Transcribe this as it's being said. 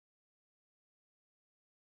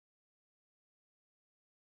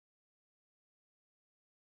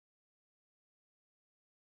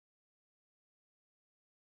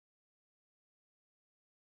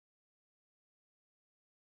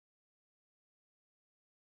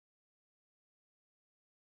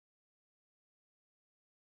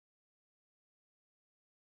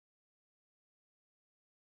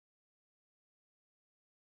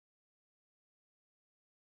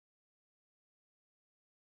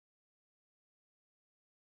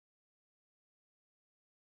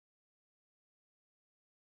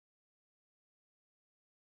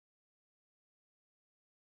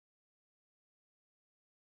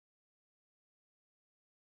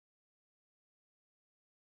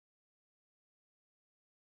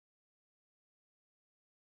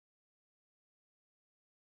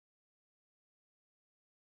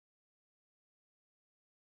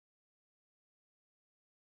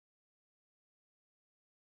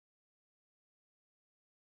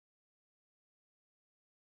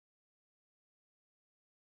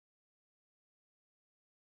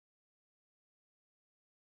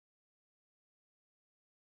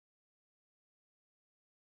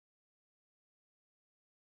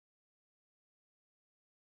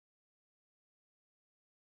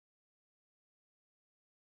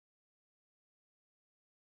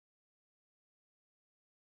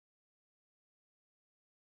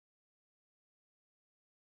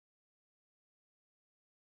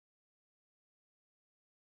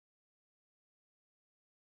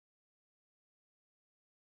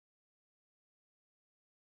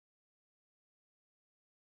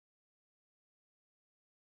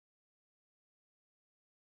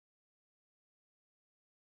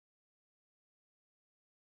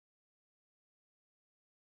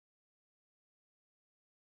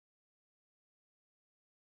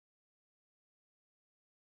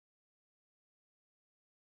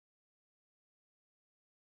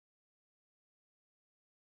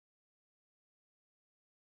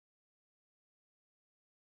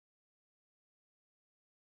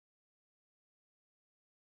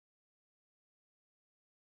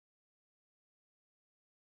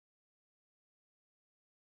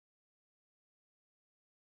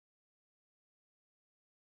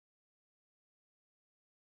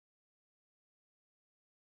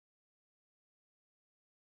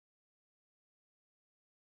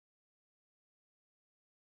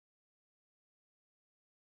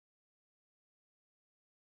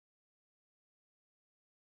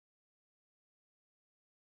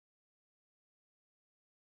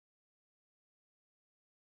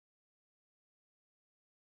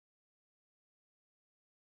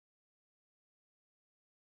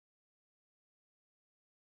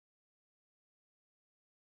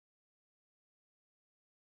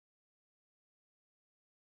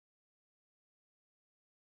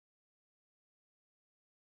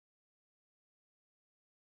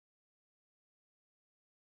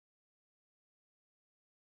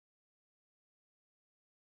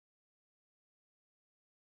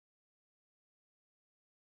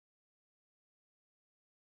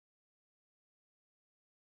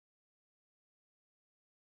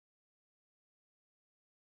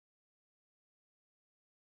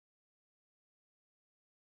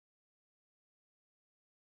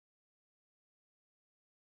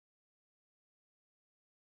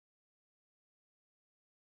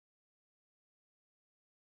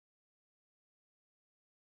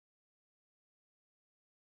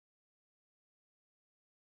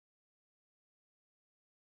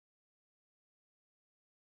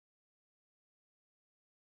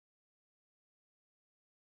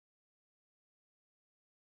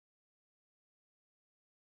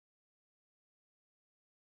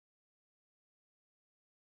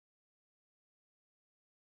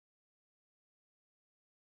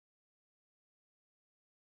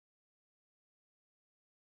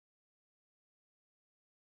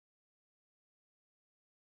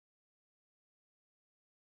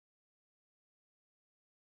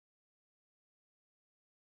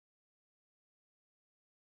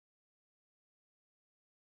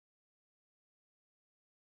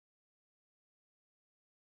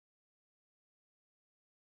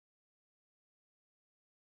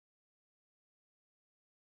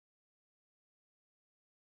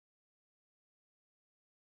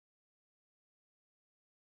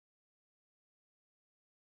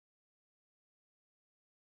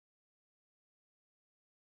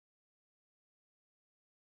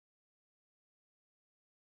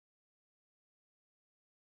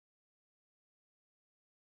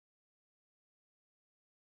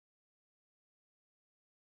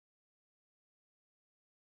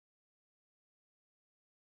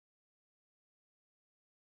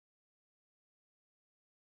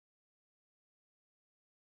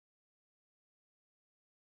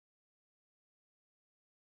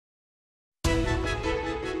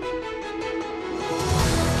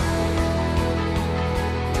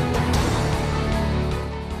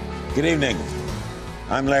Good evening.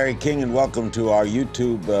 I'm Larry King, and welcome to our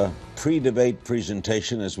YouTube pre-debate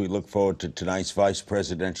presentation as we look forward to tonight's vice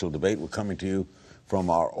presidential debate. We're coming to you from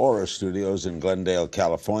our Aura studios in Glendale,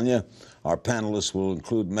 California. Our panelists will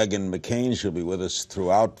include Meghan McCain. She'll be with us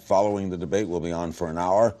throughout. Following the debate, we'll be on for an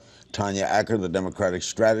hour. Tanya Acker, the Democratic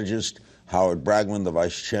strategist. Howard Bragman, the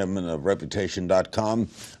vice chairman of Reputation.com.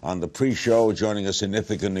 On the pre-show, joining us in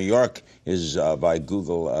Ithaca, New York, is by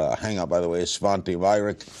Google Hangout, by the way, is Svante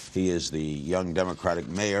Vyrick. He is the young Democratic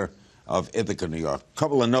mayor of Ithaca, New York. A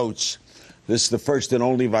couple of notes. This is the first and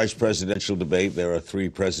only vice presidential debate. There are 3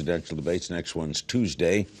 presidential debates. Next one's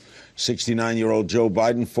Tuesday. 69-year-old Joe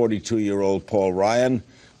Biden, 42-year-old Paul Ryan.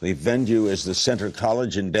 The venue is the Center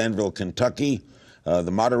College in Danville, Kentucky.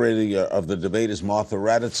 The moderator of the debate is Martha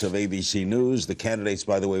Raddatz of ABC News. The candidates,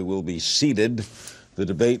 by the way, will be seated. The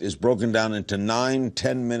debate is broken down into 9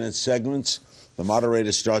 10-minute segments. The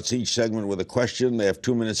moderator starts each segment with a question. They have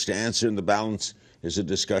 2 minutes to answer, and the balance is a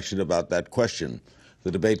discussion about that question.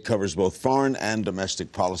 The debate covers both foreign and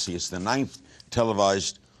domestic policy. It's the 9th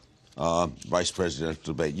televised vice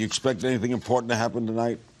presidential debate. You expect anything important to happen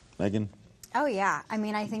tonight, Meghan? Oh, yeah. I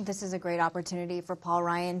mean, I think this is a great opportunity for Paul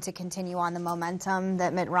Ryan to continue on the momentum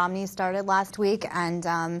that Mitt Romney started last week. And,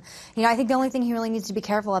 you know, I think the only thing he really needs to be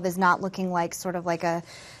careful of is not looking like sort of like a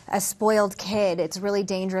spoiled kid. It's really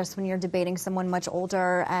dangerous when you're debating someone much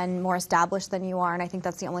older and more established than you are. And I think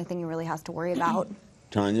that's the only thing he really has to worry about.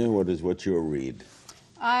 Tanya, what's your read?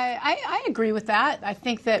 I agree with that. I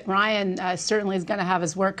think that Ryan certainly is going to have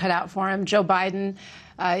his work cut out for him. Joe Biden,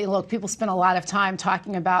 look, people spend a lot of time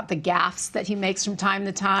talking about the gaffes that he makes from time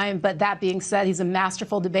to time. But that being said, he's a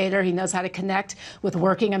masterful debater. He knows how to connect with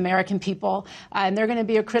working American people. And they're going to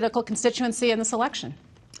be a critical constituency in this election.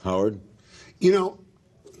 Howard? You know,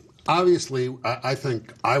 obviously, I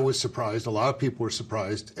think I was surprised. A lot of people were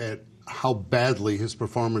surprised at how badly his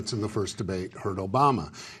performance in the first debate hurt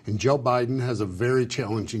Obama. And Joe Biden has a very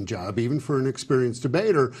challenging job, even for an experienced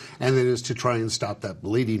debater, and it is to try and stop that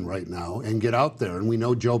bleeding right now and get out there. And we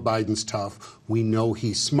know Joe Biden's tough. We know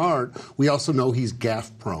he's smart. We also know he's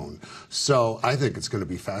gaffe prone. So I think it's going to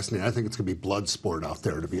be fascinating. I think it's going to be blood sport out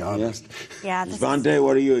there, to be honest. Yeah. Svante,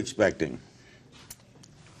 what are you expecting?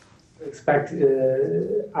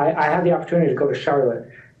 I had the opportunity to go to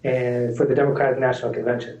Charlotte and for the Democratic National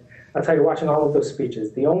Convention. I'll tell you, watching all of those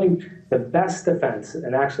speeches, the best defense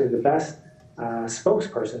and actually the best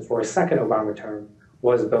spokesperson for a second Obama term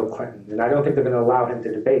was Bill Clinton. And I don't think they're going to allow him to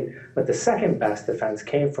debate. But the second best defense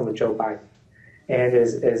came from Joe Biden. And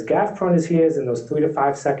as gaffe prone as he is in those 3 to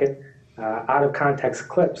 5 second out of context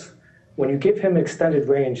clips, when you give him extended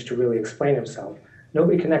range to really explain himself,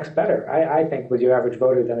 nobody connects better, I think, with your average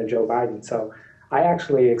voter than a Joe Biden. So I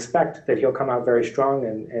actually expect that he'll come out very strong,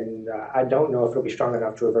 and I don't know if he'll be strong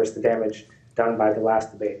enough to reverse the damage done by the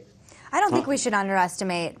last debate. I don't think we should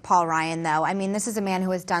underestimate Paul Ryan, though. I mean, this is a man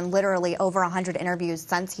who has done literally over 100 interviews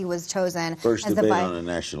since he was chosen. First debate on a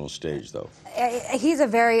national stage, though. He's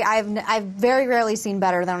I've very rarely seen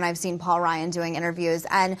better than when I've seen Paul Ryan doing interviews.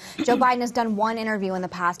 And Joe Biden has done 1 interview in the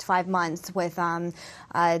past 5 months with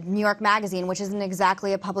New York Magazine, which isn't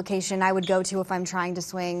exactly a publication I would go to if I'm trying to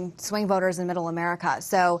swing voters in middle America.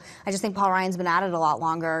 So I just think Paul Ryan's been at it a lot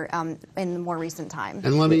longer in more recent time.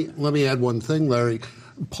 And let me add one thing, Larry.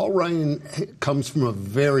 Paul Ryan comes from a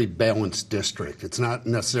very balanced district. It's not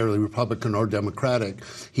necessarily Republican or Democratic.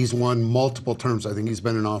 He's won multiple terms. I think he's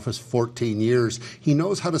been in office 14 years. He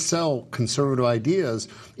knows how to sell conservative ideas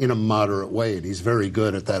in a moderate way, and he's very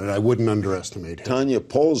good at that, and I wouldn't underestimate him. Tanya,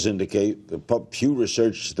 polls indicate, Pew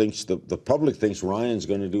Research thinks, the public thinks Ryan's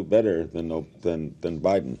going to do better than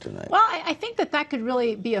Biden tonight. Well, I think that could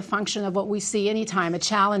really be a function of what we see anytime a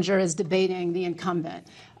challenger is debating the incumbent.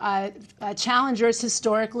 Challengers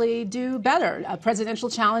historically do better. Presidential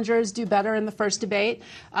challengers do better in the first debate.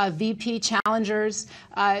 VP challengers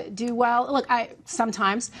do well. Look,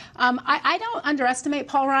 sometimes. I don't underestimate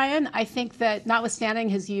Paul Ryan. I think that notwithstanding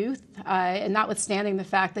his youth and notwithstanding the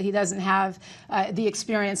fact that he doesn't have the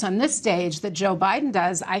experience on this stage that Joe Biden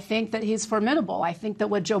does, I think that he's formidable. I think that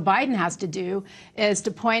what Joe Biden has to do is to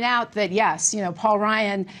point out that, yes, you know, Paul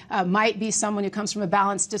Ryan might be someone who comes from a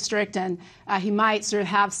balanced district, and he might sort of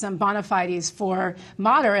have some bona fides for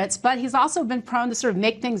moderates, but he's also been prone to sort of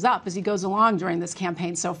make things up as he goes along during this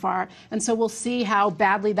campaign so far. And so we'll see how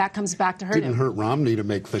badly that comes back to hurt him. Didn't hurt Romney to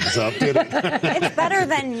make things up, did it? It's better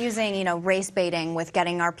than using, you know, race baiting with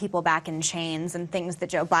getting our people back back in chains and things that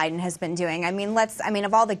Joe Biden has been doing. I mean,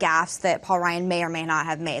 of all the gaffes that Paul Ryan may or may not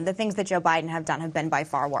have made, the things that Joe Biden have done have been by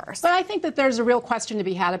far worse. But I think that there's a real question to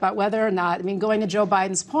be had about whether or not, I mean, going to Joe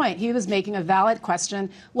Biden's point, he was making a valid question.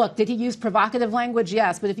 Look, did he use provocative language?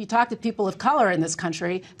 Yes. But if you talk to people of color in this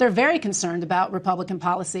country, they're very concerned about Republican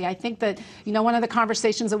policy. I think that, one of the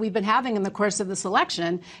conversations that we've been having in the course of this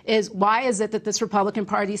election is why is it that this Republican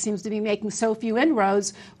Party seems to be making so few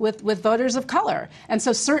inroads with voters of color? And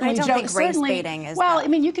so certainly, I don't think race baiting is. Well, I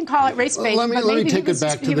mean, you can call it race baiting. Let me take it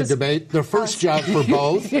back to the debate. The first job for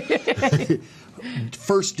both.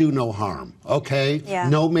 First, do no harm, okay? Yeah.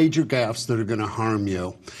 No major gaffes that are going to harm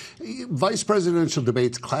you. Vice presidential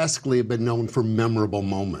debates classically have been known for memorable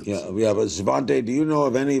moments. Yeah, but Svante, do you know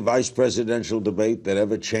of any vice presidential debate that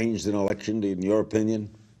ever changed an election, in your opinion?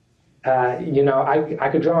 I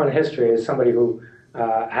could draw on history as somebody who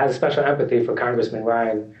has special empathy for Congressman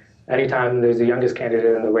Ryan. Anytime there's the youngest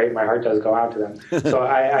candidate in the race, my heart does go out to them. So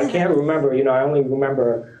I can't remember, I only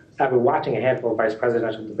remember ever watching a handful of vice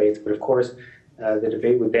presidential debates, but of course, the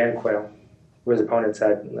debate with Dan Quayle, where his opponent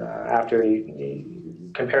said, after he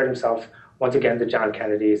compared himself once again to John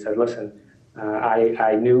Kennedy, he said, listen,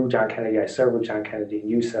 I knew John Kennedy, I served with John Kennedy, and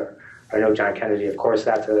you, sir, I know John Kennedy. Of course,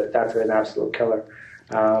 that's an absolute killer.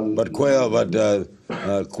 But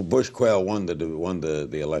Bush Quayle won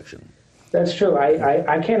the election. That's true.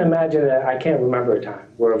 I can't imagine I can't remember a time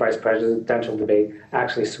where a vice presidential debate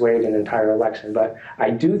actually swayed an entire election. But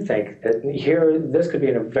I do think that this could be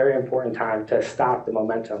a very important time to stop the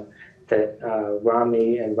momentum that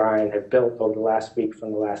Romney and Ryan have built over the last week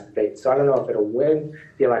from the last debate. So I don't know if it'll win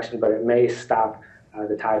the election, but it may stop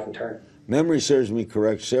the tide from turning. Memory serves me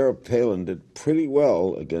correct, Sarah Palin did pretty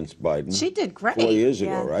well against Biden. She did great. 4 years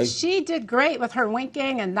ago, right? She did great with her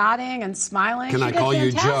winking and nodding and smiling. Can I did call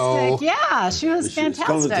you fantastic. Joe? Yeah, she was fantastic.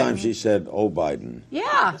 Some of the time she said, "Oh, Biden."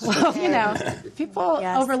 Yeah, well, people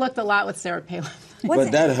overlooked a lot with Sarah Palin.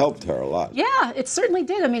 But that helped her a lot. Yeah, it certainly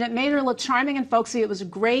did. I mean, it made her look charming and folksy. It was a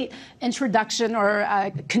great introduction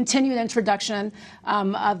or continued introduction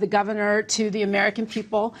of the governor to the American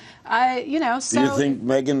people. So. Do you think,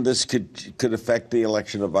 Megan, this could affect the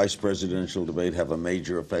election? A vice presidential debate have a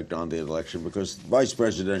major effect on the election because vice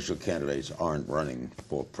presidential candidates aren't running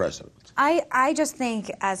for president? I just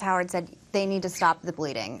think, as Howard said, they need to stop the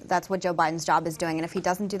bleeding. That's what Joe Biden's job is doing. And if he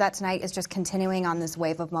doesn't do that tonight, it's just continuing on this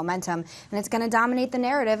wave of momentum. And it's going to dominate the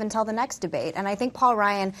narrative until the next debate. And I think Paul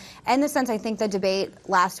Ryan, in the sense, I think the debate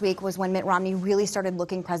last week was when Mitt Romney really started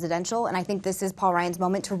looking presidential. And I think this is Paul Ryan's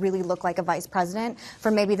moment to really look like a vice president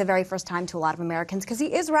for maybe the very first time to a lot of Americans, because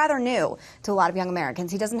he is rather new to a lot of young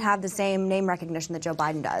Americans. He doesn't have the same name recognition that Joe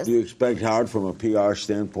Biden does. Do you expect, Howard, from a PR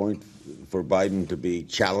standpoint, for Biden to be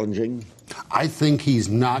challenging? I think he's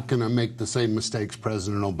not going to make the same mistakes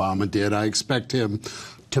President Obama did. I expect him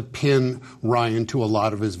to pin Ryan to a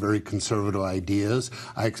lot of his very conservative ideas,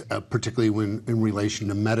 particularly in relation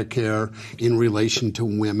to Medicare, in relation to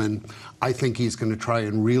women. I think he's going to try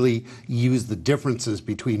and really use the differences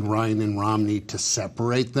between Ryan and Romney to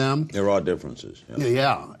separate them. There are differences.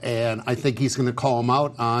 Yeah, and I think he's going to call them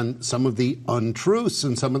out on some of the untruths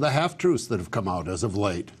and some of the half-truths that have come out as of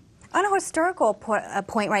late. On a historical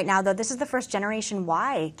point right now, though, this is the first Generation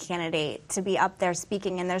Y candidate to be up there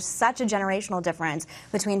speaking, and there's such a generational difference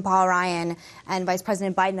between Paul Ryan and Vice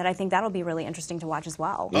President Biden that I think that'll be really interesting to watch as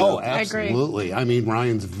well. Oh, absolutely. I mean,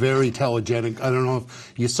 Ryan's very telegenic. I don't know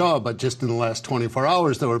if you saw, but just in the last 24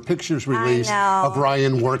 hours, there were pictures released of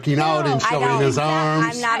Ryan working out and showing his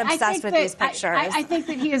arms. I'm not obsessed with these pictures. I think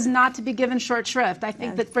that he is not to be given short shrift. I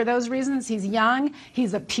think that for those reasons, he's young,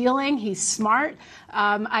 he's appealing, he's smart.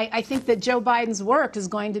 I think that Joe Biden's work is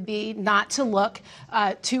going to be not to look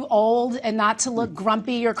too old and not to look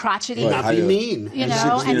grumpy or crotchety. Not be mean. And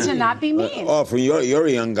to not be mean. For you're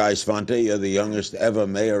a young guy, Svante. You're the youngest ever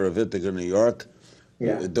mayor of Ithaca, New York.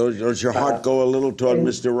 Yeah. Does your heart go a little toward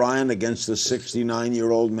Mr. Ryan against the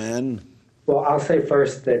 69-year-old man? Well, I'll say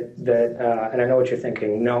first that and I know what you're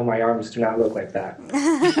thinking, no, my arms do not look like that.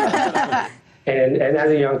 And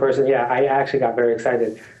as a young person, yeah, I actually got very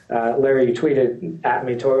excited. Larry, you tweeted at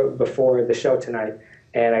me before the show tonight,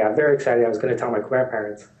 and I got very excited. I was going to tell my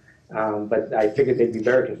grandparents, but I figured they'd be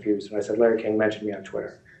very confused when I said Larry King mentioned me on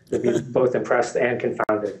Twitter. They'd be both impressed and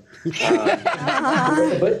confounded.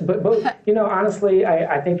 But honestly,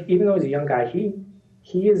 I think even though he's a young guy,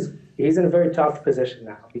 he's in a very tough position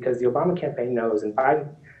now because the Obama campaign knows, and Biden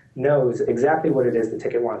knows exactly what it is the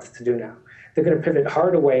ticket wants to do now. they're going to pivot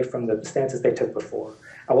hard away from the stances they took before.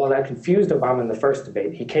 And while that confused Obama in the first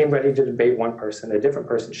debate, he came ready to debate one person, a different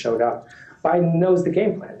person showed up. Biden knows the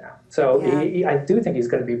game plan now. So I do think he's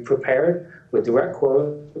going to be prepared with direct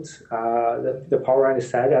quotes that Paul Ryan has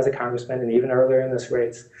said as a congressman and even earlier in this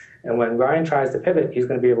race. And when Ryan tries to pivot, he's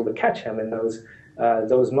going to be able to catch him in those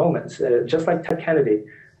moments. Just like Ted Kennedy,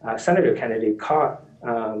 Senator Kennedy caught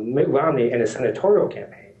Mitt Romney in his senatorial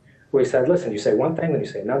campaign, where he said, listen, you say one thing, then you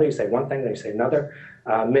say another, you say one thing, then you say another.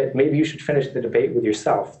 Mitt, maybe you should finish the debate with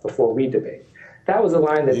yourself before we debate. That was a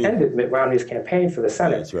line that ended Mitt Romney's campaign for the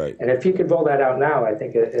Senate. That's right. And if he could roll that out now, I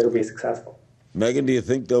think it'll be successful. Megan, do you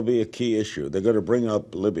think there'll be a key issue? They're going to bring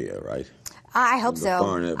up Libya, right? I hope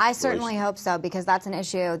so. I certainly hope so, because that's an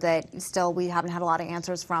issue that still we haven't had a lot of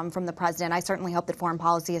answers from the president. I certainly hope that foreign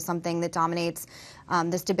policy is something that dominates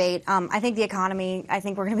this debate. I think the economy, I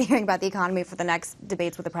think we're going to be hearing about the economy for the next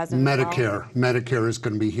debates with the president. Medicare is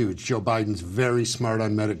going to be huge. Joe Biden's very smart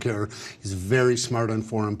on Medicare. He's very smart on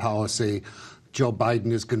foreign policy. Joe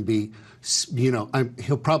Biden is going to be,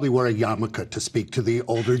 he'll probably wear a yarmulke to speak to the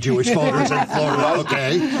older Jewish voters in Florida,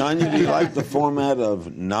 okay? Tanya, do you like the format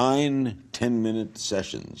of 9 10-minute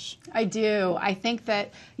sessions? I do. I think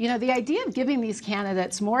that, the idea of giving these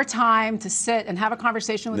candidates more time to sit and have a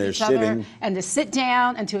conversation with each other and to sit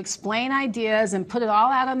down and to explain ideas and put it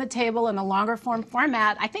all out on the table in a longer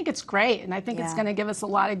format, I think it's great. And I think it's going to give us a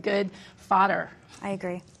lot of good fodder. I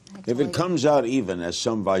agree. If it comes out even, as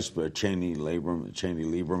some Vice President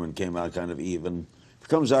Lieberman came out kind of even, if it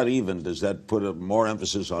comes out even, does that put more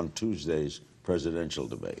emphasis on Tuesday's presidential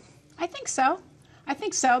debate? I think so.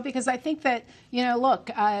 Because I think that,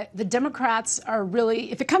 the Democrats are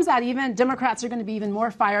really, if it comes out even, Democrats are going to be even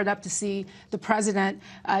more fired up to see the president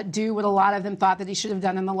do what a lot of them thought that he should have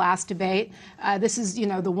done in the last debate. This is,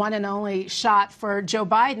 the one and only shot for Joe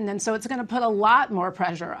Biden, and so it's going to put a lot more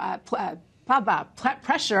pressure on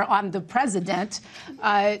the president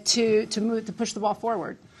to push the ball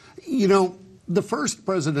forward. The first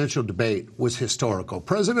presidential debate was historical.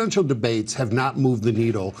 Presidential debates have not moved the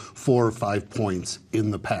needle 4 or 5 points in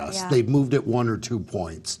the past. Yeah. They've moved it 1 or 2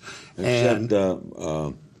 points. Except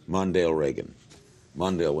Mondale Reagan.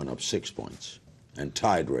 Mondale went up 6 points and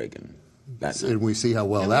tied Reagan. And we see how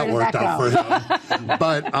well that worked out for him.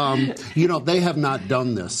 But, they have not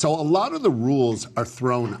done this. So a lot of the rules are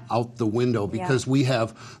thrown out the window because we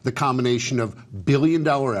have the combination of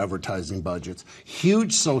billion-dollar advertising budgets,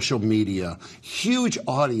 huge social media, huge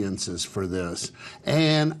audiences for this.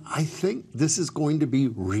 And I think this is going to be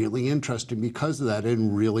really interesting because of that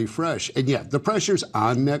and really fresh. And the pressure's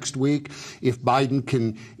on next week. If Biden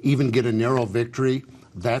can even get a narrow victory,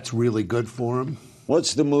 that's really good for him.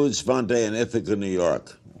 What's the mood, Svante, in Ithaca, New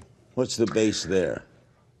York? What's the base there?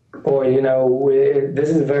 Boy, this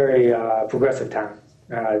is a very progressive town.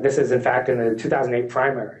 This is, in fact, in the 2008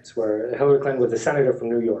 primaries, where Hillary Clinton was a senator from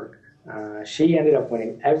New York. She ended up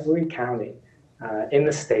winning every county in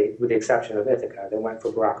the state, with the exception of Ithaca. They went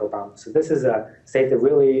for Barack Obama. So this is a state that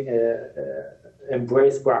really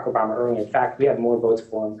embraced Barack Obama early. In fact, we had more votes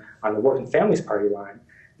for him on the Working Families Party line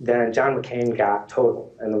than John McCain got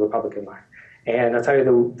total in the Republican line. And I'll tell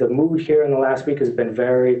you, the mood here in the last week has been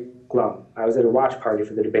very glum. I was at a watch party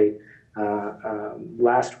for the debate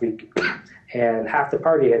last week, and half the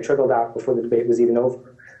party had trickled out before the debate was even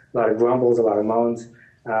over. A lot of grumbles, a lot of moans.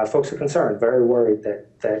 Folks are concerned, very worried that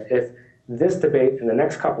if this debate and the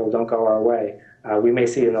next couple don't go our way, we may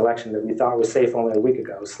see an election that we thought was safe only a week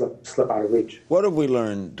ago slip out of reach. What have we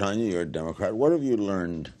learned, Tanya, you're a Democrat, what have you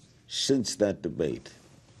learned since that debate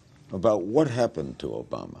about what happened to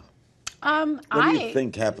Obama? What do you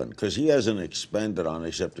think happened? Because he hasn't expanded on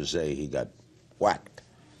except to say he got whacked.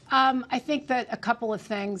 I think that a couple of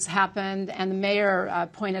things happened, and the mayor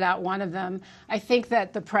pointed out one of them. I think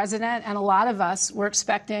that the president and a lot of us were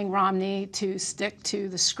expecting Romney to stick to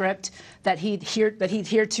the script that he'd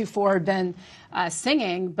heretofore been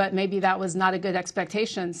singing, but maybe that was not a good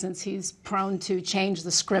expectation since he's prone to change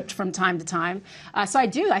the script from time to time. So I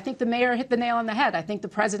think the mayor hit the nail on the head. I think the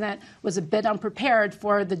president was a bit unprepared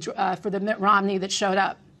for the Mitt Romney that showed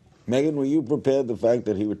up. Megan, were you prepared the fact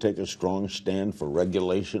that he would take a strong stand for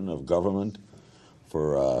regulation of government,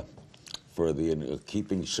 for the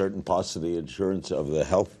keeping certain parts of the insurance of the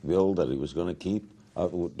health bill that he was going to keep?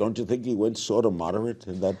 Don't you think he went sort of moderate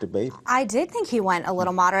in that debate? I did think he went a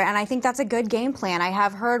little moderate, and I think that's a good game plan. I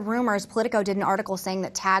have heard rumors. Politico did an article saying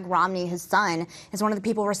that Tad Romney, his son, is one of the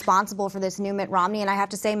people responsible for this new Mitt Romney, and I have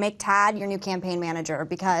to say, make Tad your new campaign manager,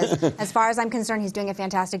 because as far as I'm concerned, he's doing a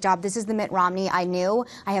fantastic job. This is the Mitt Romney I knew,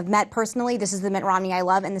 I have met personally. This is the Mitt Romney I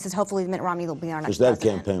love, and this is hopefully the Mitt Romney that will be our next president.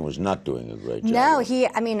 Because that campaign was not doing a great job. No,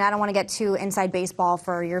 I mean, I don't want to get too inside baseball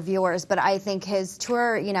for your viewers, but I think his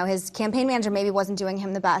tour, his campaign manager maybe wasn't doing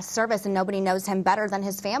him the best service, and nobody knows him better than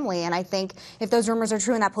his family. And I think if those rumors are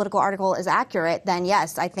true and that political article is accurate, then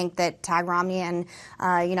yes, I think that Tad Romney and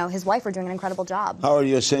his wife are doing an incredible job. Howard,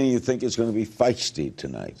 you're saying you think it's going to be feisty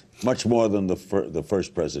tonight, much more than the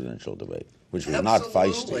first presidential debate, which was not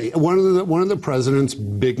feisty. One of the president's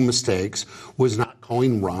big mistakes was not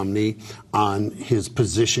calling Romney on his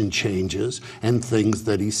position changes and things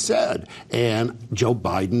that he said. And Joe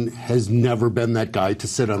Biden has never been that guy to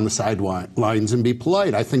sit on the sidelines and be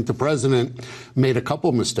polite. I think the president made a couple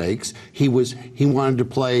mistakes. He wanted to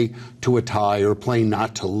play to a tie or play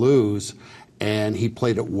not to lose, and he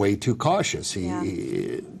played it way too cautious.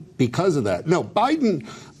 Because of that. No,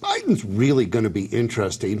 Biden's really going to be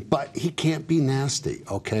interesting, but he can't be nasty,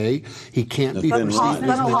 okay? He can't be... But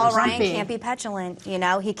Paul Ryan can't be petulant,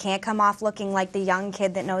 He can't come off looking like the young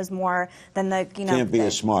kid that knows more than the, Can't be a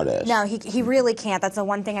smartass. No, he really can't. That's the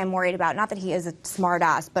one thing I'm worried about. Not that he is a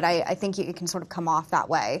smartass, but I think it can sort of come off that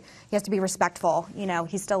way. He has to be respectful.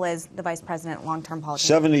 He still is the vice president, long-term politics.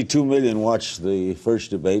 72 million watched the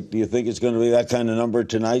first debate. Do you think it's going to be that kind of number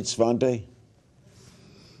tonight, Svante?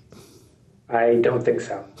 I don't think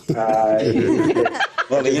so.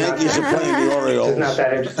 Well, the Yankees are playing the Orioles. It's not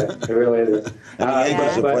that interesting. It really isn't.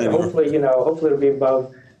 But hopefully, hopefully it'll be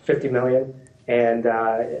above 50 million. And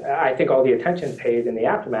I think all the attention paid in the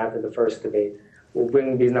aftermath of the first debate will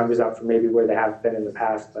bring these numbers up from maybe where they have been in the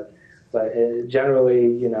past. But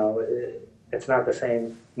generally, it's not the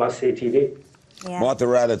same must-see TV. Yeah. Martha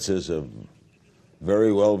Raddatz is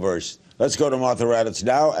very well versed. Let's go to Martha Raddatz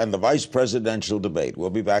now and the vice presidential debate. We'll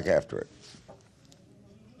be back after it.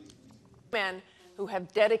 Men who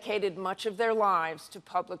have dedicated much of their lives to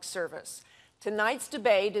public service. Tonight's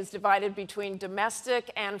debate is divided between domestic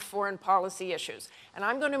and foreign policy issues. And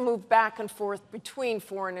I'm going to move back and forth between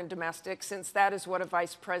foreign and domestic, since that is what a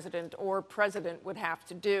vice president or president would have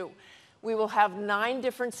to do. We will have 9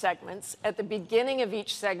 different segments. At the beginning of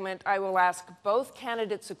each segment, I will ask both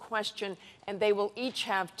candidates a question, and they will each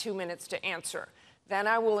have 2 minutes to answer. Then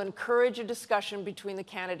I will encourage a discussion between the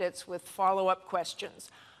candidates with follow-up questions.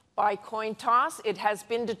 By coin toss, it has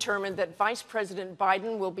been determined that Vice President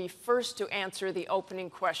Biden will be first to answer the opening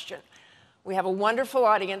question. We have a wonderful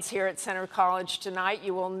audience here at Centre College tonight.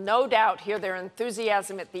 You will no doubt hear their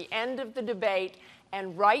enthusiasm at the end of the debate.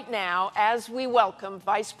 And right now, as we welcome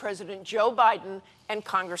Vice President Joe Biden and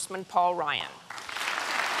Congressman Paul Ryan.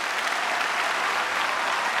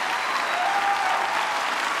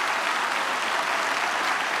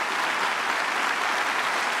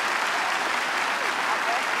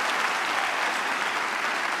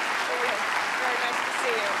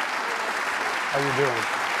 How you doing?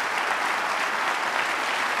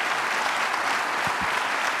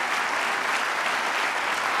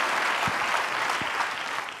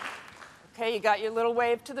 Okay, you got your little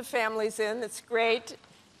wave to the families in. That's great.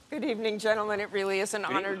 Good evening, gentlemen. It really is an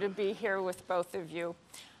honor to be here with both of you.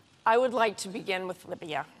 I would like to begin with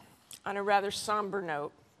Libya on a rather somber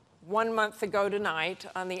note. 1 month ago tonight,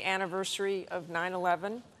 on the anniversary of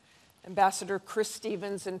 9/11, Ambassador Chris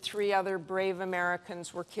Stevens and 3 other brave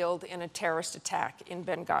Americans were killed in a terrorist attack in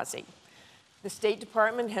Benghazi. The State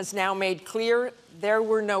Department has now made clear there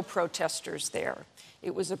were no protesters there.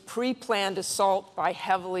 It was a pre-planned assault by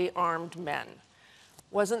heavily armed men.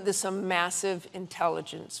 Wasn't this a massive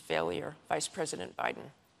intelligence failure, Vice President Biden?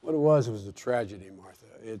 What it was a tragedy,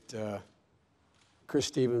 Martha. Chris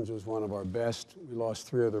Stevens was one of our best. We lost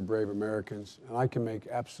 3 other brave Americans. And I can make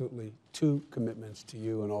absolutely 2 commitments to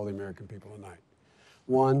you and all the American people tonight.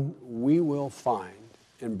 One, we will find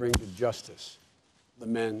and bring to justice the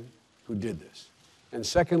men who did this. And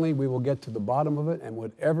secondly, we will get to the bottom of it, and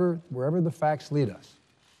wherever the facts lead us,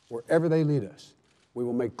 wherever they lead us, we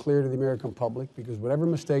will make clear to the American public, because whatever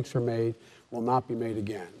mistakes are made will not be made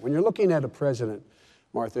again. When you're looking at a president,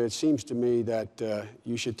 Martha, it seems to me that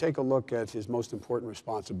you should take a look at his most important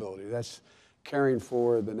responsibility. That's caring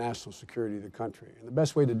for the national security of the country. And the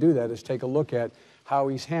best way to do that is take a look at how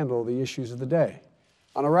he's handled the issues of the day.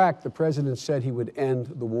 On Iraq, the president said he would end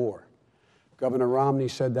the war. Governor Romney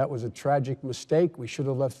said that was a tragic mistake. We should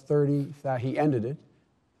have left 30,000. He ended it.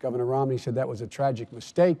 Governor Romney said that was a tragic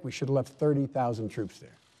mistake. We should have left 30,000 troops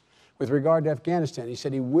there. With regard to Afghanistan, he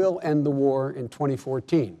said he will end the war in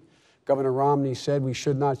 2014. Governor Romney said we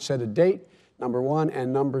should not set a date, number one,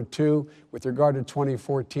 and number two, with regard to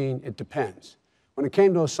 2014, it depends. When it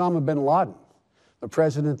came to Osama bin Laden, the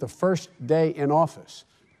president, the first day in office,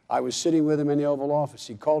 I was sitting with him in the Oval Office.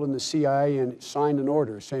 He called in the CIA and signed an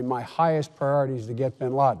order saying my highest priority is to get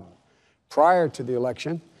bin Laden. Prior to the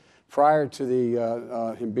election, prior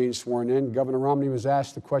to him being sworn in, Governor Romney was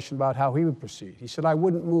asked the question about how he would proceed. He said, I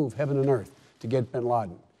wouldn't move heaven and earth to get bin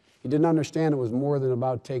Laden. He didn't understand it was more than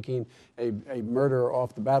about taking a murderer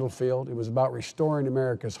off the battlefield. It was about restoring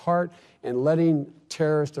America's heart and letting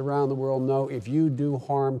terrorists around the world know if you do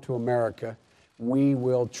harm to America, we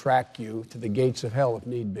will track you to the gates of hell if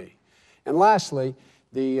need be. And lastly,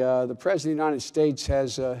 the President of the United States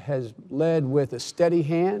has led with a steady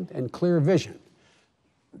hand and clear vision.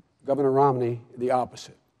 Governor Romney, the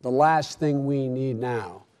opposite. The last thing we need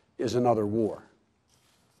now is another war.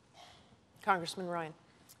 Congressman Ryan.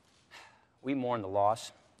 We mourn the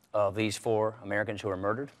loss of these 4 Americans who were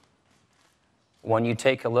murdered. When you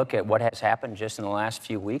take a look at what has happened just in the last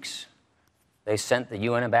few weeks, they sent the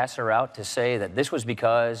UN ambassador out to say that this was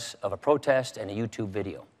because of a protest and a YouTube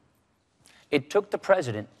video. It took the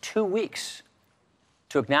president 2 weeks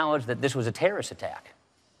to acknowledge that this was a terrorist attack.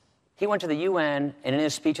 He went to the UN, and in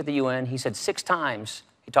his speech at the UN, he said 6 times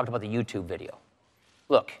he talked about the YouTube video.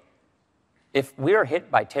 Look, if we are hit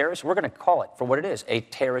by terrorists, we're going to call it for what it is, a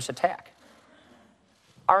terrorist attack.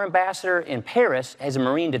 Our ambassador in Paris has a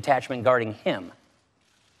Marine detachment guarding him.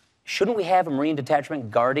 Shouldn't we have a Marine detachment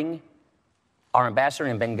guarding our ambassador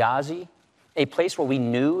in Benghazi, a place where we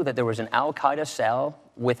knew that there was an al-Qaeda cell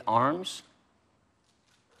with arms?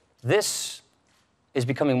 This is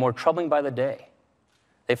becoming more troubling by the day.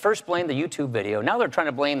 They first blamed the YouTube video. Now they're trying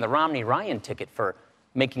to blame the Romney-Ryan ticket for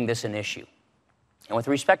making this an issue. And with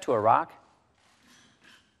respect to Iraq,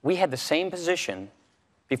 we had the same position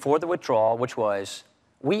before the withdrawal, which was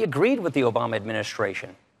we agreed with the Obama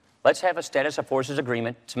administration. Let's have a status of forces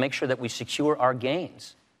agreement to make sure that we secure our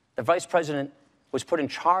gains. The vice president was put in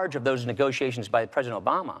charge of those negotiations by President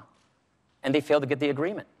Obama, and they failed to get the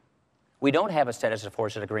agreement. We don't have a status of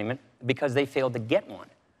forces agreement because they failed to get one.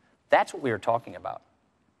 That's what we were talking about.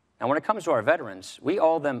 Now, when it comes to our veterans, we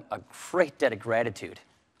owe them a great debt of gratitude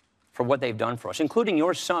for what they've done for us, including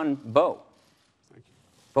your son, Bo.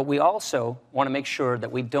 But we also want to make sure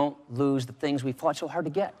that we don't lose the things we fought so hard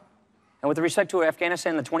to get. And with respect to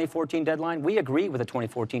Afghanistan, the 2014 deadline, we agree with the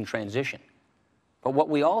 2014 transition. But what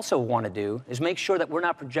we also want to do is make sure that we're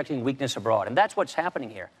not projecting weakness abroad. And that's what's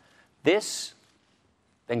happening here. This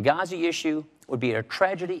Benghazi issue would be a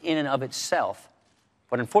tragedy in and of itself.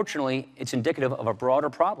 But unfortunately, it's indicative of a broader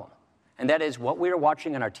problem. And that is what we are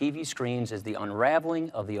watching on our TV screens is the unraveling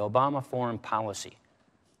of the Obama foreign policy,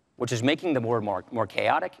 which is making the world more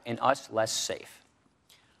chaotic and us less safe.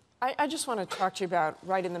 I just want to talk to you about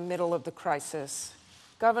right in the middle of the crisis.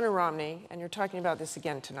 Governor Romney, and you're talking about this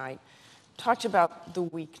again tonight, talked about the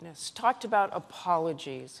weakness, talked about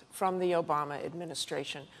apologies from the Obama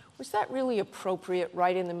administration. Was that really appropriate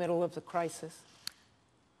right in the middle of the crisis?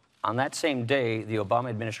 On that same day, the Obama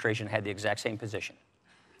administration had the exact same position.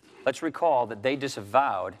 Let's recall that they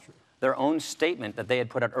disavowed their own statement that they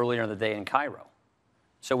had put out earlier in the day in Cairo.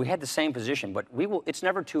 So we had the same position, but it's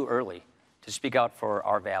never too early to speak out for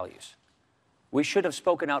our values. We should have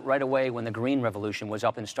spoken out right away when the Green Revolution was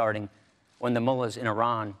up and starting, when the mullahs in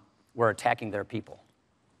Iran were attacking their people.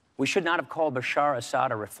 We should not have called Bashar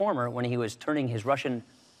Assad a reformer when he was turning his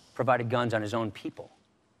Russian-provided guns on his own people.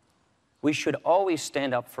 We should always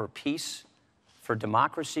stand up for peace, for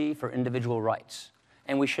democracy, for individual rights.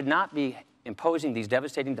 And we should not be imposing these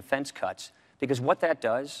devastating defense cuts, because what that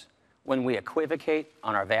does, when we equivocate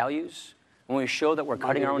on our values, when we show that we're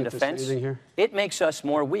cutting our own defense, it makes us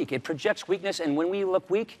more weak. It projects weakness, and when we look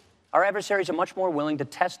weak, our adversaries are much more willing to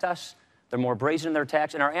test us. They're more brazen in their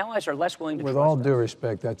attacks, and our allies are less willing to trust us. With all due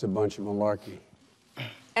respect, that's a bunch of malarkey.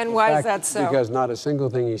 And why is that so? Because not a single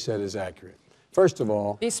thing he said is accurate. First of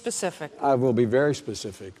all, be specific. I will be very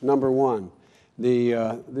specific. Number one,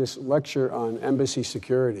 this lecture on embassy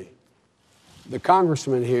security. The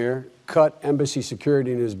congressman here cut embassy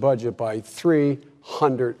security in his budget by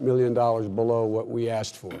 $300 million below what we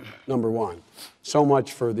asked for, number one. So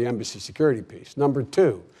much for the embassy security piece. Number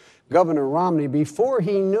two, Governor Romney, before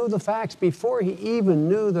he knew the facts, before he even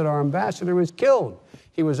knew that our ambassador was killed,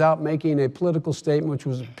 he was out making a political statement which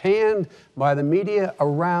was panned by the media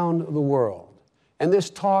around the world. And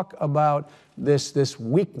this talk about this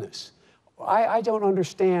weakness, I don't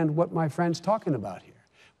understand what my friend's talking about here.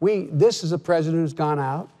 This is a president who's gone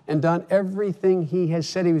out and done everything he has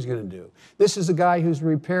said he was going to do. This is a guy who's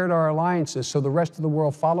repaired our alliances so the rest of the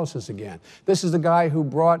world follows us again. This is the guy who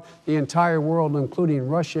brought the entire world, including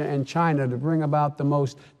Russia and China, to bring about the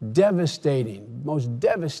most devastating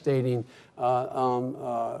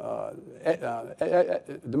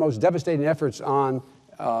efforts on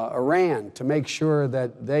Iran to make sure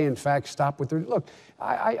that they, in fact, stop with their... Look,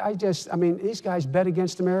 I mean, these guys bet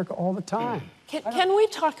against America all the time. Can we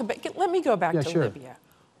talk about... Let me go back to sure. Libya.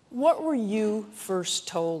 What were you first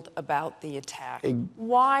told about the attack?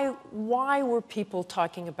 Why were people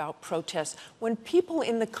talking about protests? When people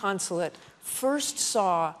in the consulate first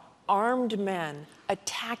saw armed men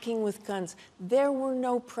attacking with guns, there were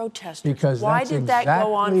no protesters. Because why that's did that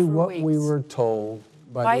go on exactly for what weeks? we were told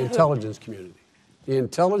by the intelligence community. The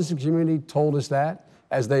intelligence community told us that.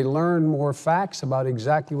 As they learned more facts about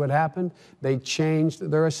exactly what happened, they changed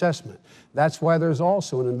their assessment. That's why there's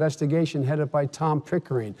also an investigation headed by Tom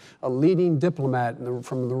Pickering, a leading diplomat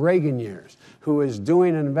from the Reagan years, who is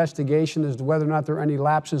doing an investigation as to whether or not there are any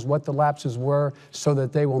lapses, what the lapses were, so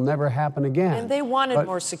that they will never happen again. And they wanted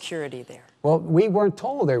more security there. Well, we weren't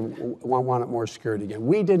told they wanted more security again.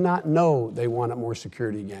 We did not know they wanted more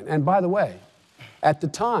security again. And by the way, at the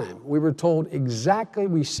time, we were told exactly,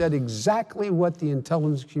 we said exactly what the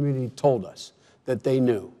intelligence community told us that they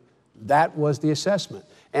knew. That was the assessment.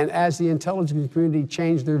 And as the intelligence community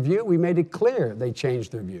changed their view, we made it clear they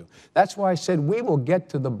changed their view. That's why I said we will get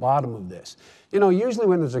to the bottom of this. You know, usually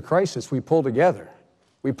when there's a crisis, we pull together.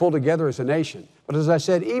 We pull together as a nation. But as I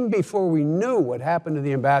said, even before we knew what happened to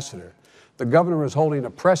the ambassador, the governor was holding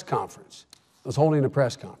a press conference.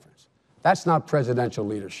 That's not presidential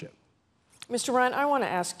leadership. Mr. Ryan, I want to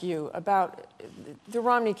ask you about, the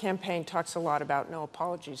Romney campaign talks a lot about no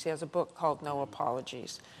apologies. He has a book called No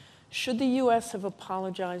Apologies. Should the U.S. have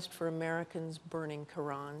apologized for Americans burning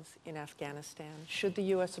Qurans in Afghanistan? Should the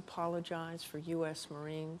U.S. apologize for U.S.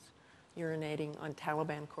 Marines urinating on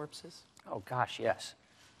Taliban corpses? Oh, gosh, yes.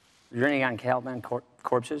 Urinating on Taliban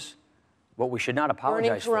corpses? What we should not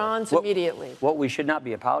apologize for. Burning Qurans immediately. What we should not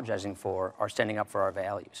be apologizing for are standing up for our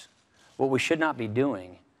values. What we should not be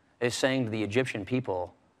doing is saying to the Egyptian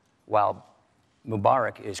people, while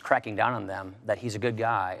Mubarak is cracking down on them, that he's a good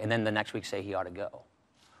guy, and then the next week say he ought to go.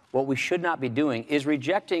 What we should not be doing is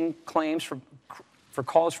rejecting claims for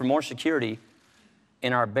calls for more security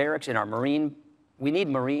in our barracks, in our Marine. We need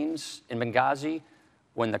Marines in Benghazi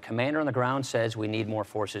when the commander on the ground says we need more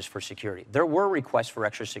forces for security. There were requests for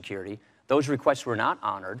extra security. Those requests were not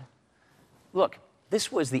honored. Look,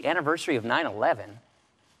 this was the anniversary of 9/11.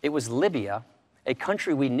 It was Libya, a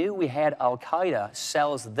country we knew we had al-Qaeda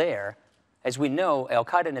cells there. As we know,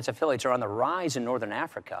 al-Qaeda and its affiliates are on the rise in northern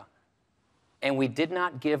Africa. And we did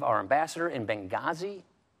not give our ambassador in Benghazi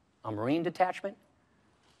a Marine detachment.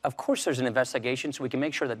 Of course there's an investigation so we can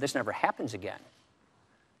make sure that this never happens again.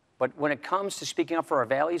 But when it comes to speaking up for our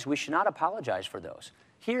values, we should not apologize for those.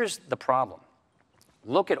 Here's the problem.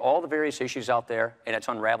 Look at all the various issues out there, and it's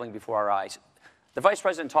unraveling before our eyes. The vice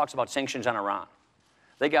president talks about sanctions on Iran.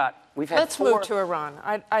 Let's move to Iran.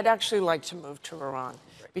 I'd actually like to move to Iran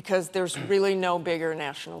because there's really no bigger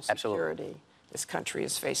national security this country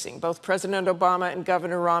is facing. Both President Obama and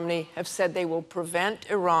Governor Romney have said they will prevent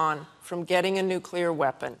Iran from getting a nuclear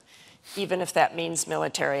weapon, even if that means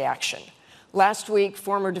military action. Last week,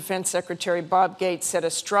 former Defense Secretary Bob Gates said a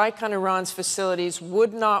strike on Iran's facilities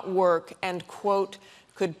would not work and, quote,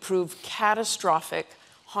 could prove catastrophic,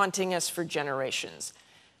 haunting us for generations.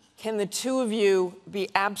 Can the two of you be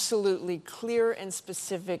absolutely clear and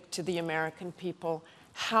specific to the American people?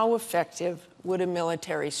 How effective would a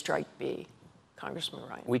military strike be? Congressman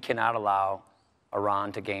Ryan. We cannot allow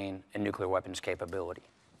Iran to gain a nuclear weapons capability.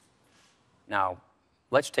 Now,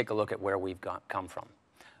 let's take a look at where we've come from.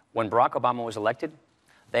 When Barack Obama was elected,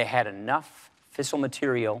 they had enough fissile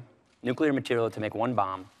material, nuclear material, to make one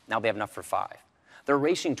bomb. Now they have enough for 5. They're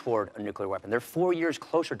racing toward a nuclear weapon. They're 4 years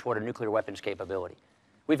closer toward a nuclear weapons capability.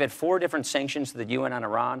 We've had 4 different sanctions to the UN on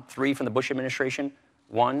Iran, 3 from the Bush administration,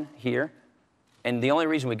 1 here. And the only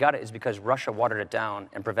reason we got it is because Russia watered it down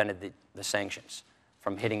and prevented the sanctions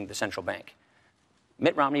from hitting the central bank.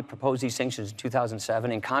 Mitt Romney proposed these sanctions in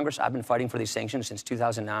 2007. In Congress, I've been fighting for these sanctions since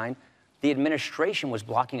 2009. The administration was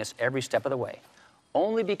blocking us every step of the way.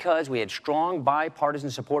 Only because we had strong bipartisan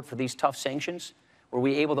support for these tough sanctions were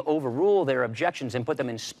we able to overrule their objections and put them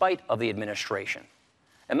in spite of the administration.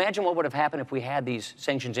 Imagine what would have happened if we had these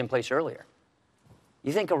sanctions in place earlier.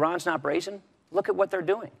 You think Iran's not brazen? Look at what they're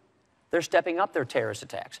doing. They're stepping up their terrorist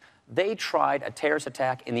attacks. They tried a terrorist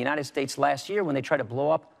attack in the United States last year when they tried to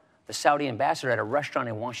blow up the Saudi ambassador at a restaurant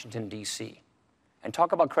in Washington, D.C. And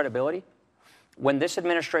talk about credibility. When this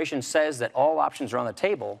administration says that all options are on the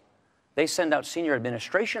table, they send out senior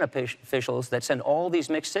administration officials that send all these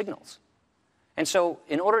mixed signals. And so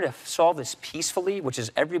in order to solve this peacefully, which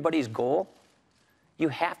is everybody's goal, you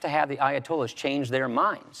have to have the Ayatollahs change their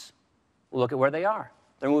minds. Look at where they are.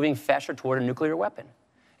 They're moving faster toward a nuclear weapon.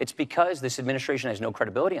 It's because this administration has no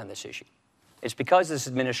credibility on this issue. It's because this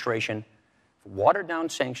administration watered down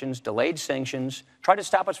sanctions, delayed sanctions, tried to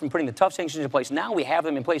stop us from putting the tough sanctions in place. Now we have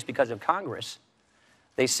them in place because of Congress.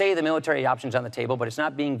 They say the military option's on the table, but it's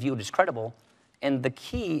not being viewed as credible. And the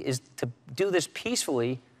key is to do this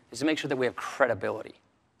peacefully, is to make sure that we have credibility.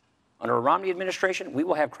 Under a Romney administration, we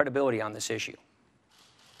will have credibility on this issue.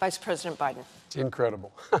 Vice President Biden. It's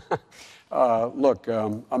incredible. Look,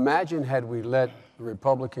 imagine had we let the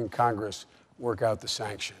Republican Congress work out the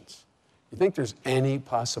sanctions. You think there's any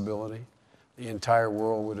possibility the entire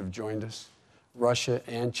world would have joined us? Russia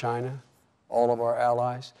and China, all of our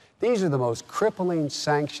allies. These are the most crippling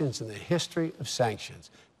sanctions in the history of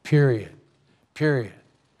sanctions, period.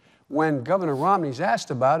 When Governor Romney's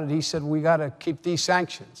asked about it, he said, we got to keep these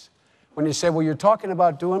sanctions. When you say, well, you're talking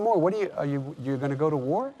about doing more, what you're going to go to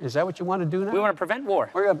war? Is that what you want to do now? We want to prevent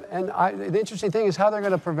war. The interesting thing is how they're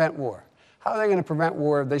going to prevent war. How are they going to prevent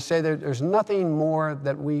war? They say there's nothing more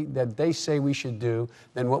that they say we should do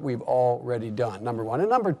than what we've already done, number one. And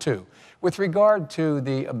number two, with regard to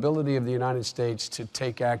the ability of the United States to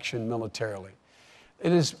take action militarily,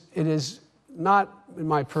 it is not in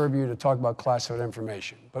my purview to talk about classified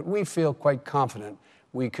information, but we feel quite confident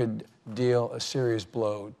we could deal a serious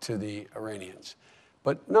blow to the Iranians.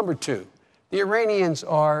 But number two, the Iranians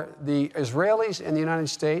are, the Israelis and the United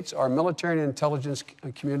States, our military and intelligence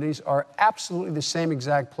communities are absolutely the same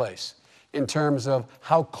exact place in terms of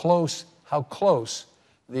how close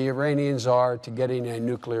the Iranians are to getting a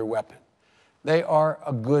nuclear weapon. They are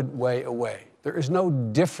a good way away. There is no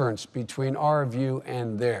difference between our view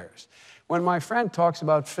and theirs. When my friend talks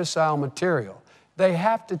about fissile material, they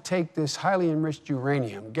have to take this highly enriched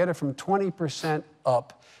uranium, get it from 20%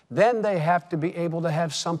 up, then they have to be able to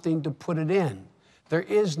have something to put it in. There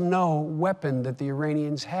is no weapon that the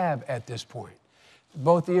Iranians have at this point.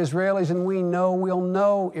 Both the Israelis and we know will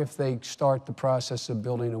know if they start the process of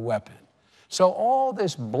building a weapon. So all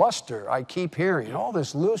this bluster I keep hearing, all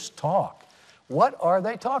this loose talk, what are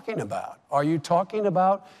they talking about? Are you talking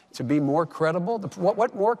about to be more credible?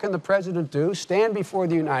 What more can the president do? Stand before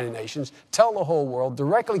the United Nations, tell the whole world,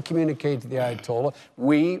 directly communicate to the Ayatollah,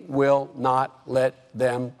 we will not let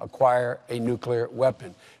them acquire a nuclear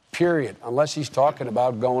weapon, period, unless he's talking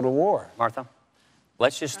about going to war. Martha,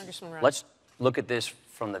 let's look at this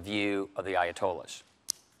from the view of the Ayatollahs.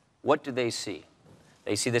 What do they see?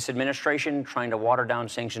 They see this administration trying to water down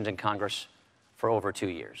sanctions in Congress for over 2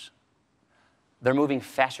 years. They're moving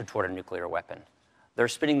faster toward a nuclear weapon. They're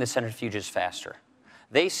spinning the centrifuges faster.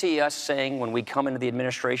 They see us saying when we come into the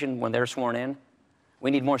administration, when they're sworn in, we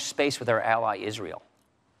need more space with our ally Israel.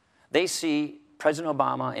 They see President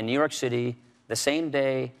Obama in New York City the same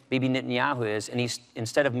day Bibi Netanyahu is, and he's,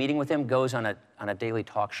 instead of meeting with him, goes on a daily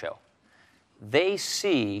talk show. They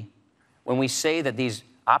see when we say that these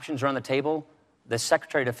options are on the table, the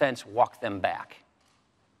Secretary of Defense walked them back.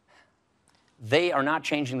 They are not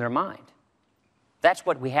changing their mind. That's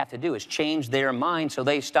what we have to do, is change their mind so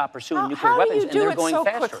they stop pursuing nuclear weapons, and they're going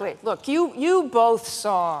faster. How do you do it so quickly? Look, you both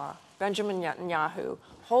saw Benjamin Netanyahu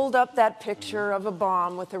hold up that picture of a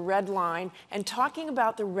bomb with a red line and talking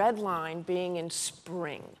about the red line being in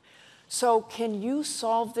spring. So can you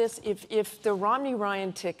solve this? If the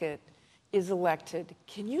Romney-Ryan ticket is elected,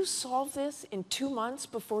 can you solve this in 2 months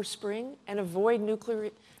before spring and avoid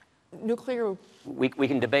nuclear? We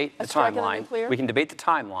can debate the timeline. We can debate the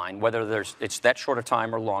timeline, whether it's that short a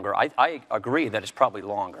time or longer. I agree that it's probably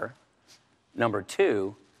longer. Number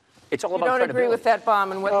two, it's all about credibility. You don't agree with that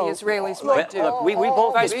bomb and what the Israelis might do. Look, we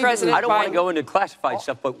both, Vice President I don't want to Biden. go into classified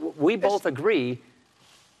stuff, but we both agree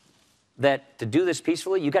that to do this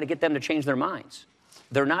peacefully, you got to get them to change their minds.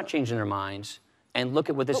 They're not changing their minds. And look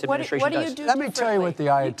at what this administration does. What do you do Let me tell you what the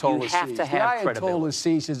Ayatollah sees. You have to have the Ayatollah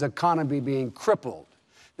sees his economy being crippled.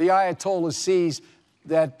 The Ayatollah sees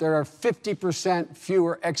that there are 50%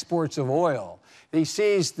 fewer exports of oil. He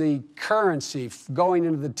sees the currency going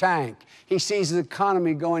into the tank. He sees the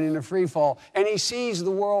economy going into free fall. And he sees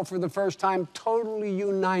the world for the first time totally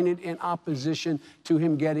united in opposition to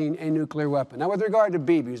him getting a nuclear weapon. Now, with regard to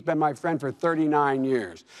Bibi, who's been my friend for 39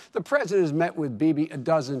 years, the president has met with Bibi a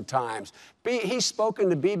dozen times. He's spoken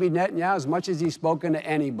to Bibi Netanyahu as much as he's spoken to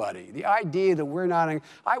anybody. The idea that we're not,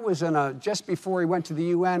 I was in just before he went to the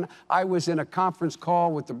UN, I was in a conference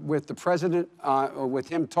call with the president, with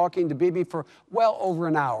him talking to Bibi for well well over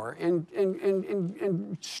an hour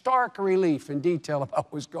in stark relief and detail about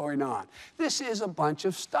what's going on. This is a bunch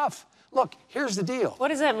of stuff. Look, here's the deal. What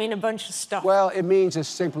does that mean, a bunch of stuff? Well, it means it's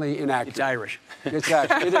simply inaccurate. It's Irish. It's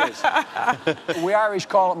Irish. It is. We Irish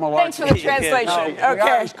call it malarkey. Thanks for the translation. No, okay. We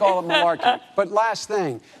Irish call it malarkey. But last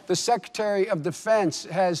thing, the Secretary of Defense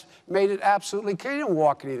has made it absolutely clear. He didn't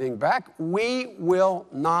walk anything back. We will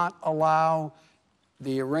not allow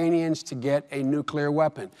the Iranians to get a nuclear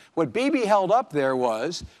weapon. What Bibi held up there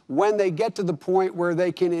was when they get to the point where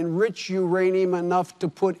they can enrich uranium enough to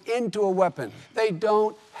put into a weapon. They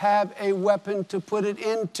don't have a weapon to put it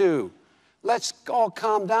into. Let's all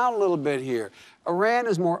calm down a little bit here. Iran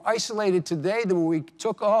is more isolated today than when we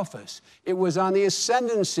took office. It was on the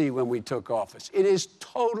ascendancy when we took office. It is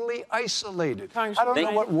totally isolated. I don't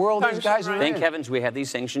know what world these guys are in. Thank heavens we have these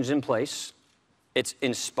sanctions in place. It's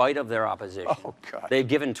in spite of their opposition. Oh, God. They've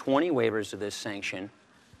given 20 waivers to this sanction.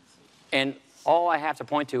 And all I have to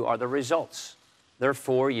point to are the results. They're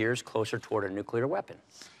 4 years closer toward a nuclear weapon.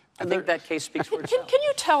 I think that case speaks for itself. Can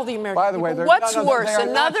you tell the American By the way, people what's worse,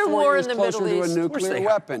 another war in the Middle closer East? to a nuclear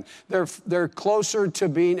weapon. They're closer to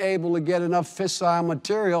being able to get enough fissile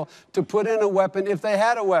material to put in a weapon if they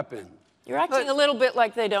had a weapon. You're acting a little bit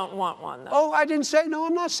like they don't want one, though. Oh, I didn't say, no,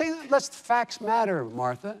 I'm not saying that. Let's facts matter,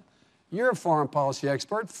 Martha. You're a foreign policy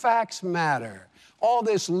expert. Facts matter. All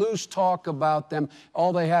this loose talk about them,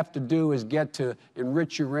 all they have to do is get to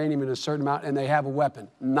enrich uranium in a certain amount and they have a weapon.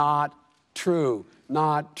 Not true.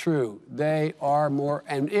 Not true. They are more,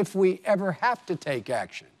 and if we ever have to take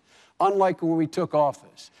action, unlike when we took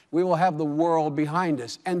office, we will have the world behind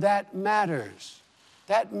us, and that matters.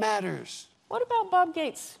 That matters. What about Bob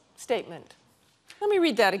Gates' statement? Let me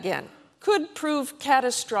read that again. Could prove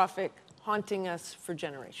catastrophic, haunting us for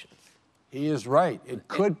generations. He is right. It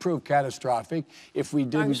could prove catastrophic if we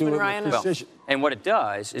didn't do it with precision. And what it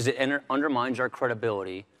does is it undermines our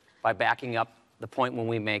credibility by backing up the point when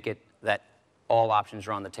we make it that all options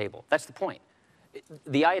are on the table. That's the point.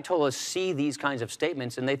 The Ayatollahs see these kinds of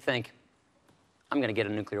statements and they think, I'm going to get a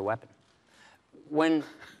nuclear weapon. When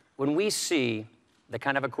we see the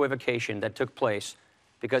kind of equivocation that took place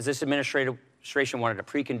because this administration wanted a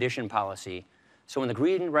precondition policy, so when the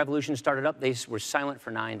Green Revolution started up, they were silent for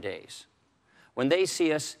 9 days. When they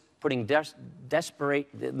see us putting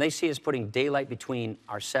they see us putting daylight between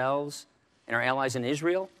ourselves and our allies in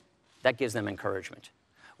Israel, that gives them encouragement.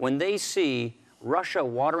 When they see Russia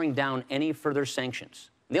watering down any further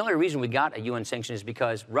sanctions, the only reason we got a UN sanction is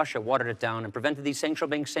because Russia watered it down and prevented these central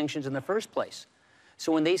bank sanctions in the first place.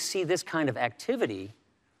 So when they see this kind of activity,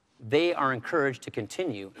 they are encouraged to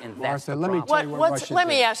continue, and that's the problem. Let me tell you what Russia let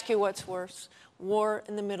me ask you what's worse. War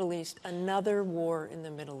in the Middle East, another war in the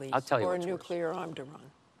Middle East, I'll tell you or a what's nuclear-armed Iran?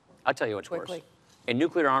 I'll tell you what's worse. A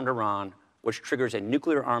nuclear-armed Iran, which triggers a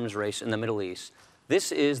nuclear arms race in the Middle East.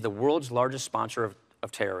 This is the world's largest sponsor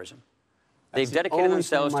of terrorism. They've dedicated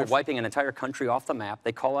themselves to wiping an entire country off the map.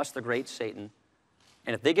 They call us the Great Satan.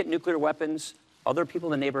 And if they get nuclear weapons, other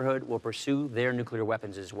people in the neighborhood will pursue their nuclear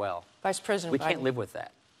weapons as well. Vice President We Biden. can't live with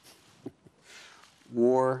that.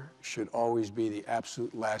 War should always be the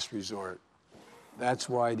absolute last resort. That's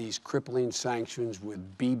why these crippling sanctions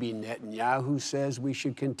with Bibi Netanyahu says we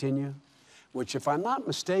should continue, which, if I'm not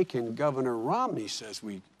mistaken, Governor Romney says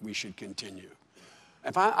we should continue.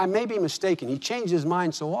 If I may be mistaken, he changed his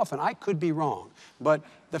mind so often, I could be wrong. But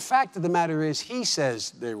the fact of the matter is he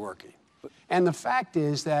says they're working. And the fact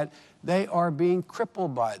is that they are being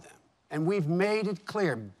crippled by them. And we've made it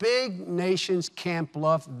clear, big nations can't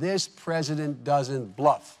bluff. This president doesn't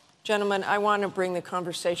bluff. Gentlemen, I want to bring the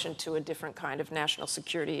conversation to a different kind of national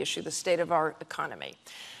security issue, the state of our economy.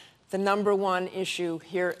 The number one issue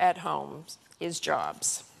here at home is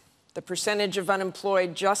jobs. The percentage of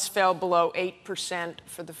unemployed just fell below 8%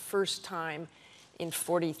 for the first time in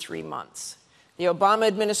 43 months. The Obama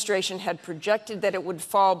administration had projected that it would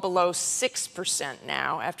fall below 6%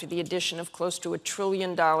 now after the addition of close to $1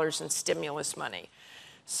 trillion in stimulus money.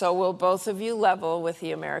 So will both of you level with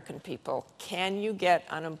the American people? Can you get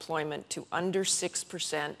unemployment to under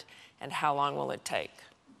 6%, and how long will it take?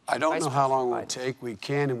 I don't know how long it will take. We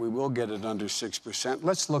can and we will get it under 6%.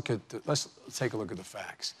 Let's take a look at the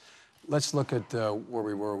facts. Let's look at where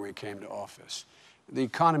we were when we came to office. The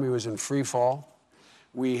economy was in free fall.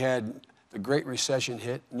 We had the Great Recession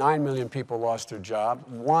hit. 9 million people lost their job.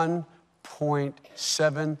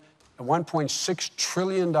 $1.6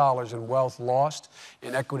 trillion in wealth lost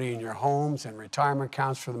in equity in your homes and retirement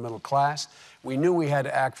accounts for the middle class. We knew we had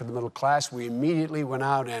to act for the middle class. We immediately went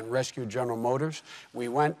out and rescued General Motors. We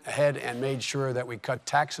went ahead and made sure that we cut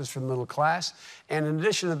taxes for the middle class. And in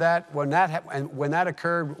addition to that, when that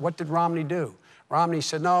occurred, what did Romney do? Romney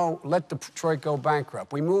said, no, let Detroit go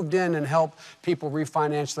bankrupt. We moved in and helped people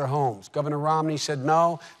refinance their homes. Governor Romney said,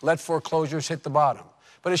 no, let foreclosures hit the bottom.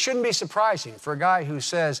 But it shouldn't be surprising for a guy who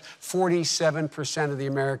says 47% of the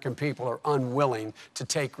American people are unwilling to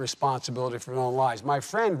take responsibility for their own lives. My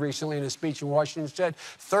friend recently in a speech in Washington said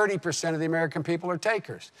 30% of the American people are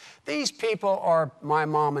takers. These people are my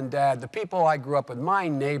mom and dad, the people I grew up with, my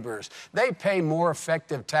neighbors. They pay more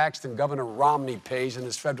effective tax than Governor Romney pays in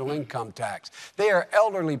his federal income tax. They are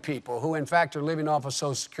elderly people who, in fact, are living off of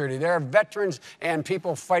Social Security. There are veterans and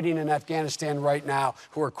people fighting in Afghanistan right now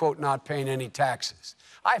who are, quote, not paying any taxes.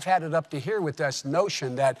 I've had it up to here with this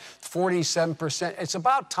notion that 47%, it's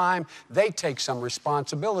about time they take some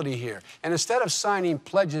responsibility here. And instead of signing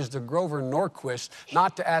pledges to Grover Norquist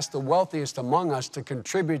not to ask the wealthiest among us to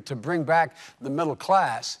contribute to bring back the middle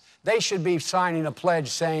class, they should be signing a pledge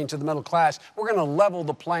saying to the middle class, we're going to level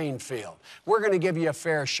the playing field. We're going to give you a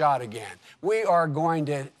fair shot again. We are going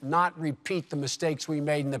to not repeat the mistakes we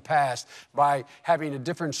made in the past by having a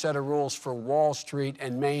different set of rules for Wall Street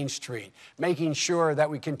and Main Street, making sure that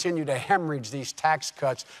we continue to hemorrhage these tax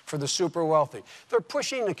cuts for the super wealthy. They're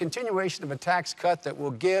pushing the continuation of a tax cut that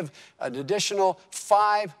will give an additional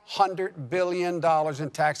 $500 billion in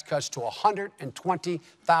tax cuts to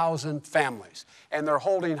 120,000 families. And they're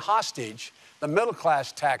holding hostage the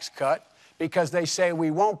middle-class tax cut because they say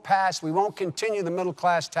we won't continue the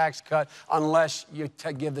middle-class tax cut unless you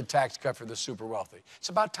give the tax cut for the super wealthy. It's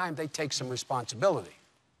about time they take some responsibility.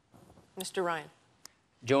 Mr. Ryan.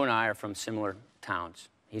 Joe and I are from similar towns.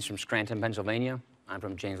 He's from Scranton, Pennsylvania. I'm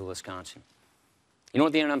from Janesville, Wisconsin. You know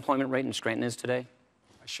what the unemployment rate in Scranton is today?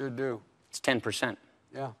 I sure do. It's 10%.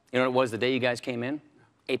 Yeah. You know what it was the day you guys came in?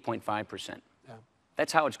 8.5%. Yeah.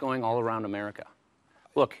 That's how it's going all around America.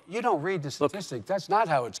 Look. You don't read the statistics. That's not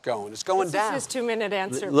how it's going. It's going down. This is his 2-minute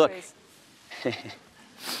answer, look, please.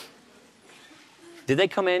 Did they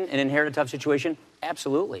come in and inherit a tough situation?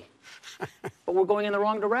 Absolutely. But we're going in the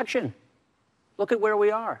wrong direction. Look at where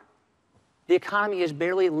we are. The economy is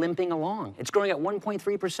barely limping along. It's growing at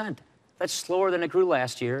 1.3%. That's slower than it grew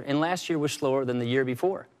last year, and last year was slower than the year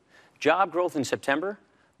before. Job growth in September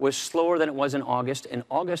was slower than it was in August, and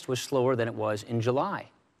August was slower than it was in July.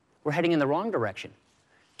 We're heading in the wrong direction.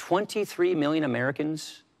 23 million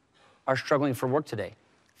Americans are struggling for work today.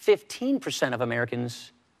 15% of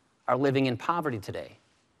Americans are living in poverty today.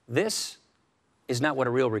 This is not what a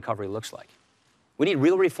real recovery looks like. We need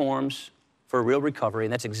real reforms for a real recovery,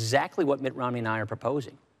 and that's exactly what Mitt Romney and I are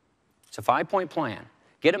proposing. It's a 5-point plan.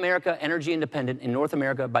 Get America energy independent in North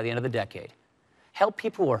America by the end of the decade. Help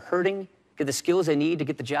people who are hurting get the skills they need to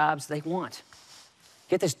get the jobs they want.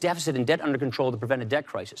 Get this deficit and debt under control to prevent a debt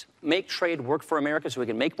crisis. Make trade work for America so we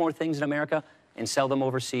can make more things in America and sell them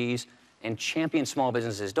overseas, and champion small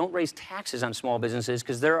businesses. Don't raise taxes on small businesses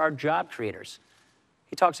because they're our job creators.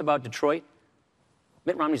 He talks about Detroit.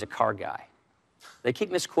 Mitt Romney's a car guy. They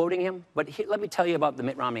keep misquoting him, but let me tell you about the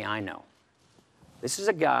Mitt Romney I know. This is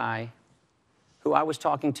a guy who I was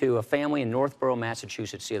talking to, a family in Northborough,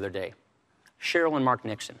 Massachusetts the other day. Cheryl and Mark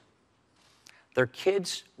Nixon. Their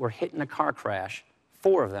kids were hit in a car crash.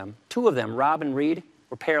 4 of them, 2 of them, Rob and Reed,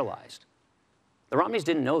 were paralyzed. The Romneys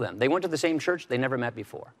didn't know them. They went to the same church they never met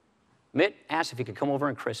before. Mitt asked if he could come over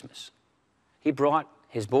on Christmas. He brought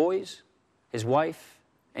his boys, his wife,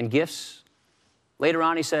 and gifts. Later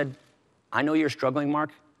on, he said, I know you're struggling, Mark.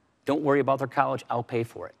 Don't worry about their college. I'll pay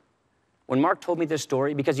for it. When Mark told me this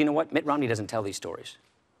story, because you know what? Mitt Romney doesn't tell these stories.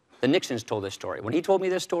 The Nixons told this story. When he told me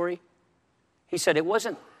this story, he said it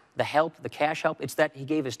wasn't the help, the cash help, it's that he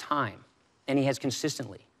gave his time. And he has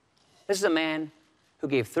consistently. This is a man who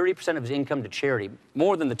gave 30% of his income to charity,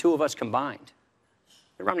 more than the 2 of us combined.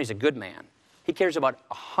 Mitt Romney's a good man. He cares about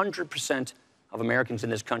 100% of Americans in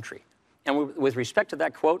this country. And with respect to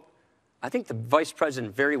that quote, I think the vice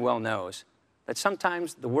president very well knows that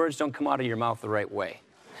sometimes the words don't come out of your mouth the right way.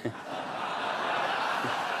 But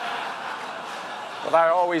I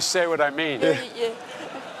always say what I mean. And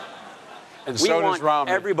so does Romney. We want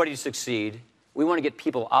everybody to succeed. We want to get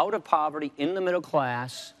people out of poverty, in the middle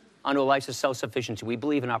class, onto a life of self-sufficiency. We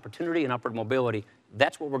believe in opportunity and upward mobility.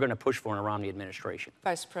 That's what we're going to push for in a Romney administration.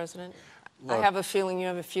 Vice President, look, I have a feeling you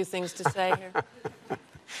have a few things to say here.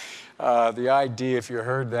 The idea, if you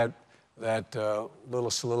heard that little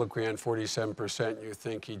soliloquy on 47%, you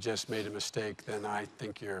think he just made a mistake, then I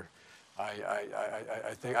think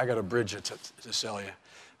I think I got a bridge to sell you.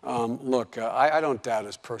 Look, I don't doubt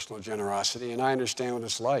his personal generosity, and I understand what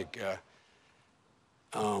it's like.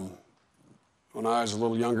 When I was a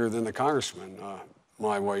little younger than the congressman,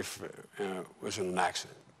 my wife was in an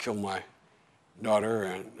accident, killed my daughter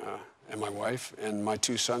and my wife, and my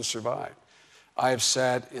 2 sons survived. I have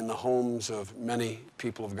sat in the homes of many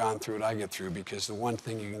people who have gone through what I get through, because the one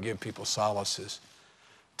thing you can give people solace is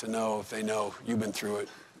to know, if they know you've been through it,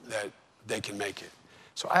 that they can make it.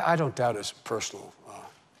 So I don't doubt his personal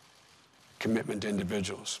commitment to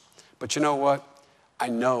individuals. But you know what? I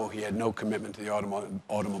know he had no commitment to the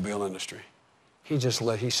automobile industry. He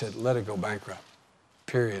said, let it go bankrupt,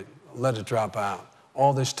 period. Let it drop out.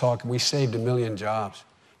 All this talk, we saved 1 million jobs.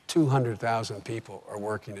 200,000 people are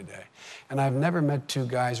working today. And I've never met two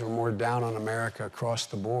guys who are more down on America across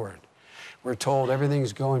the board. We're told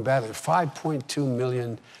everything's going badly. 5.2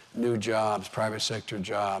 million new jobs, private sector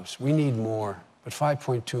jobs. We need more, but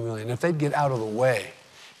 5.2 million. If they'd get out of the way,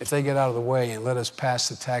 and let us pass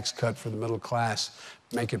the tax cut for the middle class,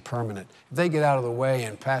 make it permanent. If they get out of the way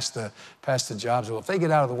and pass the jobs bill, if they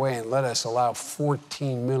get out of the way and let us allow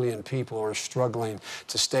 14 million people who are struggling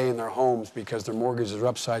to stay in their homes because their mortgages are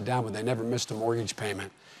upside down, but they never missed a mortgage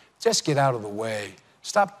payment, just get out of the way.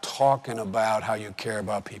 Stop talking about how you care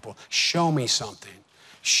about people. Show me something.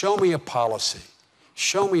 Show me a policy.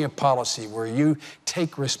 Show me a policy where you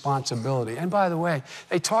take responsibility. And by the way,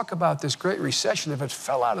 they talk about this Great Recession. If it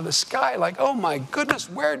fell out of the sky, like, oh my goodness,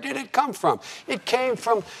 where did it come from? It came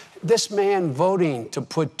from this man voting to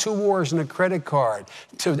put 2 wars in a credit card,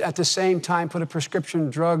 to at the same time put a prescription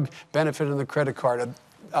drug benefit in the credit card, a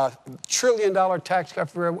 $1 trillion tax cut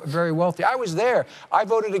for very wealthy. I was there. I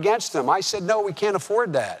voted against them. I said, no, we can't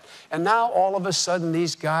afford that. And now all of a sudden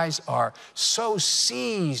these guys are so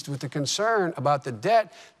seized with the concern about the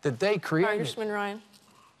debt that they created. Congressman Ryan.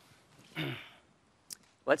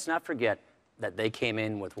 Let's not forget that they came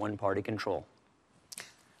in with one-party control.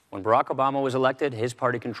 When Barack Obama was elected, his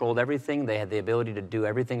party controlled everything. They had the ability to do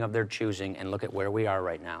everything of their choosing, and look at where we are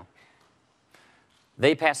right now.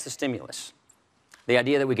 They passed the stimulus. The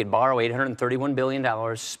idea that we could borrow $831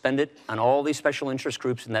 billion, spend it on all these special interest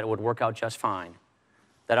groups, and that it would work out just fine.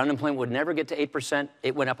 That unemployment would never get to 8%.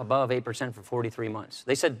 It went up above 8% for 43 months.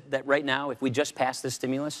 They said that right now, if we just passed this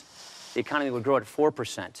stimulus, the economy would grow at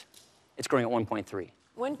 4%. It's growing at 1.3.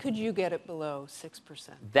 When could you get it below 6%?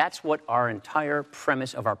 That's what our entire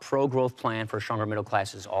premise of our pro-growth plan for a stronger middle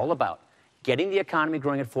class is all about. Getting the economy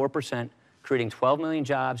growing at 4%, creating 12 million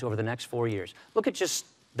jobs over the next 4 years. Look at just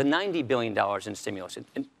the $90 billion in stimulus.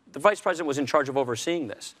 And the vice president was in charge of overseeing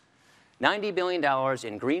this. $90 billion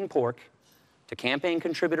in green pork to campaign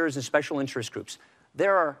contributors and special interest groups.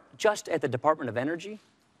 There are, just at the Department of Energy,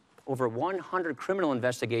 over 100 criminal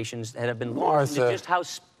investigations that have been launched into just how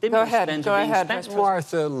stimulus spends are being spent.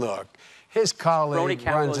 Martha, look, his colleague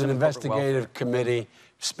runs an investigative committee,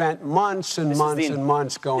 spent months and months and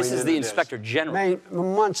months going into this. This is the Inspector General.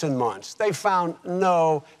 Months and months. They found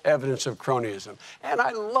no evidence of cronyism. And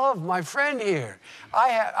I love my friend here.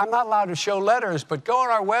 I'm not allowed to show letters, but go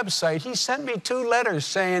on our website. He sent me 2 letters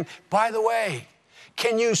saying, by the way,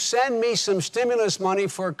 can you send me some stimulus money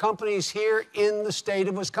for companies here in the state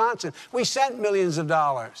of Wisconsin? We sent millions of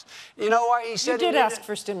dollars. You know why he said he did ask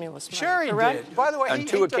for stimulus money, sure he correct? did. By the way, on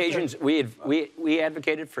 2 occasions, we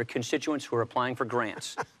advocated for constituents who are applying for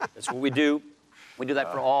grants. That's what we do. We do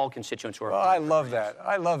that for all constituents who are applying. I love that.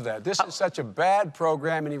 I love that. This is such a bad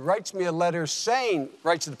program, and he writes me a letter saying,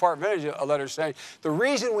 writes the Department of Energy a letter saying, the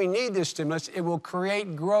reason we need this stimulus, it will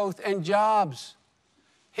create growth and jobs.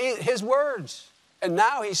 His words. And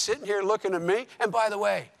now he's sitting here looking at me. And by the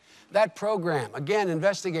way, that program, again,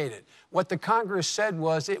 investigated. What the Congress said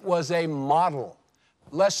was it was a model.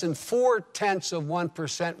 Less than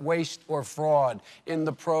 0.4% waste or fraud in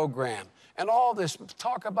the program. And all this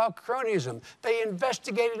talk about cronyism. They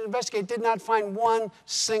investigated, did not find one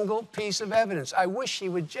single piece of evidence. I wish he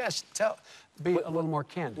would just be a little more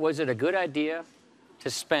candid. Was it a good idea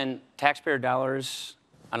to spend taxpayer dollars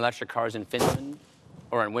on electric cars in Finland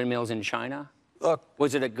or on windmills in China? Look,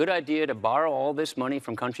 was it a good idea to borrow all this money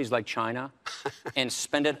from countries like China and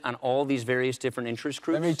spend it on all these various different interest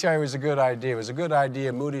groups? Let me tell you, it was a good idea. It was a good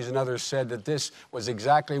idea. Moody's and others said that this was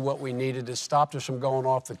exactly what we needed. It stopped us from going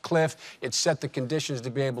off the cliff. It set the conditions to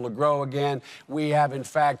be able to grow again. We have, in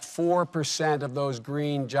fact, 4% of those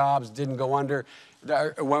green jobs didn't go under.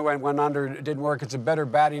 Went under, it didn't work. It's a better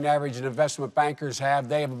batting average than investment bankers have.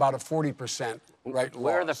 They have about a 40% right loss.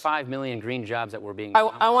 Where are the 5 million green jobs that were being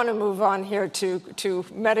I want to move on here to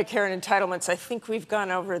Medicare and entitlements. I think we've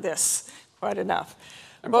gone over this quite enough.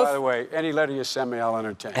 And by the way, any letter you send me, I'll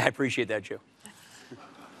entertain. I appreciate that, Joe.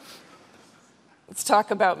 Let's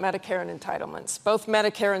talk about Medicare and entitlements. Both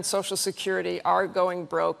Medicare and Social Security are going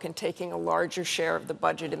broke and taking a larger share of the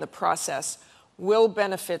budget in the process. Will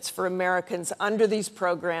benefits for Americans under these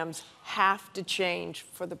programs have to change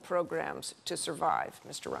for the programs to survive,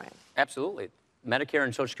 Mr. Ryan? Absolutely. Medicare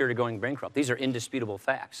and Social Security going bankrupt. These are indisputable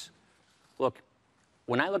facts. Look,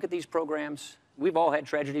 when I look at these programs, we've all had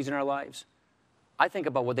tragedies in our lives. I think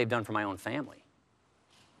about what they've done for my own family.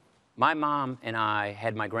 My mom and I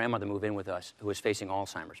had my grandmother move in with us who was facing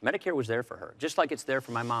Alzheimer's. Medicare was there for her, just like it's there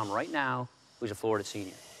for my mom right now, who's a Florida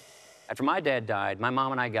senior. After my dad died, my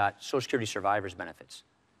mom and I got Social Security survivors benefits.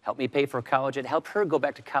 Helped me pay for college. It helped her go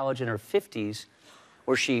back to college in her 50s,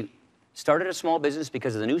 where she started a small business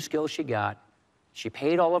because of the new skills she got. She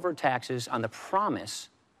paid all of her taxes on the promise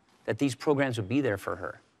that these programs would be there for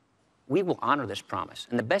her. We will honor this promise.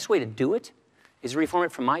 And the best way to do it is reform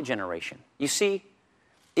it for my generation. You see,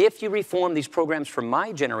 if you reform these programs for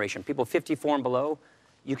my generation, people 54 and below,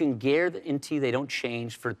 you can guarantee they don't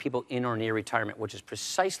change for people in or near retirement, which is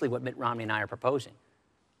precisely what Mitt Romney and I are proposing.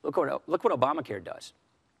 Look what Obamacare does.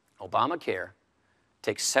 Obamacare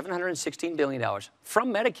takes $716 billion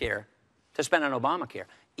from Medicare to spend on Obamacare.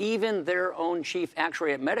 Even their own chief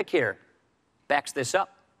actuary at Medicare backs this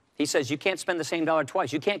up. He says you can't spend the same dollar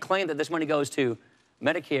twice. You can't claim that this money goes to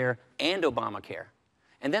Medicare and Obamacare.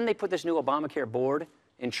 And then they put this new Obamacare board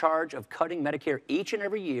in charge of cutting Medicare each and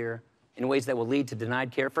every year in ways that will lead to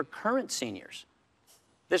denied care for current seniors.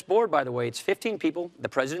 This board, by the way, it's 15 people. The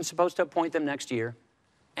president's supposed to appoint them next year,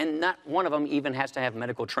 and not one of them even has to have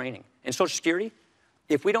medical training. And Social Security,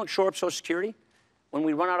 if we don't shore up Social Security, when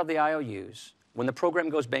we run out of the IOUs, when the program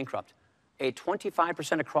goes bankrupt, a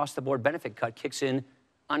 25% across-the-board benefit cut kicks in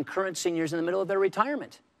on current seniors in the middle of their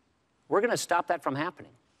retirement. We're going to stop that from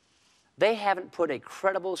happening. They haven't put a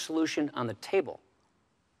credible solution on the table.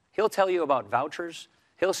 He'll tell you about vouchers.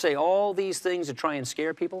 He'll say all these things to try and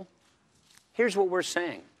scare people. Here's what we're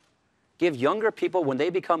saying. Give younger people, when they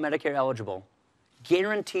become Medicare eligible,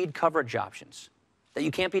 guaranteed coverage options that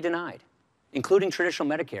you can't be denied, including traditional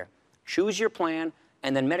Medicare. Choose your plan,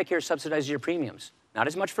 and then Medicare subsidizes your premiums. Not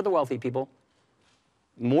as much for the wealthy people,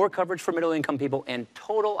 more coverage for middle-income people, and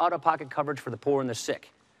total out-of-pocket coverage for the poor and the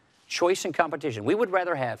sick. Choice and competition. We would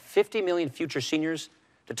rather have 50 million future seniors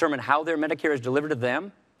determine how their Medicare is delivered to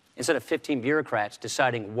them instead of 15 bureaucrats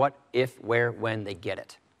deciding what, if, where, when they get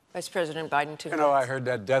it. Vice President Biden, 2 minutes. You know, I heard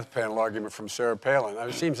that death panel argument from Sarah Palin.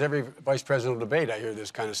 It seems every vice presidential debate I hear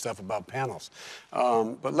this kind of stuff about panels.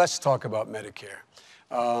 But let's talk about Medicare.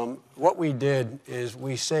 What we did is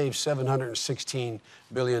we saved $716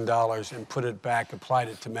 billion and put it back, applied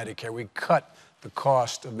it to Medicare. We cut the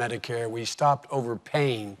cost of Medicare. We stopped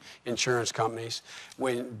overpaying insurance companies,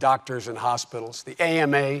 when doctors and hospitals. The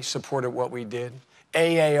AMA supported what we did.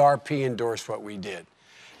 AARP endorsed what we did.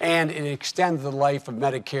 And it extended the life of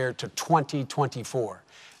Medicare to 2024.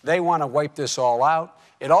 They want to wipe this all out.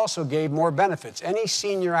 It also gave more benefits. Any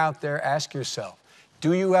senior out there, ask yourself,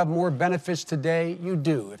 do you have more benefits today? You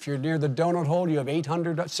do. If you're near the donut hole, you have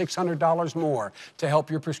 $800, $600 more to help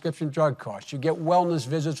your prescription drug costs. You get wellness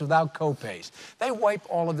visits without copays. They wipe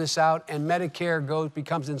all of this out, and Medicare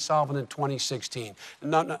becomes insolvent in 2016.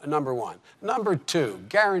 Number one. Number two,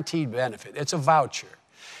 guaranteed benefit. It's a voucher.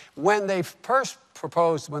 When they first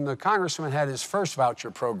proposed, when the congressman had his first voucher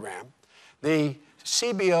program, the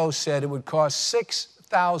CBO said it would cost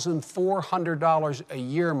 $6,400 a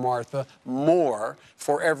year, Martha, more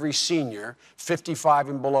for every senior 55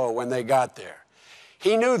 and below when they got there.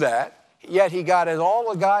 He knew that, yet he got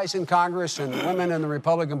all the guys in Congress and women in the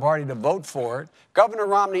Republican Party to vote for it. Governor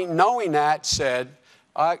Romney, knowing that, said,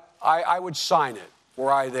 I would sign it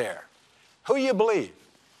were I there. Who you believe?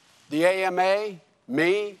 The AMA?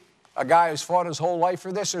 Me? A guy who's fought his whole life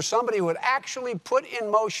for this, or somebody who would actually put in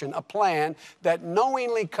motion a plan that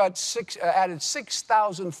knowingly added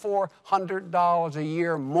 $6,400 a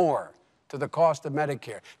year more to the cost of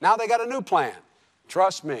Medicare. Now they got a new plan.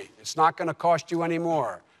 Trust me, it's not going to cost you any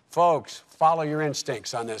more. Folks, follow your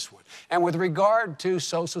instincts on this one. And with regard to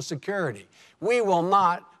Social Security, we will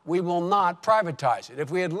not privatize it. If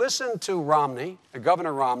we had listened to Romney,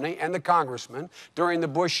 Governor Romney, and the congressman during the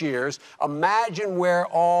Bush years, imagine where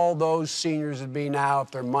all those seniors would be now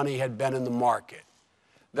if their money had been in the market.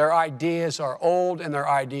 Their ideas are old and their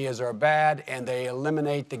ideas are bad, and they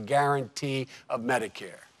eliminate the guarantee of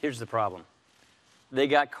Medicare. Here's the problem. They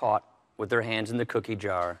got caught with their hands in the cookie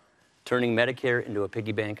jar, turning Medicare into a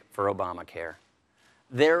piggy bank for Obamacare.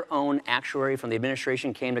 Their own actuary from the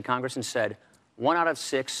administration came to Congress and said, 1 out of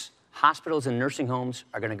 6 hospitals and nursing homes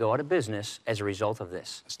are going to go out of business as a result of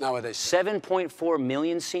this. That's not what they said. 7.4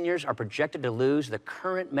 million seniors are projected to lose the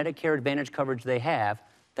current Medicare Advantage coverage they have.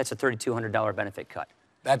 That's a $3,200 benefit cut.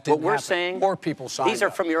 That didn't What we're happen. saying, more people signed up. These are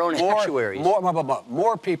from your own actuaries.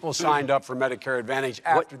 More people signed up for Medicare Advantage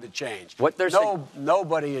after the change. What they're saying,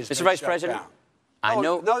 nobody is. Mr. Vice President, down. I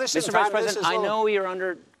know, No, this Mr. is Vice President, I know you're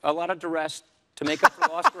under a lot of duress to make up for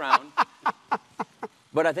lost ground.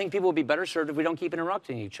 But I think people will be better served if we don't keep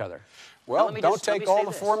interrupting each other. Well, Now, don't take all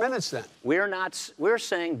the this. 4 minutes then. We're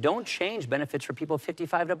saying don't change benefits for people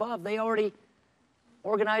 55 and above. They already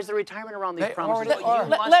organize their retirement around these They promises.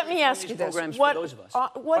 already are. Let me ask you this. What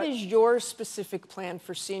What is your specific plan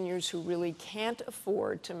for seniors who really can't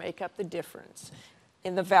afford to make up the difference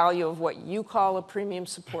in the value of what you call a premium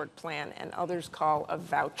support plan and others call a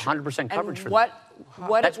voucher? 100% coverage and for what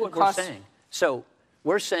That's it what would we're cost? saying. So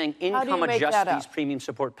we're saying do you income make adjust that these up? premium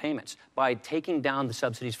support payments by taking down the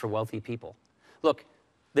subsidies for wealthy people. Look,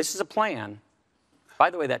 this is a plan. By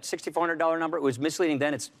the way, that $6,400 number, it was misleading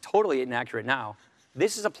then. It's totally inaccurate now.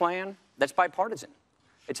 This is a plan that's bipartisan.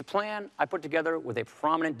 It's a plan I put together with a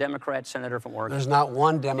prominent Democrat senator from Oregon. There's not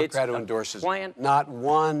one Democrat It's who a endorses plan. it. Not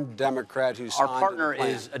one Democrat who signed Our partner the plan.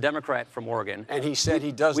 is a Democrat from Oregon. And he said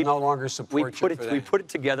he does no longer support you for that. We put it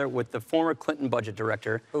together with the former Clinton budget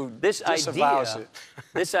director. Who This disavows idea, it.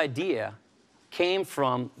 this idea came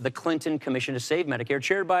from the Clinton Commission to Save Medicare,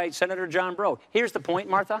 chaired by Senator John Breaux. Here's the point,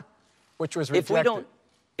 Martha. Which was If rejected.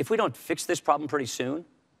 we don't fix this problem pretty soon,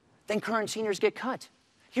 then current seniors get cut.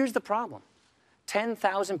 Here's the problem.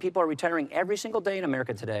 10,000 people are retiring every single day in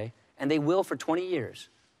America today, and they will for 20 years.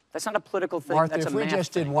 That's not a political thing. Martha, that's if a we math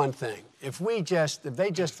just did thing. one thing, if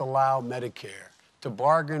they just allow Medicare to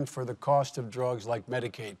bargain for the cost of drugs like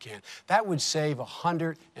Medicaid can, that would save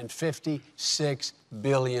 $156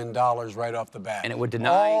 billion right off the bat. And it would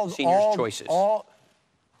deny seniors choices.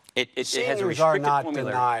 It has a Seniors restricted are not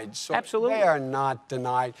formulary. denied. So Absolutely. They are not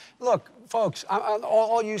denied. Look, folks,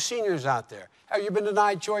 all you seniors out there, have you been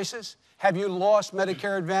denied choices? Have you lost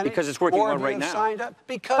Medicare Advantage? Because it's working or well have right you now. Signed up?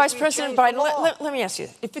 Because Vice we President changed the Biden, law. let me ask you,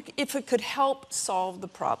 if it could help solve the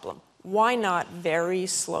problem, why not very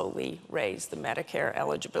slowly raise the Medicare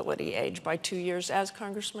eligibility age by 2 years, as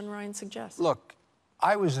Congressman Ryan suggests? Look,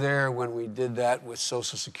 I was there when we did that with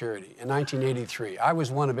Social Security in 1983. I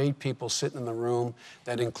was one of 8 people sitting in the room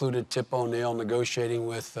that included Tip O'Neill negotiating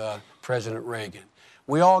with President Reagan.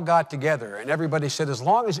 We all got together, and everybody said, as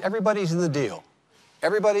long as everybody's in the deal,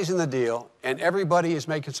 and everybody is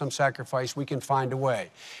making some sacrifice, we can find a way.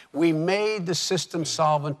 We made the system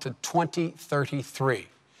solvent to 2033.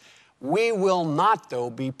 We will not, though,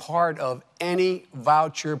 be part of any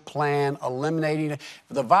voucher plan eliminating it.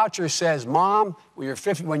 The voucher says, Mom,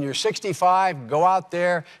 when you're 65, go out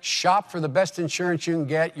there, shop for the best insurance you can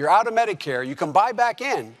get. You're out of Medicare. You can buy back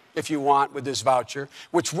in if you want with this voucher,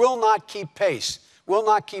 which will not keep pace. Will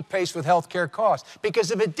not keep pace with health care costs.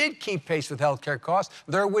 Because if it did keep pace with health care costs,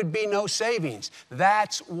 there would be no savings.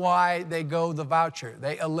 That's why they go the voucher.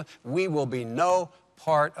 We will be no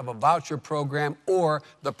part of a voucher program or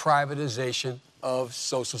the privatization of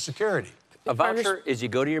Social Security. A voucher is you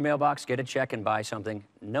go to your mailbox, get a check, and buy something.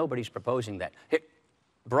 Nobody's proposing that.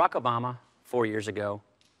 Barack Obama, 4 years ago,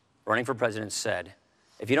 running for president, said,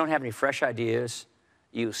 if you don't have any fresh ideas,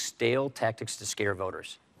 use stale tactics to scare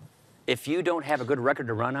voters. If you don't have a good record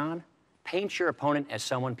to run on, paint your opponent as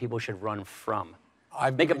someone people should run from.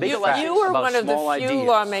 Make a big election You were about one of the small few ideas.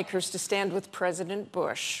 lawmakers to stand with President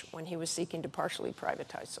Bush when he was seeking to partially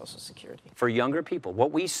privatize Social Security. For younger people,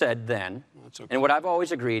 what we said then, and what I've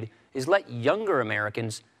always agreed, is let younger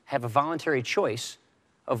Americans have a voluntary choice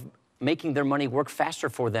of making their money work faster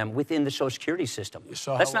for them within the Social Security system.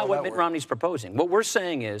 That's not what Mitt Romney's proposing. What we're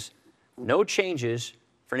saying is no changes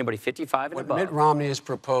for anybody 55 and above. What Mitt Romney is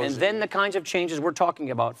proposing. And then the kinds of changes we're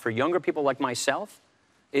talking about for younger people like myself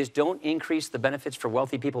is don't increase the benefits for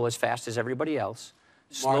wealthy people as fast as everybody else.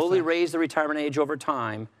 Slowly raise the retirement age over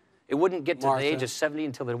time. It wouldn't get to the age of 70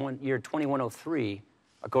 until the year 2103,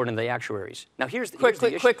 according to the actuaries. Now, here's the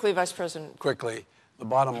issue. Quickly, Vice President. Quickly. The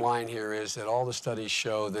bottom line here is that all the studies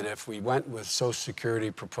show that if we went with Social Security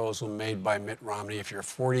proposal made by Mitt Romney, if you're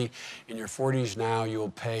 40, in your 40s now, you will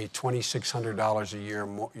pay $2,600 a year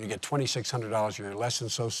more. You get $2,600 a year less than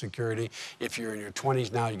Social Security. If you're in your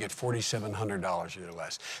 20s now, you get $4,700 a year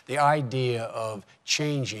less. The idea of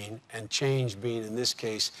changing, and change being in this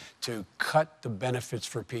case to cut the benefits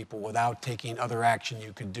for people without taking other action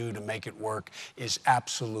you could do to make it work, is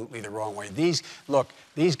absolutely the wrong way. These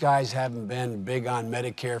guys haven't been big on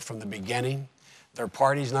Medicare from the beginning. Their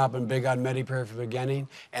party's not been big on Medicare from the beginning,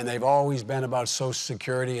 and they've always been about Social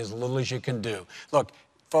Security as little as you can do. Look,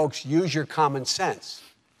 folks, use your common sense.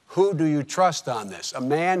 Who do you trust on this? A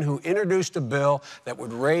man who introduced a bill that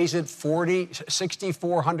would raise it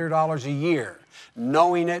 $6,400 a year,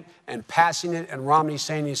 knowing it and passing it, and Romney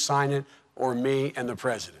saying he'd sign it, or me and the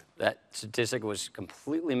president? That statistic was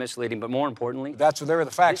completely misleading, but more importantly, they were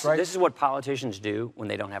the facts, right? This is what politicians do when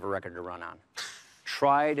they don't have a record to run on.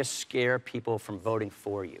 Try to scare people from voting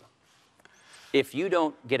for you. If you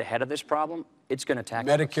don't get ahead of this problem, it's going to tax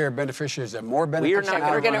Medicare beneficiaries have more benefits.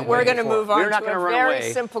 We're going to move on We're not to a run very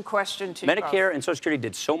away. simple question to you Medicare both. and Social Security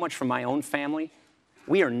did so much for my own family.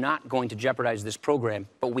 We are not going to jeopardize this program,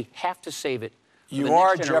 but we have to save it. You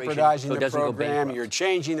are next generation jeopardizing so it the doesn't go program. bankrupt. You're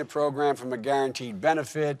changing the program from a guaranteed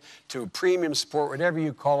benefit to premium support, whatever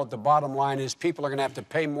you call it. The bottom line is people are going to have to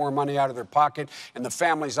pay more money out of their pocket. And the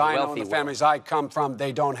families I know, and the families I come from,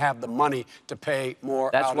 they don't have the money to pay more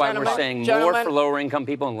That's out why of their we're pocket. saying more Gentlemen. for lower income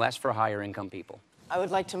people and less for higher income people. I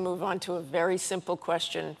would like to move on to a very simple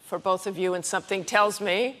question for both of you, and something tells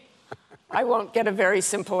me I won't get a very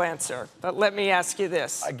simple answer. But let me ask you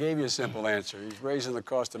this. I gave you a simple answer. He's raising the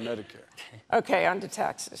cost of Medicare. Okay, on to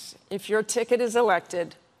taxes. If your ticket is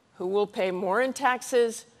elected, who will pay more in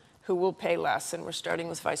taxes? Who will pay less? And we're starting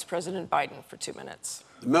with Vice President Biden for 2 minutes.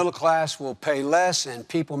 The middle class will pay less, and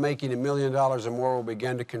people making $1 million or more will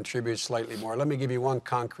begin to contribute slightly more. Let me give you one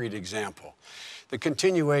concrete example. The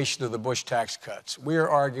continuation of the Bush tax cuts. We are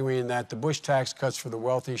arguing that the Bush tax cuts for the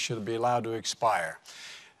wealthy should be allowed to expire.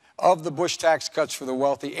 Of the Bush tax cuts for the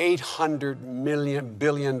wealthy, $800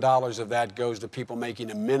 billion of that goes to people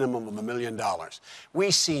making a minimum of $1 million.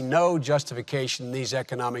 We see no justification in these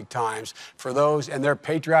economic times for those, and they're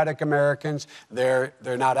patriotic Americans. They're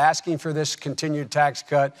not asking for this continued tax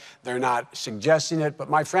cut. They're not suggesting it,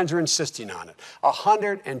 but my friends are insisting on it.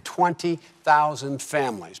 120,000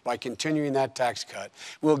 families, by continuing that tax cut,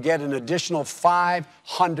 will get an additional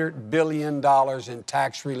 $500 billion in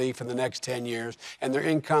tax relief in the next 10 years, and their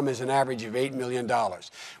income is an average of $8 million.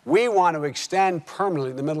 We want to extend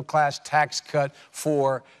permanently the middle class tax cut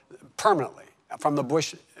permanently from the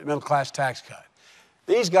Bush middle class tax cut.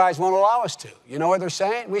 These guys won't allow us to. You know what they're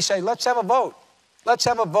saying? We say, let's have a vote. Let's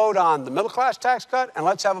have a vote on the middle class tax cut, and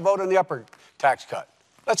let's have a vote on the upper tax cut.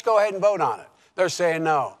 Let's go ahead and vote on it. They're saying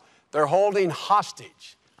no. They're holding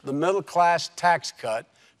hostage the middle class tax cut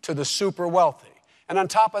to the super wealthy. And on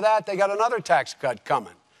top of that, they got another tax cut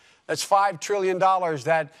coming. That's $5 trillion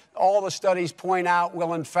that all the studies point out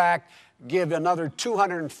will, in fact, give another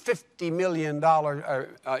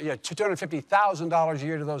 $250,000 a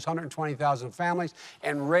year to those 120,000 families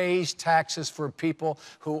and raise taxes for people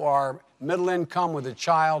who are middle income with a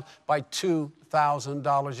child by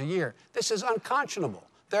 $2,000 a year. This is unconscionable.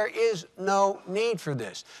 There is no need for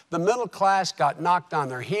this. The middle class got knocked on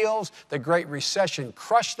their heels. The Great Recession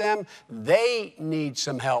crushed them. They need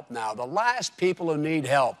some help now. The last people who need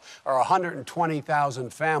help are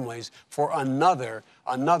 120,000 families for another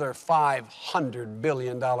 $500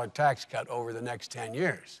 billion tax cut over the next 10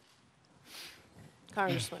 years.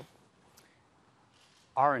 Congressman.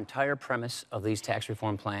 Our entire premise of these tax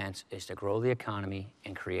reform plans is to grow the economy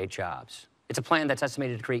and create jobs. It's a plan that's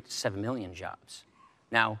estimated to create 7 million jobs.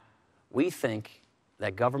 Now, we think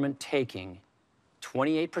that government taking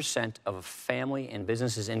 28% of a family and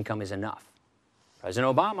business's income is enough.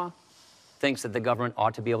 President Obama thinks that the government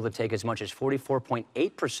ought to be able to take as much as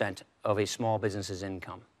 44.8% of a small business's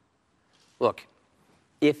income. Look,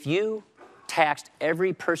 if you taxed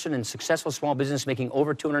every person in successful small business making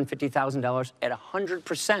over $250,000 at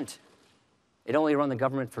 100%, it only run the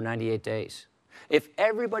government for 98 days. If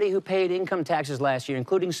everybody who paid income taxes last year,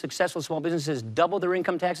 including successful small businesses, doubled their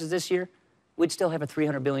income taxes this year, we'd still have a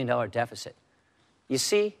 $300 billion deficit. You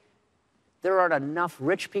see, there aren't enough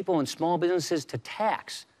rich people and small businesses to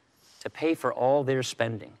tax to pay for all their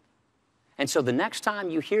spending. And so the next time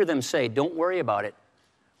you hear them say, don't worry about it,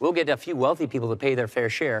 we'll get a few wealthy people to pay their fair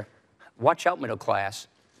share, watch out, middle class,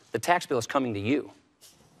 the tax bill is coming to you.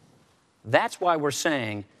 That's why we're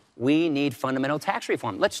saying we need fundamental tax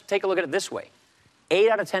reform. Let's take a look at it this way. 8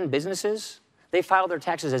 out of 10 businesses, they file their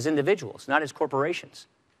taxes as individuals, not as corporations.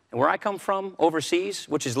 And where I come from, overseas,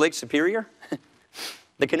 which is Lake Superior,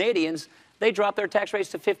 the Canadians, they drop their tax rates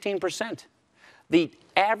to 15%. The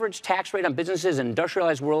average tax rate on businesses in the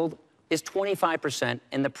industrialized world is 25%,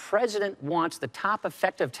 and the president wants the top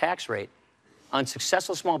effective tax rate on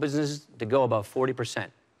successful small businesses to go above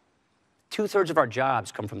 40%. 2/3 of our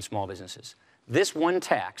jobs come from small businesses. This one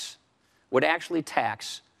tax would actually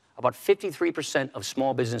tax about 53% of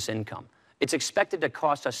small business income. It's expected to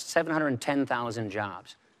cost us 710,000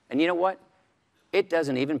 jobs. And you know what? It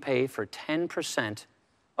doesn't even pay for 10%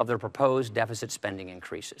 of their proposed deficit spending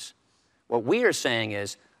increases. What we are saying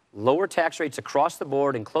is lower tax rates across the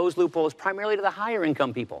board and close loopholes primarily to the higher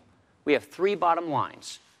income people. We have 3 bottom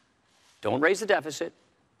lines. Don't raise the deficit,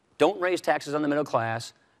 don't raise taxes on the middle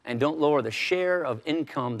class, and don't lower the share of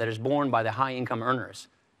income that is borne by the high income earners.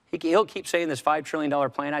 He'll keep saying this $5 trillion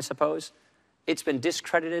plan, I suppose. It's been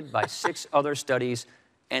discredited by 6 other studies,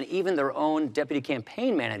 and even their own deputy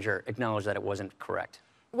campaign manager acknowledged that it wasn't correct.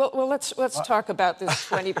 Well, let's talk about this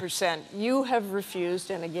 20%. You have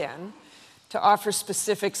refused, and again, to offer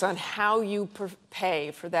specifics on how you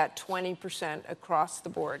pay for that 20% across the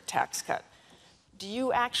board tax cut. Do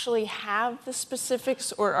you actually have the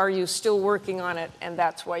specifics, or are you still working on it, and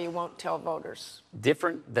that's why you won't tell voters?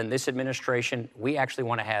 Different than this administration, we actually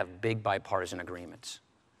want to have big bipartisan agreements.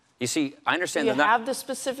 You see, I understand that. Do you have the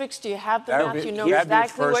specifics? Do you have the math? You know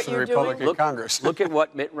exactly what you're doing? Look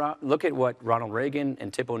at what Ronald Reagan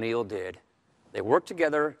and Tip O'Neill did. They worked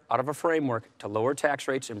together out of a framework to lower tax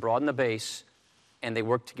rates and broaden the base, and they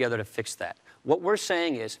worked together to fix that. What we're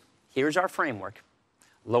saying is, here's our framework.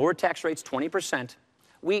 Lower tax rates 20%.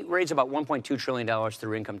 We raise about $1.2 trillion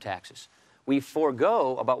through income taxes. We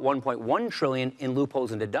forego about $1.1 trillion in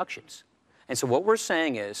loopholes and deductions. And so what we're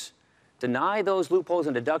saying is, deny those loopholes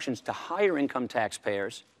and deductions to higher income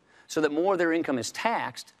taxpayers so that more of their income is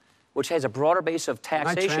taxed, which has a broader base of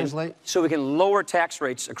taxation, so we can lower tax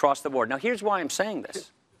rates across the board. Now, here's why I'm saying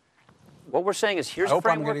this. What we're saying is, here's the framework. I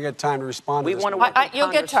hope I'm going to get time to respond to this.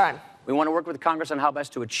 You'll get time. We want to work with Congress on how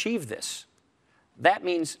best to achieve this. That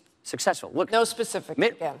means successful. Look, no specifics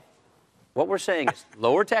again. What we're saying is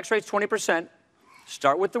lower tax rates 20%,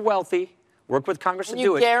 start with the wealthy, work with Congress to do it.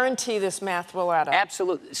 And you guarantee this math will add up?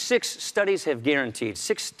 Absolutely. 6 studies have guaranteed.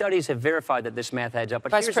 6 studies have verified that this math adds up.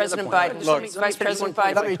 But Vice President Biden. Look, Vice President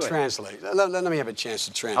Biden. Let me translate. Let me have a chance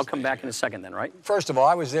to translate. I'll come back in a second then, right? First of all,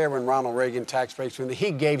 I was there when Ronald Reagan tax breaks.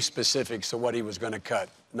 He gave specifics of what he was going to cut.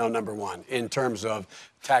 No, number one, in terms of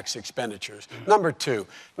tax expenditures. Number two,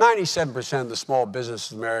 97% of the small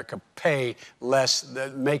businesses in America make less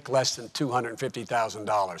than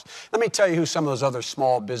 $250,000. Let me tell you who some of those other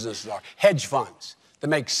small businesses are. Hedge funds that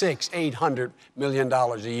make $600–800 million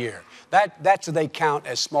a year. That's what they count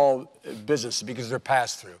as small businesses because they're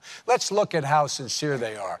pass-through. Let's look at how sincere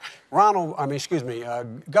they are.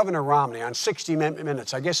 Governor Romney on 60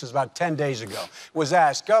 Minutes, I guess it was about 10 days ago, was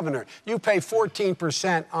asked, Governor, you pay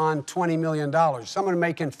 14% on $20 million. Someone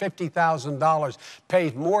making $50,000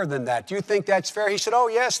 pays more than that. Do you think that's fair? He said, oh,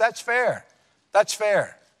 yes, that's fair. That's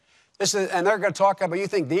fair. And they're going to talk about, you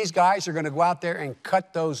think these guys are going to go out there and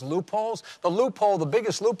cut those loopholes? The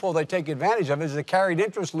biggest loophole they take advantage of is the carried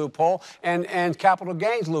interest loophole and capital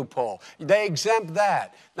gains loophole. They exempt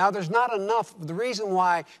that. Now, there's not enough. The reason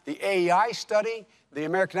why the AEI study, the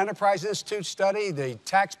American Enterprise Institute study, the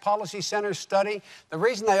Tax Policy Center study, the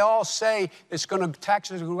reason they all say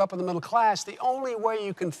taxes go up in the middle class, the only way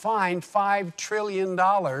you can find $5 trillion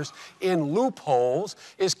in loopholes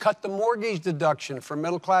is cut the mortgage deduction for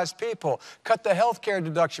middle class people, cut the health care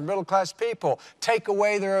deduction for middle class people, take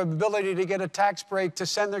away their ability to get a tax break to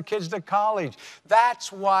send their kids to college.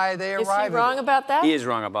 That's why they arrive. Is he wrong about that? He is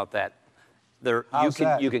wrong about that.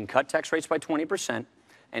 You can cut tax rates by 20%.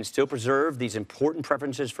 And still preserve these important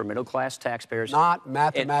preferences for middle-class taxpayers. Not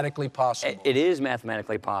mathematically possible. It is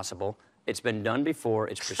mathematically possible. It's been done before.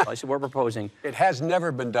 It's precisely what we're proposing. It has never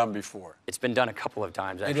been done before. It's been done a couple of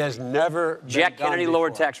times, actually. It has never been Jack done Kennedy before.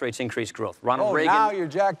 lowered tax rates, increased growth. Ronald Reagan. Now you're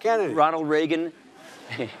Jack Kennedy. Ronald Reagan.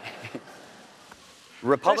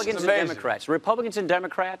 Republicans and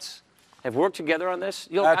Democrats have worked together on this.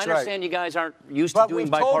 I understand you guys aren't used to doing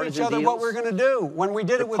bipartisan deals. But we've told each other what we're going to do. When we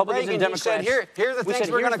did it with Reagan, he said, here are the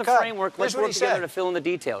things we're going to cut. Framework. Let's work together to fill in the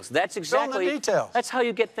details. That's exactly. Fill in the details. That's how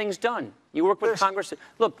you get things done. You work with Congress.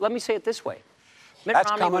 Look, let me say it this way.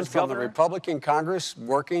 That's coming from the Republican Congress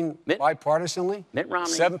working bipartisanly. Mitt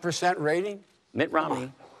Romney. 7% rating. Mitt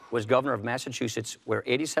Romney was governor of Massachusetts, where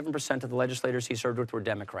 87% of the legislators he served with were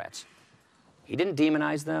Democrats. He didn't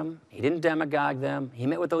demonize them. He didn't demagogue them. He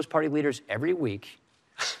met with those party leaders every week.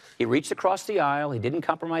 He reached across the aisle. He didn't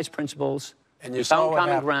compromise principles. And he found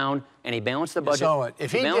common ground, and he balanced the budget.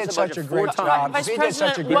 If he did such a great job, he balanced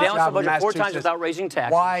the budget 4 times without raising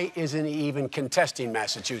taxes. Why isn't he even contesting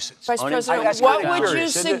Massachusetts? Vice President,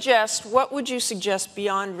 what would you suggest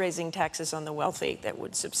beyond raising taxes on the wealthy that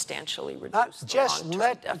would substantially reduce the just long-term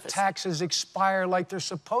let deficit? the taxes expire like they're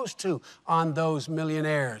supposed to on those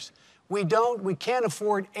millionaires. We can't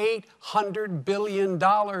afford $800 billion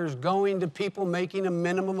going to people making a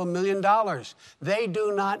minimum of $1 million. They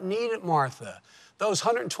do not need it, Martha. Those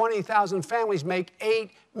 120,000 families make $8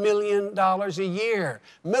 million a year.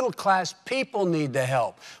 Middle-class people need the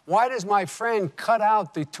help. Why does my friend cut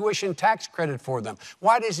out the tuition tax credit for them?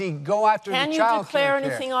 Why does he go after the child care? Can you declare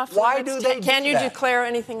anything off limits? Why do they do Can you declare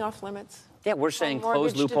anything off limits? Yeah, we're saying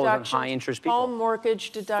close loopholes on high-interest people. Home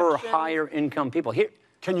mortgage deduction. For higher-income people. Here.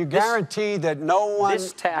 Can you guarantee that no one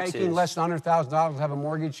making less than $100,000 have a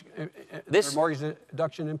mortgage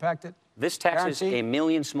deduction impacted? This taxes Guaranteed? 1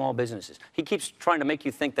 million small businesses. He keeps trying to make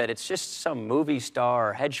you think that it's just some movie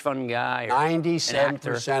star or hedge fund guy or an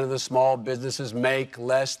actor. 97% of the small businesses make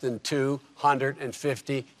less than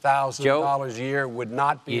 $250,000 a year. Would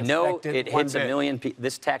not be You know affected it one hits 1 bit. million people.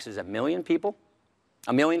 This taxes 1 million people?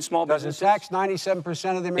 1 million small Does businesses? it tax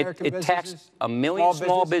 97% of the American It businesses? taxed 1 million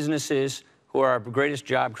small business? businesses who are our greatest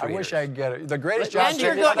job I creators. wish I could get it. The greatest job And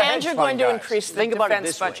you're, creators are the and hedge you're fund going to guys. increase the Think about it defense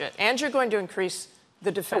this way. budget. And you're going to increase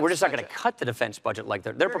the defense No, we're just not going budget. to cut the defense budget like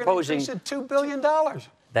they're You're gonna proposing. increase it $2 billion.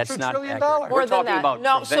 That's $2 not trillion. accurate. More We're than talking that. about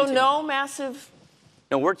No, so preventing- no massive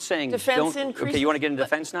No, we're saying defense don't. increase. Okay, you want to get into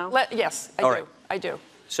defense now? Yes, I All do. right. I do.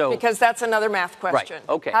 So- because that's another math question.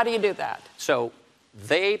 okay. How do you do that? So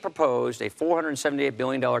they proposed a $478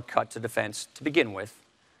 billion cut to defense to begin with.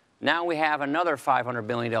 Now we have another $500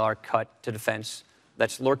 billion cut to defense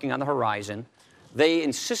that's lurking on the horizon. They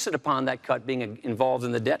insisted upon that cut being involved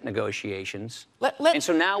in the debt negotiations. And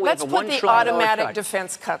so now we have a $1 trillion let's put the automatic cut.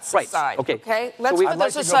 defense cuts Right, aside, okay. Let's So put I'd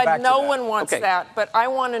like those to go aside. back to No that. one wants Okay. that, but I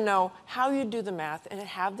want to know how you do the math and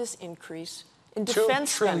have this increase in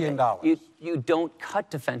defense $2 trillion. spending. You don't cut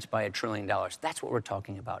defense by $1 trillion. That's what we're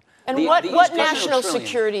talking about. And The what additional national trillion-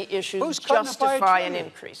 security issues Who's cutting it by $1 justify an trillion?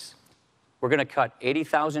 increase? We're going to cut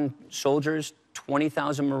 80,000 soldiers,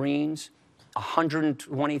 20,000 Marines,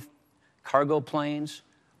 120 cargo planes.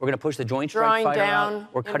 We're going to push the Joint Strike Drawing Fighter down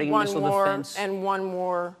out. We're cutting in one missile war defense. and one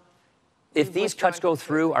more. If these cuts withdrawn go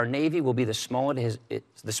through, our Navy will be the smallest it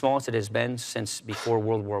has been since before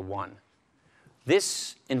World War I.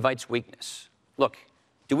 This invites weakness. Look,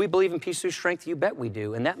 do we believe in peace through strength? You bet we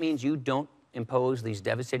do. And that means you don't impose these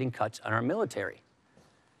devastating cuts on our military.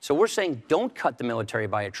 So we're saying don't cut the military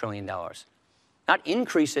by $1 trillion. Not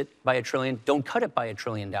increase it by $1 trillion. Don't cut it by $1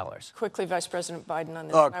 trillion. Quickly, Vice President Biden on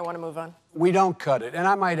this. Look, I want to move on. We don't cut it. And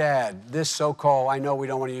I might add, this so-called, I know we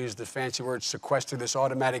don't want to use the fancy word sequester, this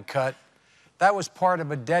automatic cut, that was part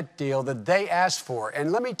of a debt deal that they asked for.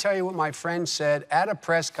 And let me tell you what my friend said at a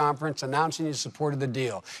press conference announcing his support of the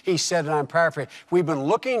deal. He said, and I'm paraphrasing, we've been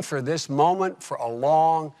looking for this moment for a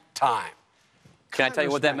long time. Can I tell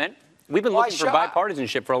you what that meant? We've been Why looking for should-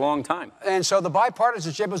 bipartisanship for a long time. And so the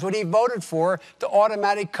bipartisanship is what he voted for, the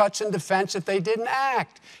automatic cuts in defense if they didn't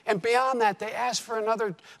act. And beyond that, they asked for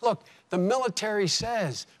another. Look, the military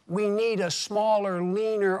says we need a smaller,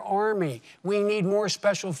 leaner army. We need more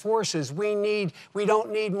special forces. We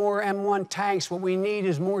don't need more M1 tanks. What we need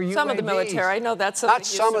is more UAVs. Some of the military, I know that's something Not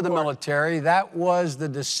some you of the support. military. That was the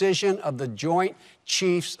decision of the Joint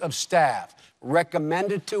Chiefs of Staff,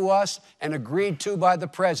 recommended to us and agreed to by the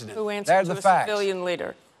president. Who They're answers the to a facts. civilian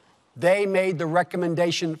leader? They made the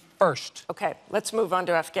recommendation first. Okay, let's move on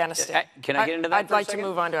to Afghanistan. Can I get into that I'd for a like to second?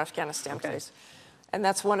 move on to Afghanistan, Okay. please. And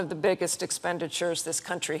that's one of the biggest expenditures this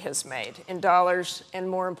country has made, in dollars and,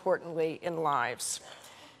 more importantly, in lives.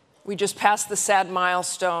 We just passed the sad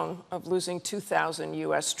milestone of losing 2,000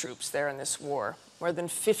 U.S. troops there in this war. More than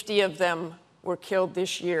 50 of them were killed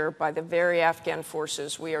this year by the very Afghan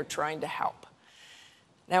forces we are trying to help.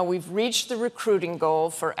 Now, we've reached the recruiting goal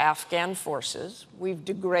for Afghan forces. We've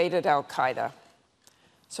degraded al-Qaeda.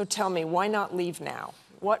 So tell me, why not leave now?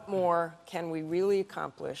 What more can we really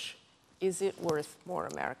accomplish? Is it worth more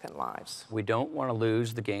American lives? We don't want to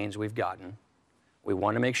lose the gains we've gotten. We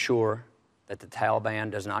want to make sure that the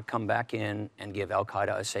Taliban does not come back in and give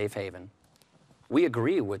al-Qaeda a safe haven. We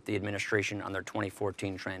agree with the administration on their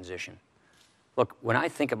 2014 transition. Look, when I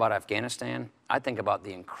think about Afghanistan, I think about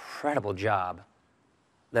the incredible job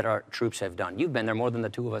that our troops have done. You've been there more than the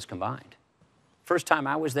two of us combined. First time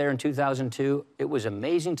I was there in 2002, it was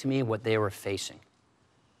amazing to me what they were facing.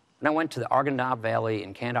 When I went to the Arghandab Valley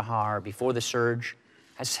in Kandahar before the surge,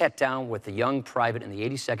 I sat down with a young private in the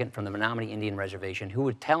 82nd from the Menominee Indian Reservation who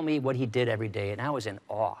would tell me what he did every day, and I was in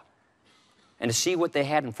awe. And to see what they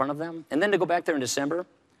had in front of them, and then to go back there in December,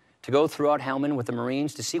 to go throughout Helmand with the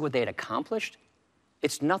Marines, to see what they had accomplished,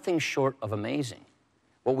 it's nothing short of amazing.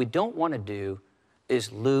 What we don't want to do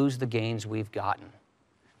is lose the gains we've gotten.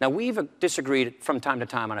 Now, we've disagreed from time to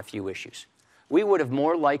time on a few issues. We would have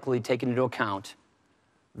more likely taken into account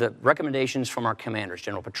the recommendations from our commanders,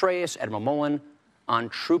 General Petraeus, Admiral Mullen, on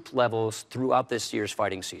troop levels throughout this year's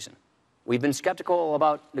fighting season. We've been skeptical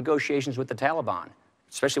about negotiations with the Taliban,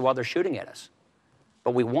 especially while they're shooting at us.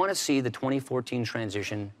 But we want to see the 2014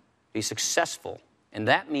 transition be successful, and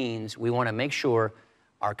that means we want to make sure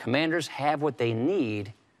our commanders have what they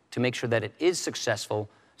need to make sure that it is successful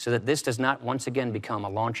so that this does not once again become a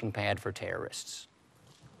launching pad for terrorists.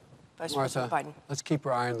 Vice Martha, President Biden. let's keep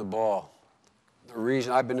our eye on the ball. The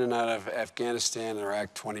reason I've been in and out of Afghanistan and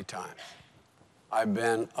Iraq 20 times. I've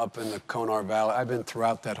been up in the Konar Valley. I've been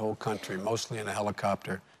throughout that whole country, mostly in a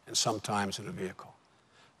helicopter and sometimes in a vehicle.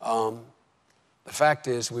 The fact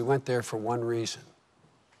is, we went there for one reason,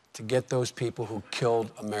 to get those people who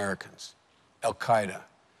killed Americans, Al-Qaeda.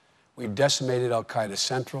 We've decimated Al-Qaeda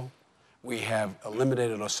Central. We have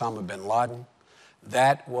eliminated Osama bin Laden.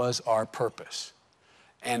 That was our purpose.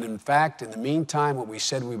 And in fact, in the meantime, what we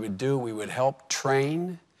said we would do, we would help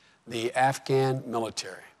train the Afghan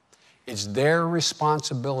military. It's their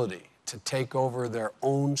responsibility to take over their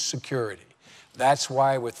own security. That's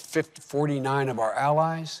why with 49 of our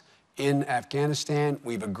allies in Afghanistan,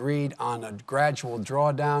 we've agreed on a gradual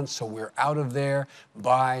drawdown, so we're out of there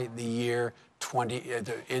by the year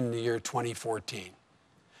 2014.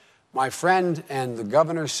 My friend and the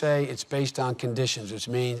governor say it's based on conditions, which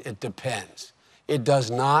means it depends. It does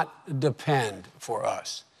not depend for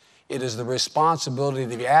us. It is the responsibility of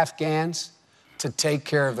the Afghans to take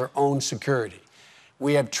care of their own security.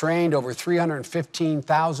 We have trained over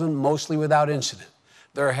 315,000, mostly without incident.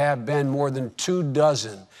 There have been more than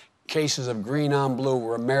 24 cases of green on blue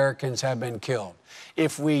where Americans have been killed.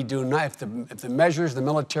 If the measures the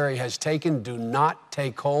military has taken do not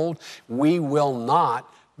take hold, we will not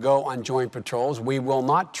go on joint patrols. We will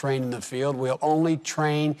not train in the field. We'll only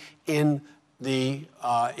train in the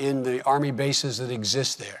Army bases that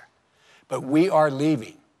exist there. But we are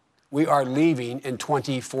leaving. We are leaving in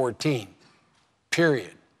 2014,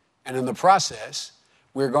 period. And in the process,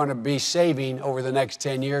 we're going to be saving over the next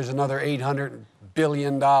 10 years another $800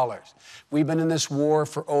 billion. We've been in this war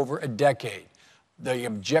for over a decade.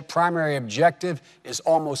 The primary objective is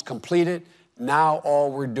almost completed. Now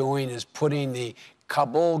all we're doing is putting the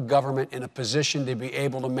Kabul government in a position to be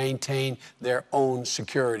able to maintain their own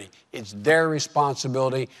security. It's their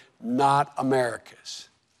responsibility, not America's.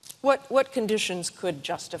 What conditions could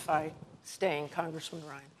justify staying, Congressman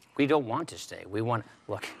Ryan? We don't want to stay. We want,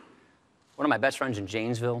 look, one of my best friends in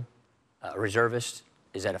Janesville, a reservist,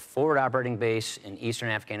 is at a forward operating base in eastern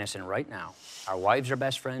Afghanistan right now. Our wives are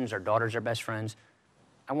best friends, our daughters are best friends.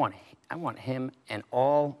 I want him and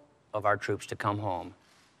all of our troops to come home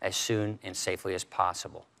as soon and safely as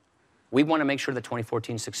possible. We want to make sure that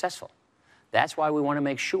 2014 is successful. That's why we want to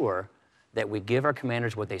make sure that we give our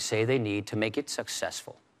commanders what they say they need to make it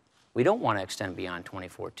successful. We don't want to extend beyond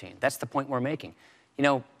 2014. That's the point we're making. You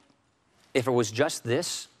know, if it was just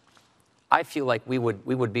this, I feel like we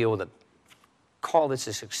would be able to call this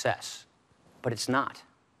a success, but it's not.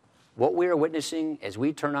 What we are witnessing as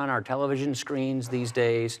we turn on our television screens these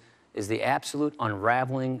days is the absolute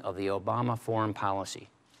unraveling of the Obama foreign policy.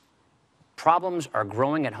 Problems are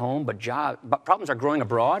growing at home, but problems are growing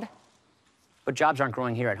abroad, but jobs aren't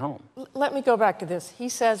growing here at home. Let me go back to this. He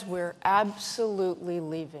says we're absolutely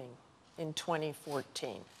leaving in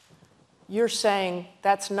 2014. You're saying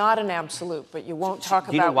that's not an absolute, but you won't talk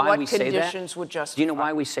about what conditions would justify. Do you know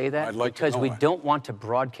why we say that? I'd like to know because we why. don't want to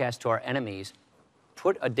broadcast to our enemies,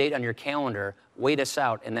 put a date on your calendar, wait us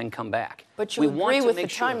out, and then come back. But you agree with the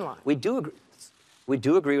timeline. We do agree. We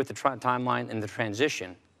do agree with the timeline and the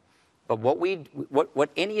transition. But what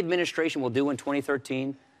any administration will do in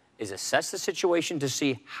 2013 is assess the situation to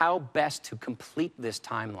see how best to complete this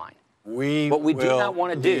timeline. What we do not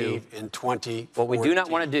want to do in 2014. What we do not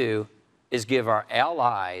want to do is give our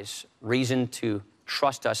allies reason to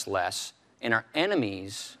trust us less, and our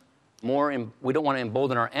enemies more. We don't want to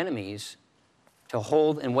embolden our enemies to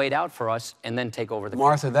hold and wait out for us and then take over the country.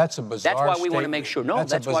 Martha, that's a bizarre statement. That's why we want to make sure. No,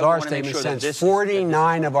 that's that's a why we bizarre want to make statement sure that since this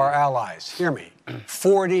 49 of our allies, hear me,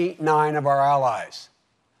 49 of our allies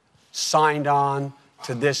signed on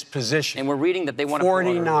to this position. And we're reading that they want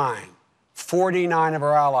to 49 of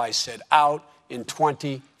our allies said out in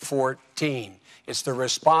 2014. It's the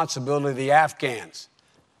responsibility of the Afghans.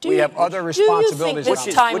 We have other responsibilities. Do you think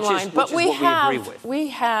this timeline, but we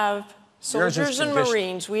have Yours is soldiers and conditional.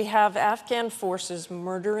 Marines, we have Afghan forces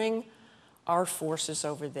murdering our forces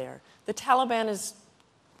over there. The Taliban is,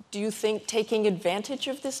 do you think, taking advantage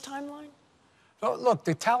of this timeline? Oh, look,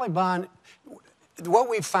 the Taliban, what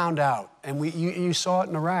we found out, and you saw it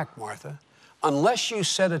in Iraq, Martha, unless you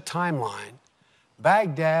set a timeline,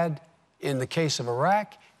 Baghdad in the case of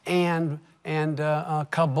Iraq and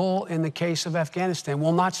Kabul in the case of Afghanistan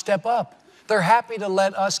will not step up. They're happy to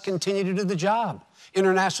let us continue to do the job.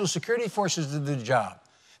 International security forces do the job.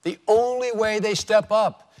 The only way they step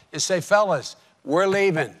up is say, fellas, we're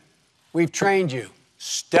leaving. We've trained you.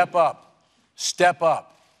 Step up. Step up.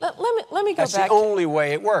 Let me go back. That's the only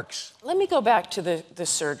way it works. Let me go back to the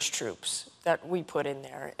surge troops that we put in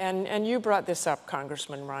there. And you brought this up,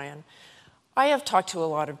 Congressman Ryan. I have talked to a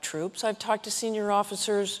lot of troops. I've talked to senior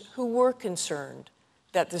officers who were concerned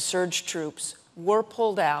that the surge troops were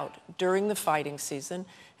pulled out during the fighting season,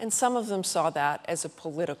 and some of them saw that as a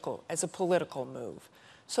political move.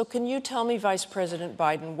 So can you tell me, Vice President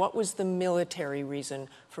Biden, what was the military reason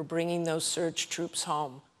for bringing those surge troops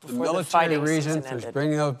home before the fighting season ended? The military reason for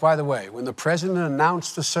bringing those, by the way, when the president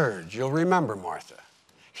announced the surge, you'll remember, Martha,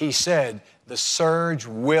 he said the surge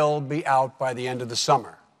will be out by the end of the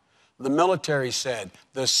summer. The military said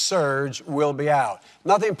the surge will be out.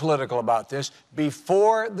 Nothing political about this.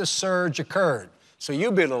 Before the surge occurred, so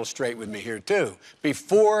you be a little straight with me here, too.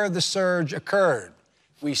 Before the surge occurred,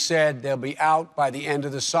 we said they'll be out by the end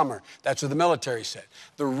of the summer. That's what the military said.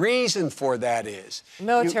 The reason for that is... The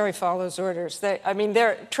military follows orders.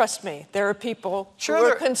 Trust me, there are people who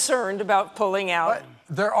are concerned about pulling out.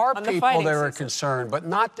 There are people that are concerned, but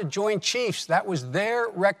not the Joint Chiefs. That was their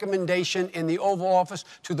recommendation in the Oval Office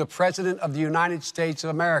to the President of the United States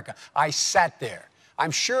of America. I sat there.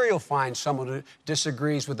 I'm sure you'll find someone who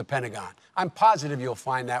disagrees with the Pentagon. I'm positive you'll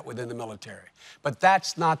find that within the military. But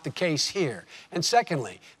that's not the case here. And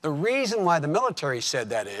secondly, the reason why the military said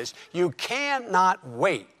that is you cannot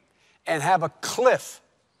wait and have a cliff.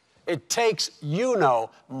 It takes,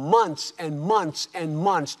 months and months and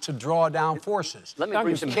months to draw down forces. Let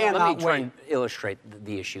me try and illustrate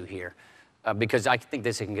the issue here, because I think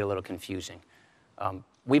this can get a little confusing.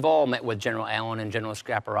 We've all met with General Allen and General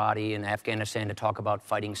Scaparrotti in Afghanistan to talk about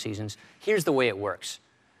fighting seasons. Here's the way it works.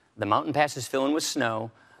 The mountain passes fill in with snow.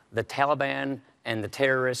 The Taliban and the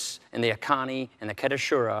terrorists and the Haqqani and the Quetta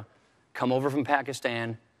Shura come over from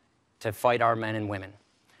Pakistan to fight our men and women.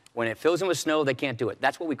 When it fills in with snow, they can't do it.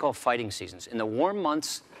 That's what we call fighting seasons. In the warm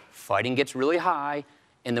months, fighting gets really high.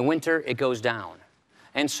 In the winter, it goes down.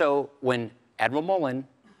 And so when Admiral Mullen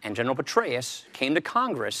and General Petraeus came to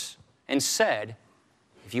Congress and said,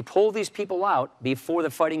 if you pull these people out before the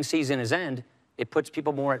fighting season is end, it puts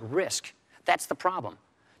people more at risk. That's the problem.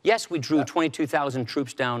 Yes, we drew 22,000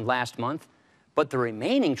 troops down last month, but the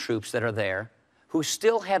remaining troops that are there, who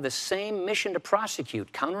still have the same mission to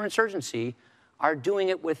prosecute counterinsurgency, are doing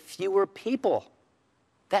it with fewer people.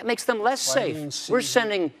 That makes them less safe. We're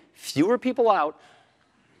sending fewer people out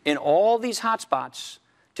in all these hotspots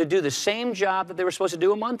to do the same job that they were supposed to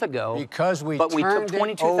do a month ago. Because we took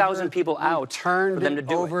 22,000 people out for them to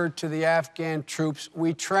do it. Over to the Afghan troops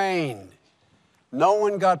we trained. No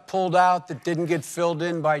one got pulled out that didn't get filled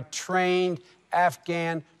in by trained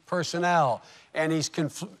Afghan personnel. And he's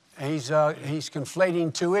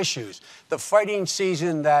conflating two issues. The fighting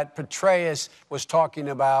season that Petraeus was talking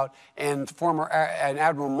about and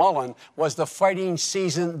Admiral Mullen was the fighting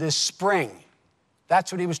season this spring.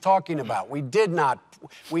 That's what he was talking about. We did not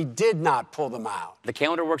pull them out. The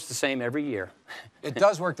calendar works the same every year. It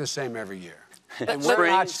does work the same every year. And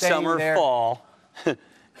spring, summer, fall.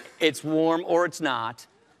 It's warm or it's not.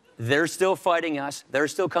 They're still fighting us. They're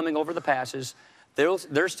still coming over the passes.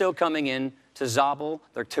 They're still coming in to Zabul,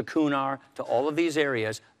 to Kunar, to all of these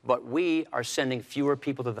areas, but we are sending fewer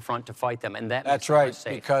people to the front to fight them, and that's right,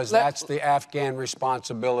 because that's the Afghan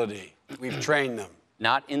responsibility. We've trained them.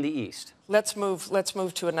 Not in the East. Let's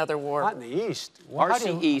move to another war. Not in the East.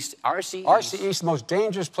 RC East, the most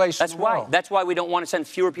dangerous place in the world. That's why we don't want to send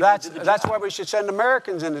fewer people to do the job. That's why we should send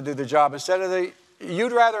Americans in to do the job instead of the...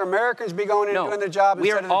 You'd rather Americans be going in and doing the job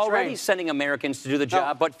instead of the We are already sending Americans to do the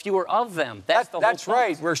job, but fewer of them. That's the whole point. That's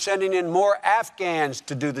right. We're sending in more Afghans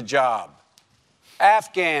to do the job.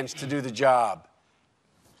 Afghans to do the job.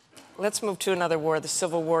 Let's move to another war, the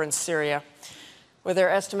civil war in Syria, where there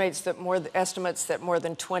are estimates that more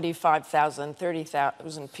than 25,000,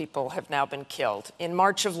 30,000 people have now been killed. In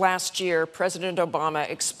March of last year, President Obama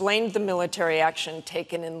explained the military action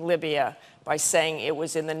taken in Libya by saying it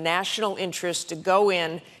was in the national interest to go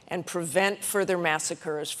in and prevent further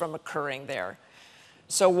massacres from occurring there.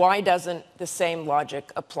 So why doesn't the same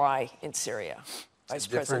logic apply in Syria, Vice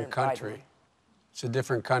President Biden? It's a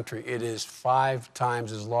different country. It is 5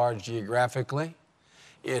 times as large geographically.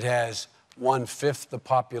 It has 1/5 the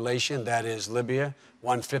population, that is Libya,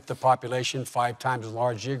 1/5 the population, 5 times as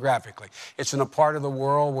large geographically. It's in a part of the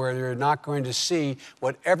world where you're not going to see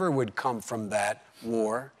whatever would come from that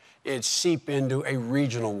war. It seep into a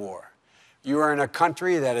regional war. You are in a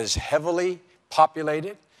country that is heavily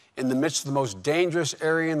populated in the midst of the most dangerous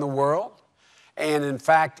area in the world. And in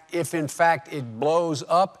fact, if in fact it blows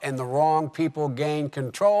up and the wrong people gain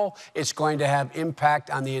control, it's going to have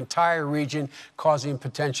impact on the entire region, causing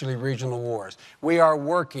potentially regional wars. We are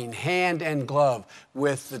working hand and glove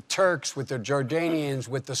with the Turks, with the Jordanians,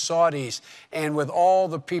 with the Saudis, and with all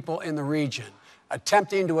the people in the region.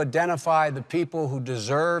 attempting to identify the people who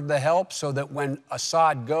deserve the help so that when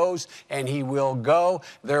Assad goes, and he will go,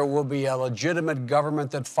 there will be a legitimate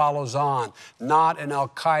government that follows on, not an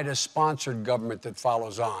al-Qaeda-sponsored government that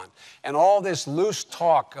follows on. And all this loose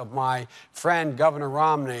talk of my friend Governor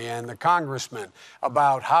Romney and the congressman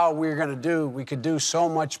about how we could do so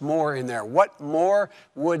much more in there. What more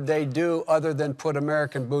would they do other than put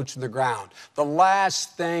American boots in the ground? The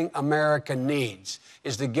last thing America needs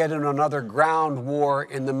is to get in another ground war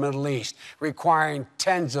in the Middle East, requiring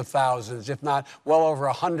tens of thousands, if not well over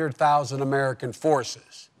 100,000 American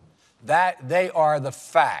forces. They are the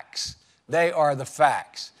facts. They are the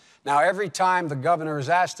facts. Now, every time the governor is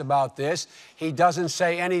asked about this, he doesn't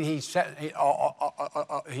say anything.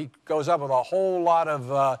 He goes up with a whole lot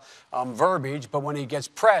of verbiage, but when he gets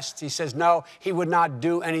pressed, he says, no, he would not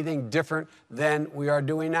do anything different than we are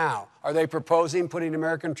doing now. Are they proposing putting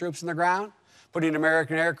American troops in the ground? Putting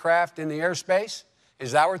American aircraft in the airspace?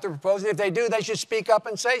 Is that what they're proposing? If they do, they should speak up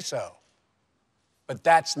and say so. But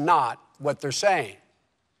that's not what they're saying.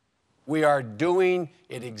 We are doing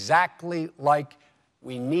it exactly like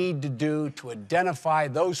we need to do to identify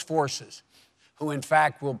those forces who, in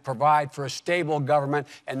fact, will provide for a stable government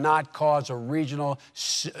and not cause a regional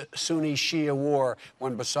Sunni-Shia war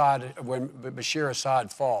when Bashir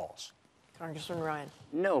Assad falls. Congressman Ryan.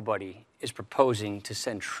 Nobody is proposing to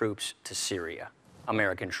send troops to Syria,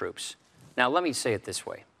 American troops. Now, let me say it this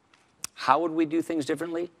way. How would we do things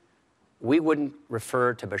differently? We wouldn't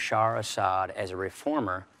refer to Bashar Assad as a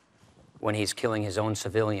reformer when he's killing his own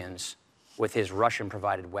civilians with his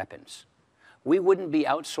Russian-provided weapons. We wouldn't be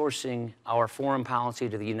outsourcing our foreign policy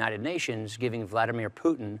to the United Nations, giving Vladimir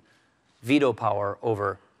Putin veto power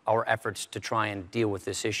over our efforts to try and deal with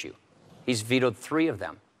this issue. He's vetoed 3 of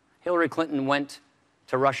them. Hillary Clinton went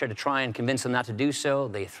to Russia to try and convince them not to do so.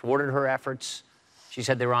 They thwarted her efforts. She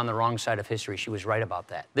said they were on the wrong side of history. She was right about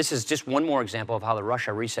that. This is just one more example of how the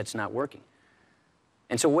Russia reset's not working.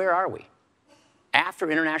 And so where are we?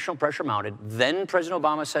 After international pressure mounted, then President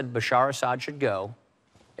Obama said Bashar Assad should go.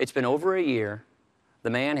 It's been over a year. The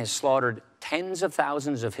man has slaughtered tens of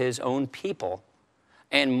thousands of his own people,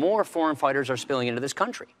 and more foreign fighters are spilling into this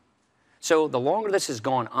country. So the longer this has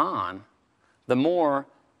gone on, the more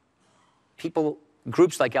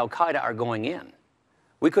groups like al-Qaeda are going in.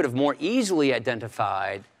 We could have more easily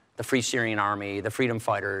identified the Free Syrian Army, the freedom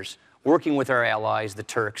fighters, working with our allies, the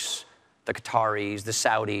Turks, the Qataris, the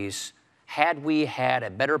Saudis, had we had a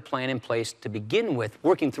better plan in place to begin with,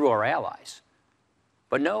 working through our allies.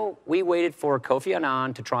 But no, we waited for Kofi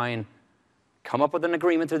Annan to try and come up with an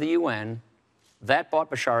agreement through the UN. That bought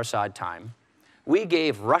Bashar Assad time. We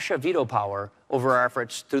gave Russia veto power over our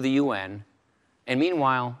efforts through the UN. And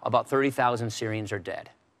meanwhile, about 30,000 Syrians are dead.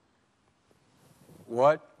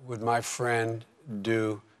 What would my friend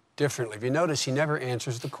do differently? If you notice, he never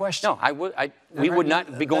answers the question. No, we would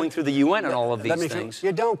not be going through the UN on all of these things.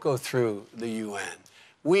 You don't go through the UN.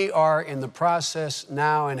 We are in the process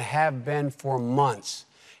now and have been for months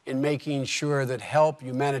in making sure that help,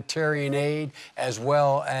 humanitarian aid, as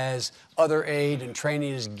well as other aid and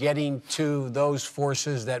training is getting to those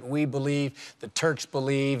forces that we believe, the Turks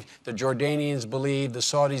believe, the Jordanians believe, the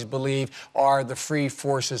Saudis believe are the free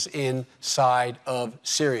forces inside of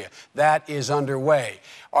Syria. That is underway.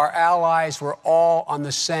 Our allies were all on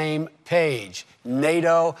the same page,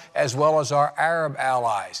 NATO as well as our Arab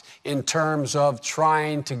allies, in terms of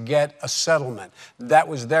trying to get a settlement. That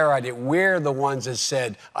was their idea. We're the ones that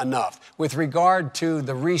said enough. With regard to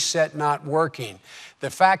the reset not working, the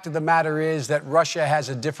fact of the matter is that Russia has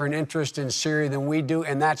a different interest in Syria than we do,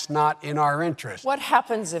 and that's not in our interest. What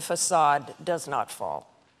happens if Assad does not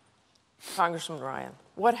fall? Congressman Ryan,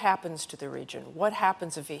 what happens to the region? What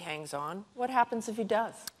happens if he hangs on? What happens if he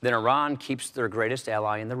does? Then Iran keeps their greatest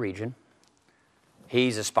ally in the region.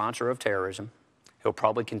 He's a sponsor of terrorism. He'll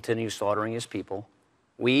probably continue slaughtering his people.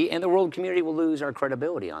 We and the world community will lose our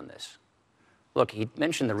credibility on this. Look, he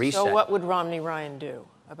mentioned the reset. So what would Romney Ryan do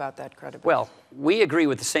about that credibility? Well, we agree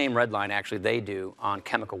with the same red line, actually, they do on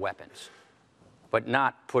chemical weapons, but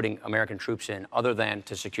not putting American troops in other than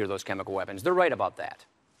to secure those chemical weapons. They're right about that.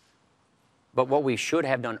 But what we should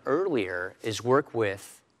have done earlier is work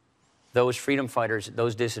with those freedom fighters,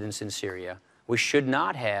 those dissidents in Syria. We should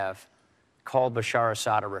not have called Bashar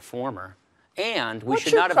Assad a reformer. And we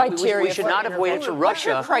should not have waited for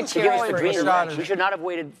Russia to give us the green light. We should not have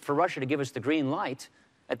waited for Russia to give us the green light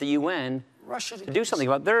at the UN to do something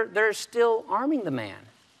about it. They're still arming the man.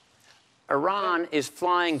 Iran is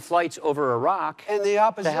flying flights over Iraq. And the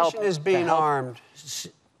opposition is being armed.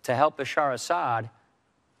 To help Bashar Assad.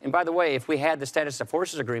 And by the way, if we had the status of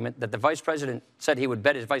forces agreement that the vice president said he would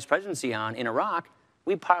bet his vice presidency on in Iraq,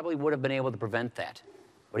 we probably would have been able to prevent that.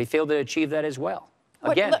 But he failed to achieve that as well.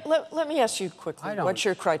 Again, let me ask you quickly, what's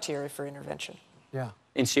your criteria for intervention? Yeah.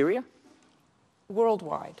 in Syria,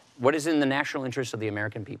 Worldwide. what is in the national interest of the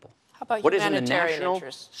American people? How about What is in the humanitarian national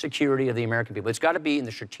interests? security of the American people? It's got to be in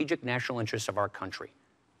the strategic national interests of our country.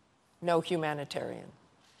 No humanitarian.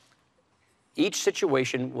 Each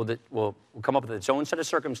situation will come up with its own set of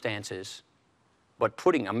circumstances, but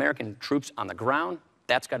putting American troops on the ground,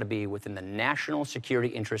 that's got to be within the national security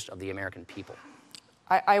interest of the American people.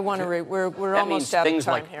 I want to, we're That almost means out of things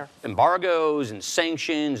time like here. embargoes and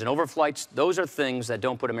sanctions and overflights. Those are things that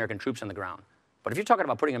don't put American troops on the ground. But if you're talking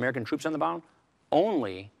about putting American troops on the ground,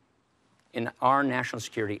 only in our national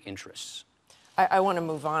security interests. I want to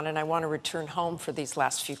move on, and I want to return home for these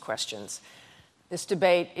last few questions. This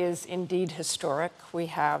debate is indeed historic. We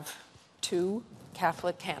have two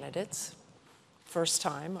Catholic candidates, first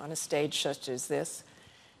time on a stage such as this.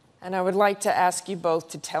 And I would like to ask you both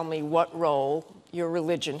to tell me what role your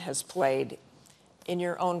religion has played in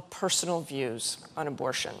your own personal views on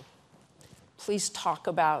abortion. Please talk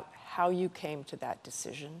about how you came to that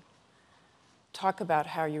decision. Talk about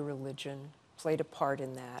how your religion played a part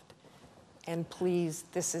in that. And please,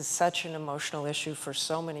 this is such an emotional issue for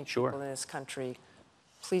so many people in this country.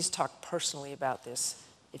 Please talk personally about this,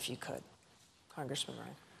 if you could. Congressman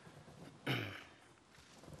Ryan.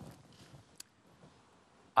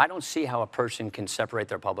 I don't see how a person can separate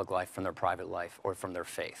their public life from their private life or from their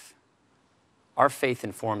faith. Our faith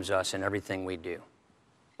informs us in everything we do.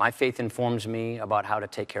 My faith informs me about how to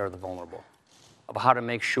take care of the vulnerable, about how to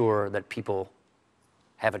make sure that people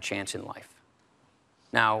have a chance in life.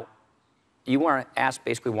 Now, you want to ask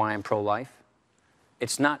basically why I'm pro-life?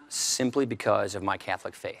 It's not simply because of my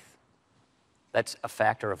Catholic faith. That's a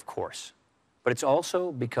factor, of course. But it's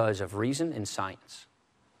also because of reason and science.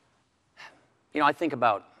 You know, I think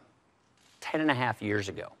about 10.5 years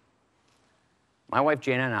ago, my wife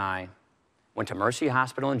Jana and I went to Mercy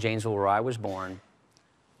Hospital in Janesville, where I was born,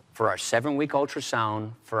 for our 7-week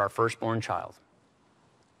ultrasound for our firstborn child.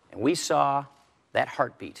 And we saw that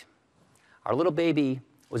heartbeat. Our little baby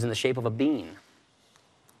was in the shape of a bean.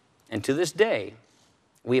 And to this day,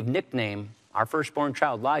 we have nicknamed our firstborn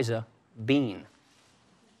child, Liza, Bean.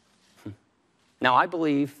 Now, I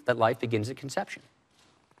believe that life begins at conception.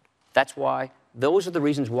 Those are the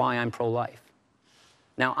reasons why I'm pro-life.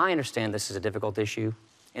 Now, I understand this is a difficult issue,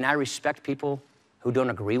 and I respect people who don't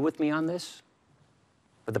agree with me on this,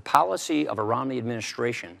 but the policy of a Romney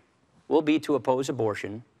administration will be to oppose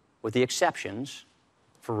abortion with the exceptions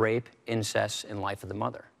for rape, incest, and life of the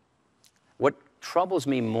mother. What troubles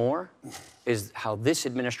me more is how this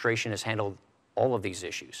administration has handled all of these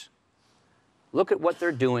issues. Look at what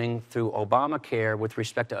they're doing through Obamacare with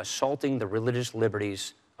respect to assaulting the religious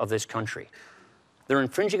liberties of this country. They're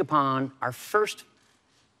infringing upon our first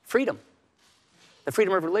freedom, the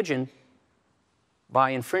freedom of religion,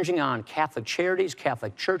 by infringing on Catholic charities,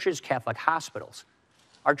 Catholic churches, Catholic hospitals.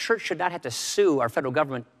 Our church should not have to sue our federal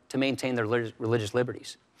government to maintain their religious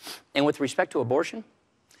liberties. And with respect to abortion,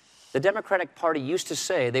 the Democratic Party used to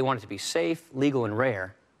say they want it to be safe, legal, and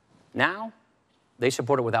rare. Now, they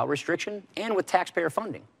support it without restriction and with taxpayer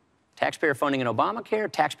funding. Taxpayer funding in Obamacare,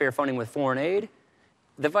 taxpayer funding with foreign aid.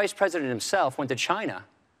 The vice president himself went to China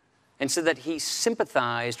and said that he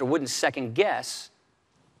sympathized or wouldn't second guess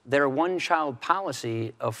their one-child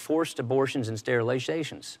policy of forced abortions and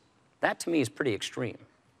sterilizations. That, to me, is pretty extreme.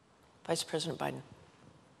 Vice President Biden.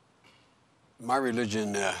 My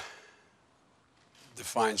religion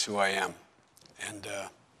defines who I am. And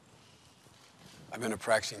I've been a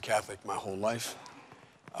practicing Catholic my whole life.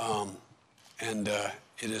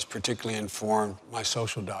 It has particularly informed my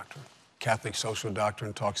social doctrine. Catholic social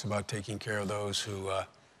doctrine talks about taking care of those who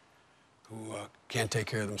can't take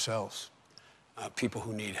care of themselves, people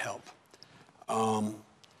who need help.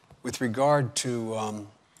 With regard to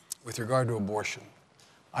abortion,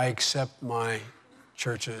 I accept my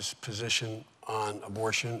church's position on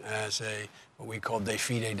abortion as what we call de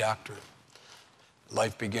fide doctrine.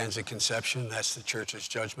 Life begins at conception. That's the church's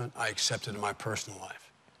judgment. I accept it in my personal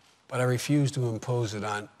life. But I refuse to impose it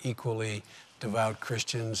on equally devout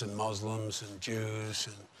Christians and Muslims and Jews.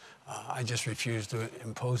 And I just refuse to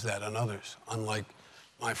impose that on others, unlike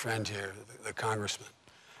my friend here, the congressman.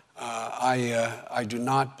 I do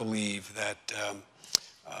not believe that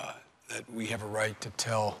we have a right to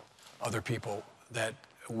tell other people that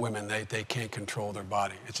women, they can't control their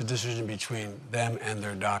body. It's a decision between them and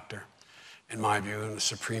their doctor. In my view, in the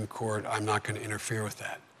Supreme Court, I'm not going to interfere with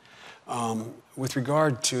that. With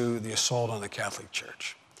regard to the assault on the Catholic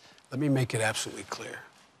Church, let me make it absolutely clear.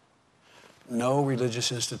 No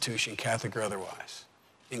religious institution, Catholic or otherwise,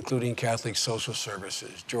 including Catholic Social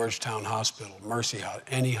Services, Georgetown Hospital, Mercy Hospital,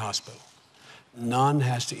 any hospital, none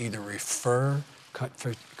has to either refer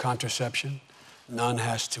for contraception, none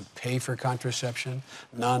has to pay for contraception,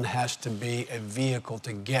 none has to be a vehicle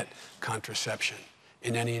to get contraception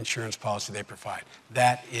in any insurance policy they provide.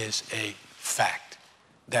 That is a fact.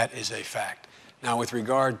 That is a fact. Now, with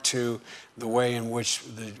regard to the way in which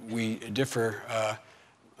we differ,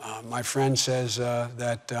 my friend says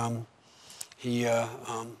that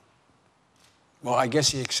well, I guess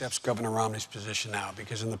he accepts Governor Romney's position now,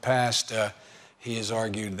 because in the past he has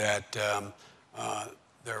argued that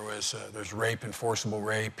there's rape and forcible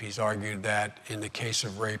rape. He's argued that in the case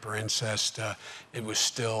of rape or incest, it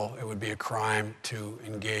would be a crime to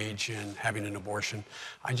engage in having an abortion.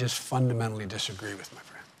 I just fundamentally disagree with my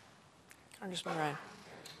friend. Congressman Ryan.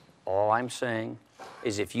 All I'm saying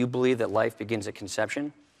is if you believe that life begins at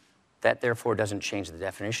conception, that therefore doesn't change the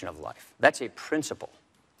definition of life. That's a principle.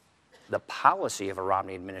 The policy of a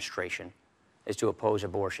Romney administration is to oppose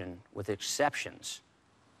abortion with exceptions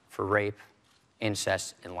for rape,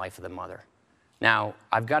 incest, and life of the mother. Now,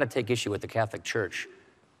 I've got to take issue with the Catholic Church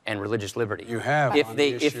and religious liberty. You have. If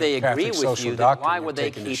they agree with you, then why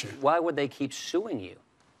would they keep suing you?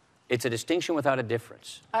 It's a distinction without a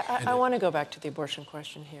difference. I want to go back to the abortion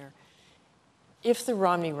question here. If the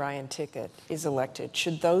Romney-Ryan ticket is elected,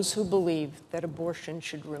 should those who believe that abortion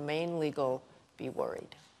should remain legal be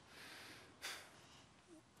worried?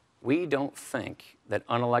 We don't think that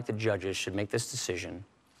unelected judges should make this decision,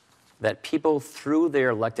 that people through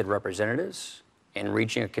their elected representatives and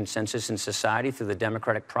reaching a consensus in society through the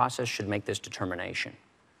democratic process should make this determination.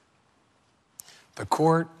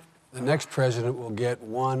 The next president will get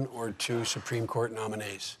 1 or 2 Supreme Court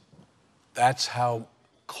nominees. That's how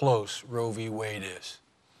close Roe v. Wade is.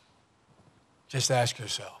 Just ask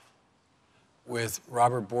yourself, with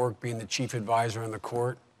Robert Bork being the chief advisor on the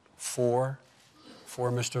court for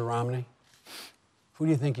Mr. Romney, who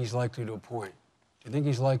do you think he's likely to appoint? Do you think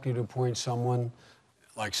he's likely to appoint someone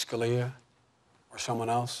like Scalia or someone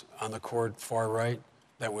else on the court far right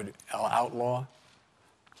that would outlaw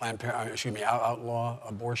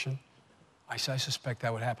abortion? I suspect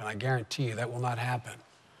that would happen. I guarantee you that will not happen.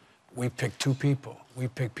 We picked 2 people. We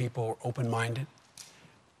picked people open-minded.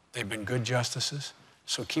 They've been good justices.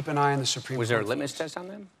 So keep an eye on the Supreme Court. Was there a litmus test on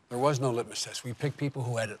them? There was no litmus test. We picked people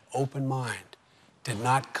who had an open mind, did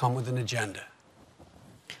not come with an agenda.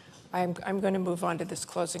 I'm going to move on to this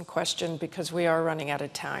closing question because we are running out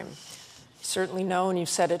of time. You certainly know, and you've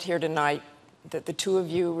said it here tonight, that the 2 of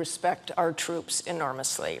you respect our troops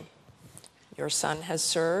enormously. Your son has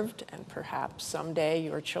served, and perhaps someday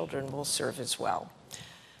your children will serve as well.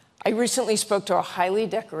 I recently spoke to a highly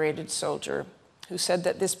decorated soldier who said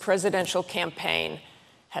that this presidential campaign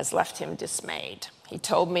has left him dismayed. He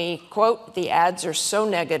told me, quote, "The ads are so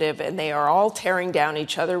negative and they are all tearing down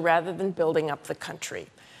each other rather than building up the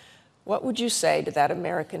country." What would you say to that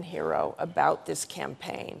American hero about this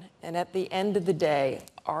campaign? And at the end of the day,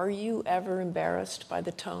 are you ever embarrassed by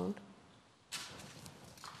the tone?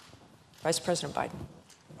 Vice President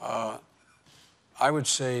Biden. I would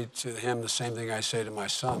say to him the same thing I say to my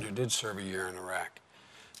son, who did serve a year in Iraq,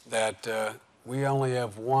 that we only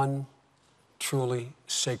have one truly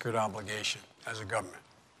sacred obligation as a government.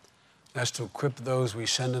 That's to equip those we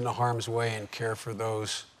send into harm's way and care for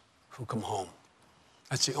those who come home.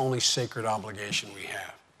 That's the only sacred obligation we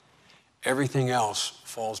have. Everything else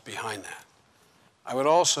falls behind that. I would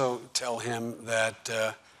also tell him that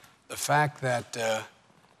the fact that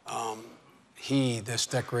this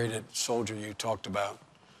decorated soldier you talked about,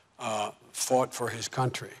 fought for his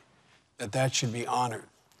country, that should be honored.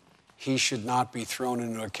 He should not be thrown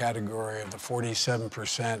into a category of the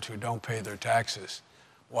 47% who don't pay their taxes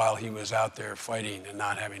while he was out there fighting and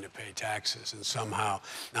not having to pay taxes and somehow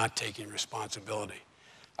not taking responsibility.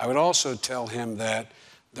 I would also tell him that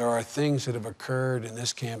there are things that have occurred in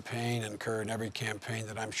this campaign and occur in every campaign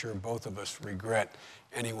that I'm sure both of us regret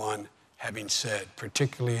anyone having said,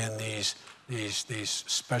 particularly in these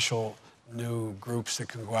special new groups that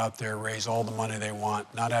can go out there, raise all the money they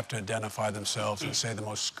want, not have to identify themselves and say the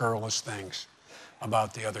most scurrilous things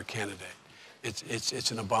about the other candidate.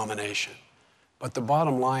 It's an abomination. But the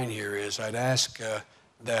bottom line here is I'd ask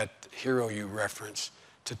that hero you reference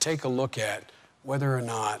to take a look at whether or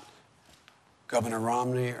not Governor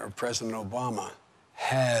Romney or President Obama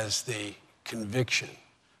has the conviction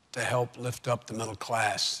to help lift up the middle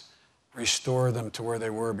class, restore them to where they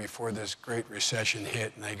were before this great recession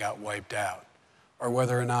hit and they got wiped out, or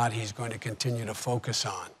whether or not he's going to continue to focus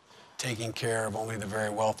on taking care of only the very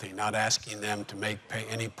wealthy, not asking them to pay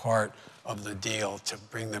any part of the deal to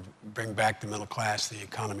bring back the middle class, the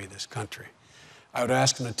economy of this country. I would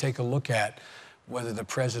ask him to take a look at whether the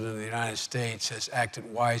President of the United States has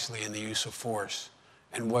acted wisely in the use of force,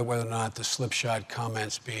 and whether or not the slipshod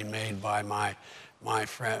comments being made by my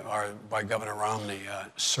friend, or by Governor Romney,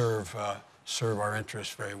 serve our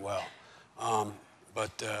interests very well.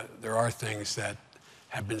 But there are things that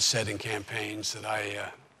have been said in campaigns that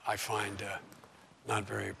I find not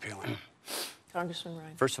very appealing. Congressman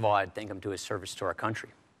Ryan. First of all, I'd thank him to his service to our country.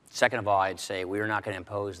 Second of all, I'd say we are not going to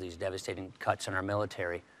impose these devastating cuts on our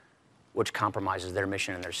military, which compromises their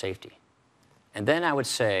mission and their safety. And then I would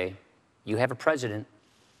say you have a president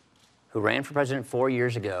who ran for president 4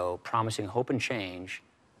 years ago, promising hope and change,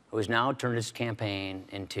 who has now turned his campaign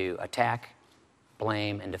into attack,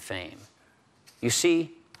 blame, and defame. You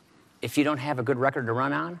see, if you don't have a good record to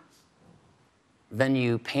run on, then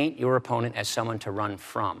you paint your opponent as someone to run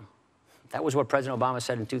from. That was what President Obama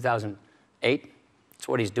said in 2008. It's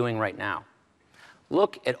what he's doing right now.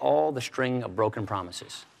 Look at all the string of broken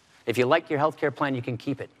promises. If you like your health care plan, you can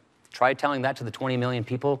keep it. Try telling that to the 20 million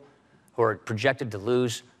people who are projected to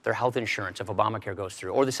lose their health insurance if Obamacare goes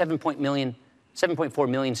through, or the 7.4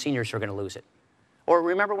 million seniors who are going to lose it. Or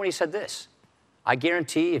remember when he said this: I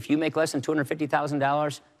guarantee if you make less than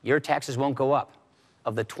 $250,000, your taxes won't go up.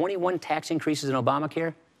 Of the 21 tax increases in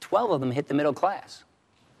Obamacare, 12 of them hit the middle class.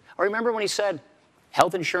 Or remember when he said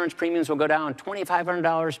health insurance premiums will go down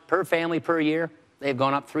 $2,500 per family per year? They've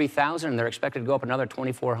gone up $3,000, and they're expected to go up another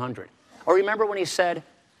 $2,400. Or remember when he said,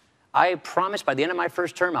 I promise by the end of my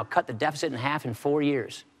first term, I'll cut the deficit in half in 4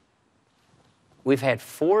 years. We've had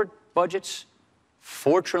 4 budgets,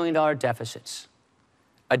 $4 trillion deficits.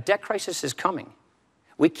 A debt crisis is coming.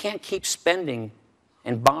 We can't keep spending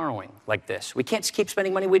and borrowing like this. We can't keep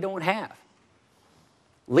spending money we don't have.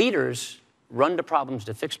 Leaders run to problems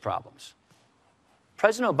to fix problems.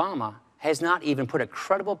 President Obama has not even put a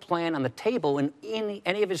credible plan on the table in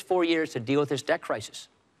any of his 4 years to deal with this debt crisis.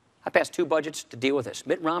 I passed 2 budgets to deal with this.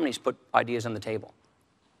 Mitt Romney's put ideas on the table.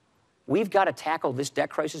 We've got to tackle this debt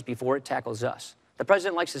crisis before it tackles us. The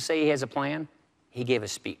president likes to say he has a plan. He gave a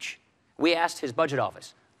speech. We asked his budget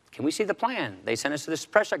office, can we see the plan? They sent us to the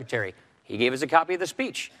press secretary. He gave us a copy of the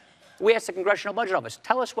speech. We asked the Congressional Budget Office,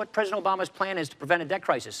 tell us what President Obama's plan is to prevent a debt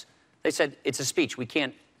crisis. They said, it's a speech. We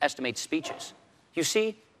can't estimate speeches. You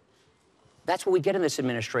see, that's what we get in this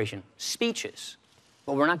administration, speeches.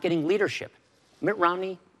 But we're not getting leadership. Mitt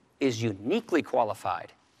Romney is uniquely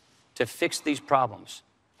qualified to fix these problems.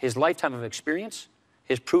 His lifetime of experience,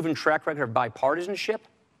 his proven track record of bipartisanship,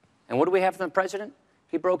 and what do we have from the president?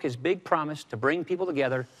 He broke his big promise to bring people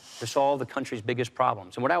together to solve the country's biggest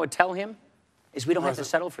problems. And what I would tell him is we don't have to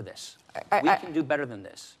settle for this. We can do better than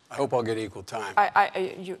this. I hope I'll get equal time.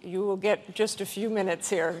 You will get just a few minutes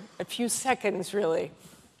here, a few seconds, really.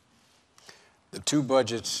 The 2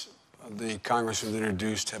 budgets the Congress has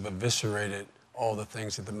introduced have eviscerated all the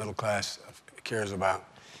things that the middle class cares about.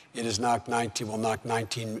 It has will knock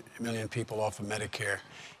 19 million people off of Medicare.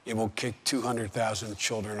 It will kick 200,000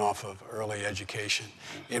 children off of early education.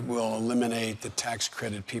 It will eliminate the tax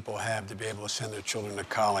credit people have to be able to send their children to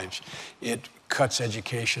college. It cuts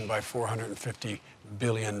education by $450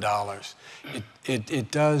 billion.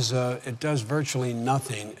 It does virtually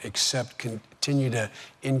nothing except continue to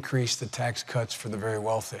increase the tax cuts for the very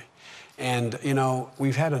wealthy. And, you know,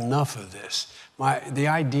 we've had enough of this. The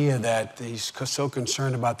idea that he's so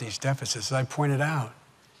concerned about these deficits, as I pointed out,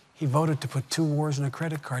 he voted to put 2 wars in a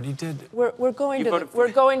credit card. He did. We're going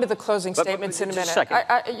to the closing statements in a minute.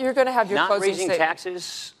 You're going to have your closing statement. Not raising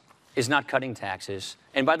taxes is not cutting taxes.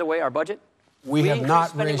 And by the way, our budget, we have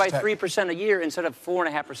not spending by 3% a year instead of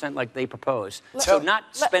 4.5% like they propose. So not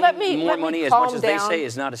spending more money as much as they say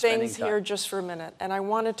is not a spending things here just for a minute. And I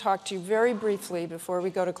want to talk to you very briefly before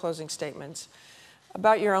we go to closing statements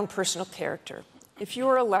about your own personal character. If you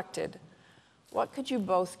were elected, what could you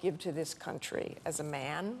both give to this country as a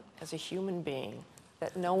man, as a human being,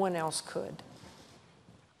 that no one else could?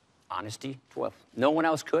 Honesty. Well, no one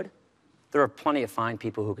else could. There are plenty of fine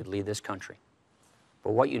people who could lead this country.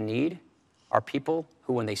 But what you need are people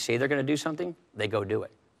who, when they say they're going to do something, they go do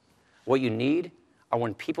it. What you need are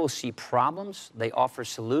when people see problems, they offer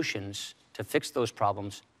solutions to fix those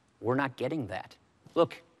problems. We're not getting that.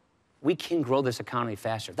 Look, we can grow this economy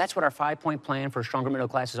faster. That's what our 5-point plan for a stronger middle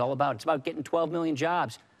class is all about. It's about getting 12 million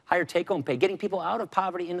jobs, higher take-home pay, getting people out of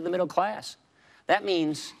poverty into the middle class. That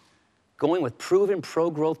means going with proven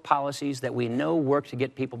pro-growth policies that we know work to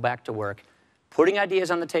get people back to work, putting ideas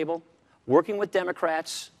on the table, working with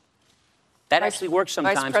Democrats. That actually works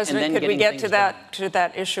sometimes. Vice President, and then could we get to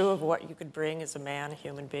that issue of what you could bring as a man, a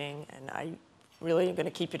human being? And I really am going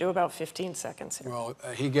to keep you to about 15 seconds here. Well,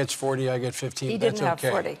 he gets 40, I get 15. He didn't have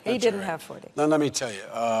 40. He didn't right. have 40. Now, let me tell you,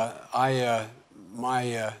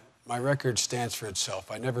 my record stands for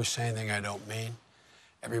itself. I never say anything I don't mean.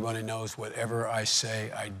 Everybody knows whatever I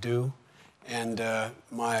say, I do. And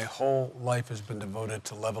my whole life has been devoted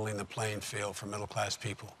to leveling the playing field for middle-class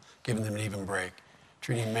people, giving them an even break,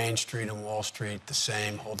 treating Main Street and Wall Street the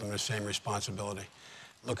same, holding them the same responsibility.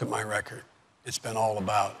 Look at my record. It's been all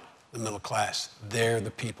about the middle class. They're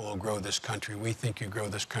the people who grow this country. We think you grow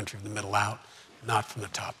this country from the middle out, not from the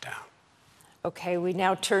top down. Okay, we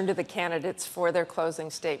now turn to the candidates for their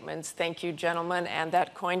closing statements. Thank you, gentlemen. And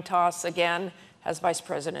that coin toss again has Vice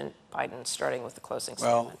President Biden starting with the closing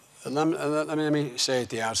statement. Well, let me say at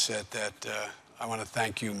the outset that I want to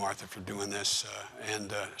thank you, Martha, for doing this,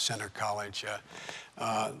 and Senator College.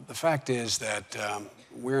 The fact is that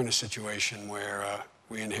we're in a situation where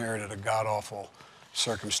we inherited a god-awful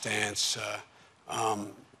circumstance.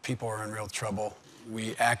 People are in real trouble.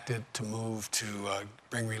 We acted to move to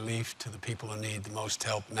bring relief to the people who need the most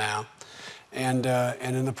help now. And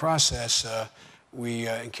in the process, we,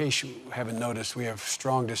 in case you haven't noticed, we have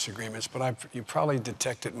strong disagreements, but you probably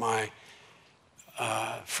detected my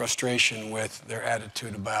frustration with their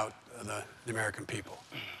attitude about the American people.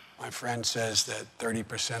 My friend says that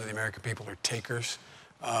 30% of the American people are takers.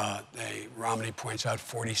 Romney points out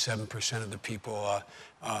 47% of the people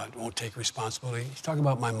won't take responsibility. He's talking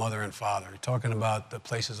about my mother and father. He's talking about the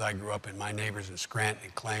places I grew up in, my neighbors in Scranton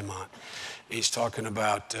and Claymont. He's talking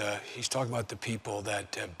about the people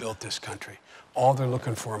that built this country. All they're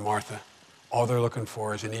looking for, Martha, all they're looking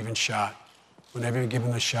for is an even shot. Whenever you give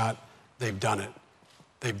them a shot, they've done it.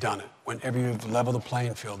 They've done it. Whenever you've leveled the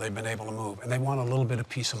playing field, they've been able to move. And they want a little bit of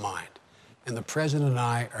peace of mind. And the president and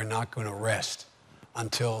I are not going to rest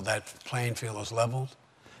until that playing field is leveled.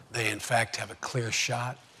 They, in fact, have a clear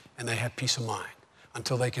shot, and they have peace of mind.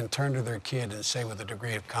 Until they can turn to their kid and say with a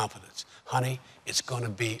degree of confidence, honey, it's going to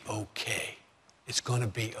be okay. It's going to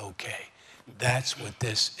be okay. That's what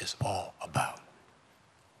this is all about.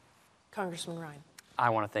 Congressman Ryan. I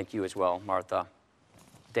want to thank you as well, Martha,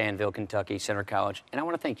 Danville, Kentucky, Senator College, and I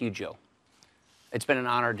want to thank you, Joe. It's been an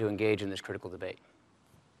honor to engage in this critical debate.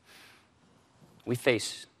 We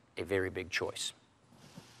face a very big choice.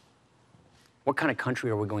 What kind of country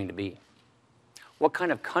are we going to be? What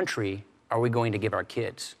kind of country are we going to give our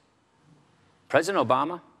kids? President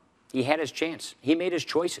Obama, he had his chance. He made his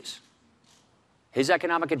choices. His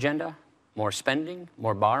economic agenda, more spending,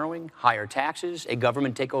 more borrowing, higher taxes, a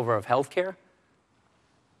government takeover of health care,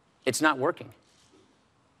 it's not working.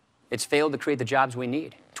 It's failed to create the jobs we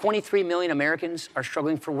need. 23 million Americans are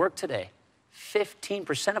struggling for work today.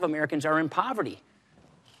 15% of Americans are in poverty.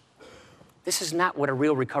 This is not what a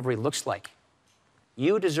real recovery looks like.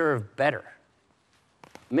 You deserve better.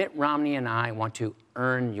 Mitt Romney and I want to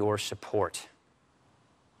earn your support.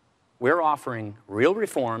 We're offering real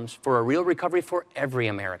reforms for a real recovery for every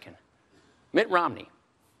American. Mitt Romney,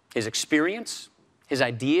 his experience, his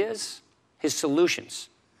ideas, his solutions,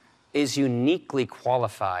 is uniquely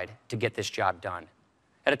qualified to get this job done.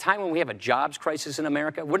 At a time when we have a jobs crisis in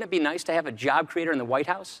America, wouldn't it be nice to have a job creator in the White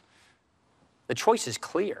House? The choice is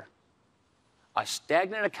clear. A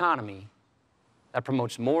stagnant economy that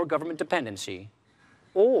promotes more government dependency,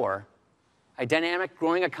 or a dynamic,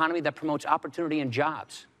 growing economy that promotes opportunity and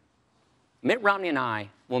jobs. Mitt Romney and I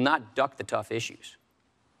will not duck the tough issues.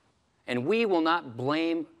 And we will not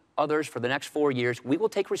blame others for the next 4 years. We will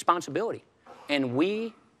take responsibility. And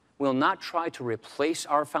we will not try to replace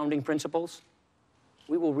our founding principles.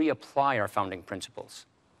 We will reapply our founding principles.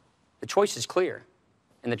 The choice is clear,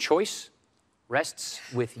 and the choice rests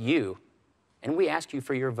with you. And we ask you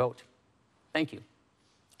for your vote. Thank you.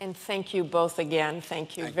 And thank you both again.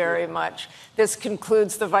 Thank you very much. This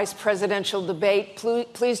concludes the vice presidential debate.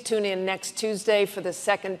 Please tune in next Tuesday for the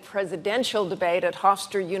second presidential debate at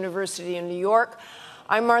Hofstra University in New York.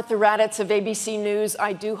 I'm Martha Raddatz of ABC News.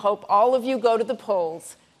 I do hope all of you go to the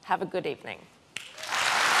polls. Have a good evening.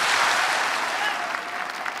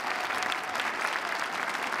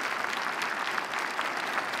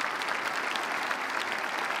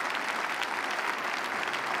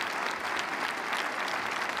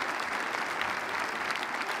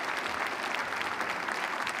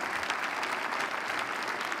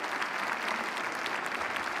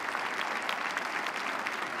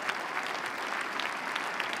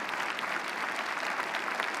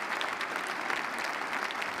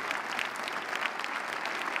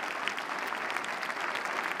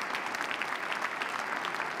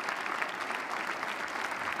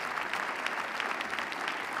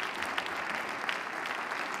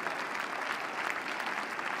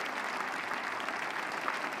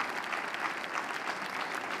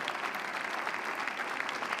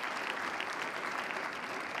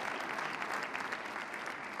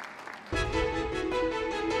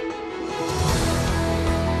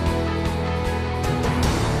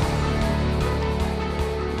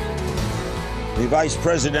 The vice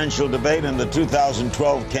presidential debate in the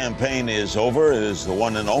 2012 campaign is over. It is the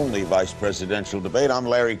one and only vice presidential debate. I'm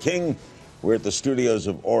Larry King. We're at the studios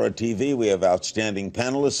of Ora TV. We have outstanding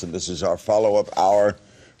panelists, and this is our follow-up hour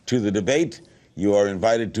to the debate. You are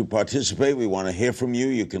invited to participate. We want to hear from you.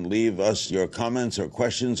 You can leave us your comments or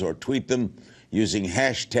questions or tweet them using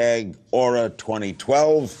hashtag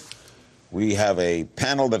Ora2012. We have a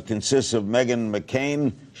panel that consists of Meghan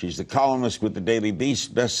McCain. She's the columnist with the Daily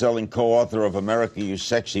Beast, best-selling co-author of America, You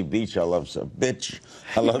Sexy Beach. I love bitch.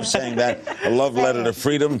 I love saying that. A love letter to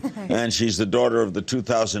freedom. And she's the daughter of the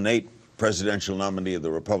 2008 presidential nominee of the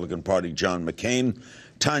Republican Party, John McCain.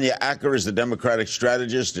 Tanya Acker is the Democratic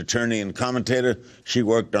strategist, attorney, and commentator. She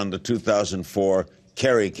worked on the 2004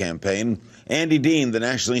 Kerry campaign. Andy Dean, the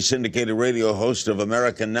nationally syndicated radio host of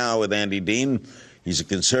America Now with Andy Dean. He's a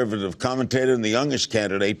conservative commentator and the youngest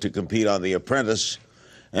candidate to compete on The Apprentice.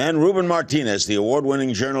 And Ruben Martinez, the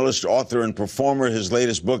award-winning journalist, author, and performer. His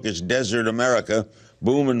latest book is Desert America,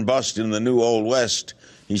 Boom and Bust in the New Old West.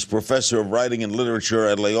 He's professor of writing and literature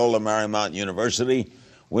at Loyola Marymount University.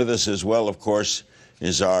 With us as well, of course,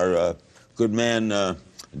 is our good man,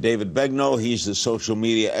 David Begnaud. He's the social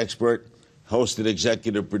media expert, host and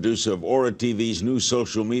executive producer of Ora TV's new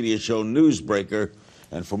social media show, Newsbreaker.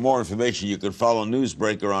 And for more information, you can follow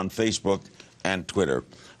Newsbreaker on Facebook and Twitter.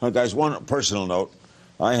 Guys, one personal note.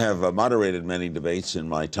 I have moderated many debates in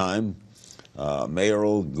my time,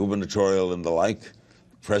 mayoral, gubernatorial, and the like,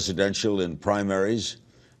 presidential and primaries.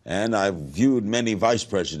 And I've viewed many vice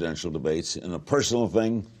presidential debates. In a personal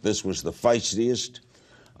thing, this was the feistiest.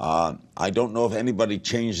 I don't know if anybody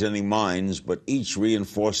changed any minds, but each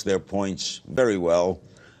reinforced their points very well.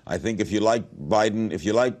 I think if you like Biden, if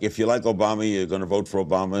you like Obama, you're going to vote for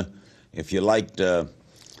Obama. If you liked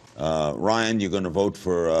Ryan, you're going to vote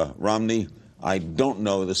for Romney. I don't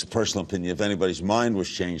know, this is a personal opinion, if anybody's mind was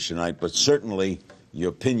changed tonight, but certainly your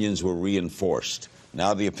opinions were reinforced.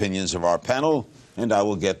 Now the opinions of our panel, and I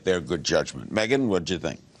will get their good judgment. Meghan, what did you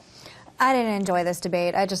think? I didn't enjoy this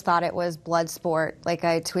debate. I just thought it was blood sport. Like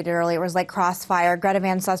I tweeted earlier, it was like crossfire. Greta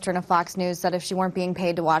Van Susteren of Fox News said if she weren't being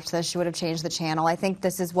paid to watch this, she would have changed the channel. I think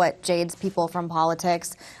this is what jades people from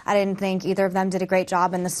politics. I didn't think either of them did a great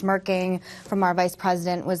job, and the smirking from our vice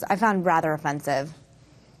president was, I found, rather offensive.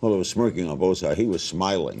 Well, it was smirking on both sides. He was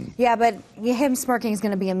smiling. Yeah, but him smirking is going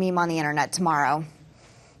to be a meme on the internet tomorrow.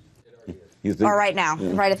 You think? Or right now,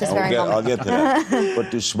 right at this very moment. I'll get to that. But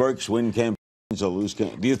do smirks win campaigns or lose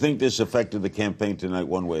campaigns? Do you think this affected the campaign tonight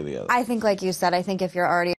one way or the other? I think, like you said, I think if you're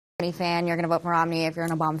already a Romney fan, you're going to vote for Romney. If you're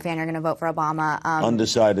an Obama fan, you're going to vote for Obama.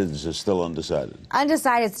 Undecided is still undecided.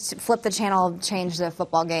 Undecided, flip the channel, change the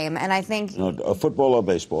football game. And I think... football or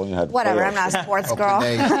baseball? You had whatever, playoffs. I'm not a sports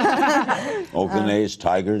girl. Oakland A's,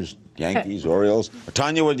 Tigers, Yankees, Orioles.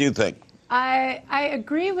 Tanya, what do you think? I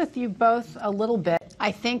agree with you both a little bit.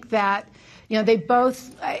 I think that, they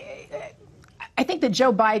both... I think that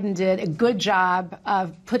Joe Biden did a good job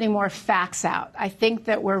of putting more facts out. I think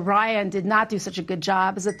that where Ryan did not do such a good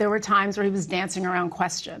job is that there were times where he was dancing around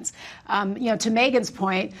questions. To Meghan's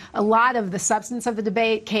point, a lot of the substance of the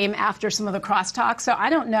debate came after some of the crosstalk. So I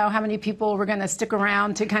don't know how many people were going to stick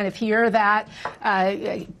around to kind of hear that,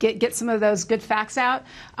 get some of those good facts out.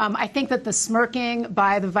 I think that the smirking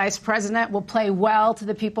by the vice president will play well to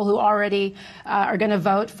the people who already are going to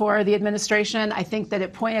vote for the administration. I think that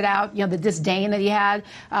it pointed out, the disdain that he had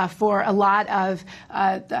for a lot of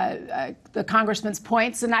the congressman's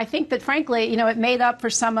points. And I think that, frankly, it made up for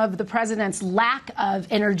some of the president's lack of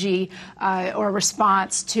energy or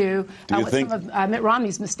response to some of Mitt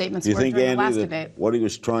Romney's misstatements were during the last debate. What he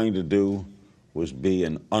was trying to do was be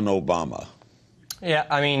an un-Obama? Yeah,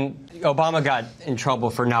 I mean, Obama got in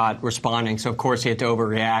trouble for not responding, so of course he had to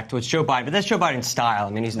overreact. It's Joe Biden, but that's Joe Biden's style.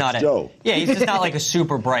 I mean, he's not Joe. Yeah, he's just not like a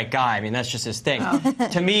super bright guy. I mean, that's just his thing.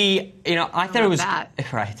 To me, I thought it was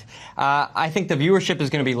right. I think the viewership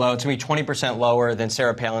is going to be low. It's going to be 20% lower than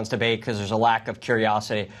Sarah Palin's debate because there's a lack of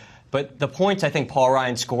curiosity. But the points I think Paul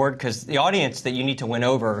Ryan scored, because the audience that you need to win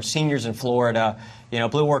over are seniors in Florida,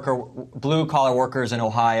 blue-collar workers in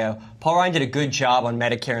Ohio. Paul Ryan did a good job on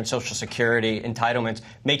Medicare and Social Security entitlements,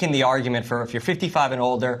 making the argument for if you're 55 and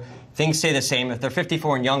older, things stay the same. If they're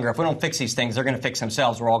 54 and younger, if we don't fix these things, they're going to fix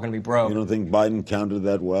themselves. We're all going to be broke. You don't think Biden countered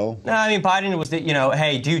that well? No, I mean, Biden was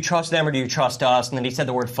hey, do you trust them or do you trust us? And then he said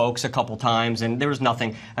the word folks a couple times, and there was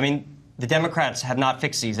nothing. I mean, the Democrats have not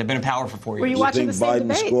fixed these. They've been in power for 4 years. Were you watching the same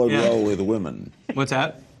debate? debate? Scored well with women? What's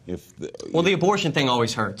that? The abortion thing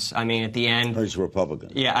always hurts. I mean, at the end, hurts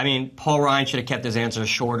Republicans. Yeah, I mean, Paul Ryan should have kept his answers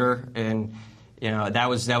shorter, and that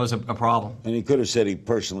was a problem. And he could have said he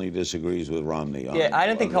personally disagrees with Romney. I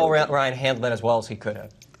didn't think Paul Ryan handled that as well as he could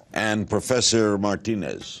have. And Professor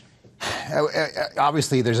Martinez.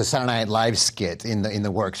 obviously, there's a Saturday Night Live skit in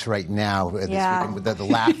the works right now. This weekend, with the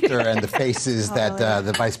laughter and the faces that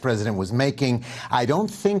the vice president was making. I don't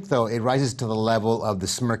think, though, it rises to the level of the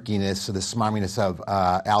smirkiness or the smarminess of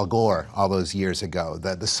Al Gore all those years ago.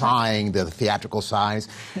 The sighing, the theatrical sighs.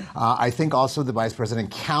 I think also the vice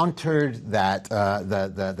president countered that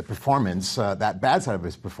the performance, that bad side of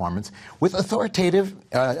his performance, with authoritative.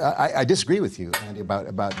 I disagree with you, Andy,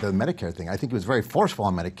 about the Medicare thing. I think he was very forceful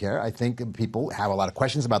on Medicare. I think people have a lot of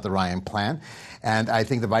questions about the Ryan plan, and I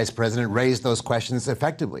think the vice president raised those questions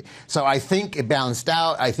effectively. So I think it balanced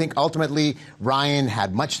out. I think ultimately Ryan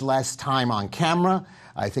had much less time on camera.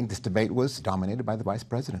 I think this debate was dominated by the vice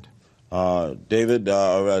president. David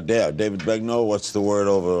Begnaud, what's the word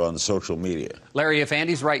over on social media? Larry, if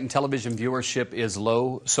Andy's right and television viewership is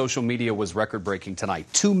low, social media was record-breaking tonight.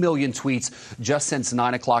 2 million tweets just since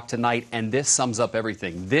 9 o'clock tonight, and this sums up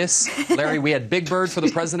everything. This, Larry, we had Big Bird for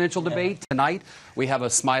the presidential debate. Tonight, we have a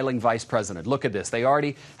smiling vice president. Look at this. They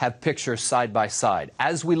already have pictures side by side.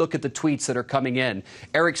 As we look at the tweets that are coming in,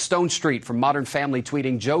 Eric Stonestreet from Modern Family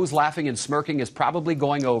tweeting, Joe's laughing and smirking is probably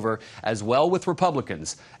going over as well with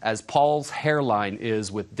Republicans as Paul's hairline is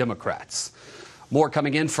with Democrats. More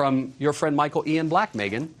coming in from your friend Michael Ian Black,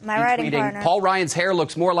 Megan. My writing partner. Paul Ryan's hair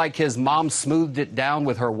looks more like his mom smoothed it down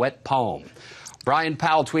with her wet palm. Brian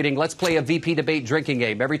Powell tweeting, let's play a VP debate drinking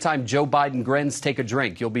game. Every time Joe Biden grins, take a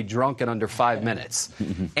drink. You'll be drunk in under 5 minutes.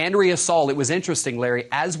 Andrea Saul, it was interesting, Larry,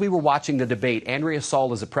 as we were watching the debate, Andrea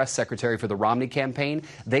Saul is a press secretary for the Romney campaign.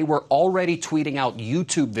 They were already tweeting out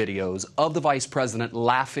YouTube videos of the vice president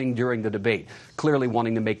laughing during the debate, clearly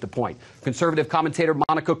wanting to make the point. Conservative commentator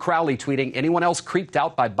Monica Crowley tweeting, anyone else creeped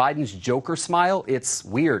out by Biden's Joker smile? It's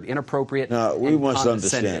weird, inappropriate, Now, we and must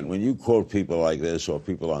condescending. understand, when you quote people like this or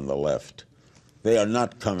people on the left, they are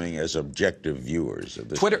not coming as objective viewers of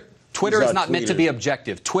this. Twitter is not meant to be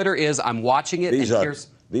objective. Twitter is, I'm watching it,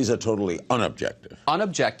 These are totally unobjective.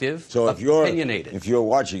 Unobjective, so opinionated. If you're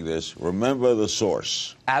watching this, remember the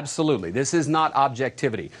source. Absolutely. This is not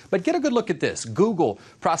objectivity. But get a good look at this. Google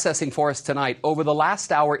processing for us tonight. Over the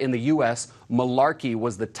last hour in the U.S., malarkey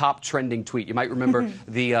was the top trending tweet. You might remember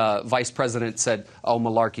the vice president said, oh,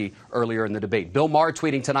 malarkey, earlier in the debate. Bill Maher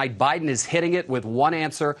tweeting tonight, Biden is hitting it with one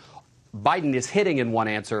answer. Biden is hitting in one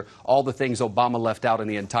answer all the things Obama left out in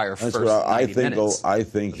the entire first 90 minutes. I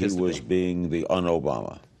think he was being the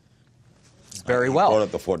un-Obama. Very well. He brought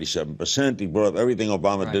up the 47%. He brought up everything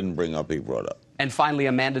Obama didn't bring up, he brought up. And finally,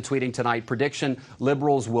 Amanda tweeting tonight, prediction,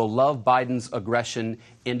 liberals will love Biden's aggression.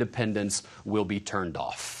 Independents will be turned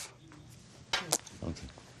off. Okay.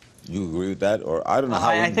 You agree with that? Or I don't know how.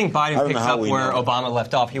 I think Biden picks up where Obama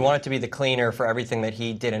left off. He wanted to be the cleaner for everything that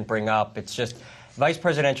he didn't bring up. It's just vice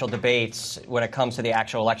presidential debates, when it comes to the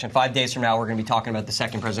actual election. 5 days from now, we're going to be talking about the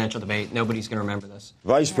second presidential debate. Nobody's going to remember this.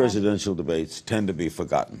 Vice presidential debates tend to be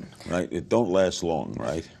forgotten, right? It don't last long,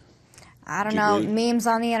 right? I don't know. Memes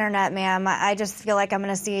on the internet, ma'am. I just feel like I'm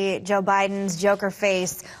going to see Joe Biden's Joker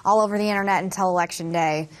face all over the internet until Election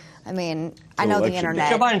Day. I mean, I know the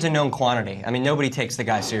internet. Joe Biden's a known quantity. I mean, nobody takes the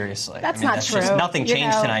guy seriously. That's not true. Just nothing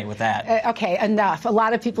changed tonight with that. Okay, enough. A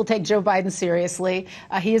lot of people take Joe Biden seriously.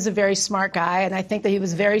 He is a very smart guy, and I think that he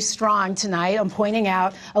was very strong tonight on pointing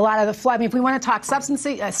out a lot of the flaw. I mean, if we want to talk substance,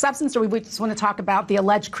 or we just want to talk about the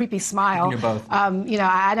alleged creepy smile, we can do both. You know,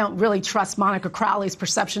 I don't really trust Monica Crowley's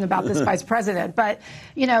perception about this vice president. But,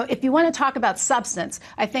 you know, if you want to talk about substance,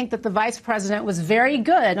 I think that the vice president was very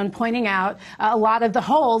good on pointing out a lot of the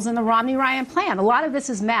holes in the Romney-Ryan plan. A lot of this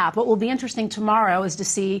is math. What will be interesting tomorrow is to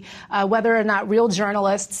see whether or not real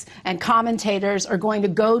journalists and commentators are going to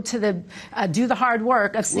go to the do the hard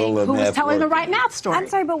work of seeing who was telling the right math story. I'm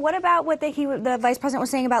sorry, but what about what the vice president was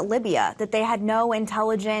saying about Libya, that they had no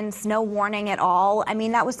intelligence, no warning at all? I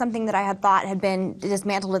mean, that was something that I had thought had been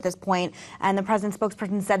dismantled at this point, and the president's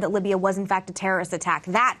spokesperson said that Libya was in fact a terrorist attack.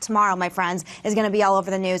 That tomorrow, my friends, is going to be all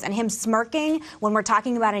over the news, and him smirking when we're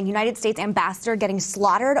talking about a United States ambassador getting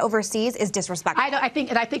slaughtered overseas is disrespectful. I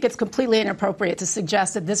think it's completely inappropriate to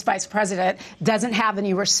suggest that this vice president doesn't have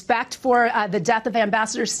any respect for the death of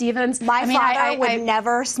Ambassador Stevens. My father would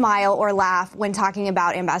never smile or laugh when talking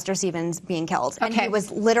about Ambassador Stevens being killed. And he was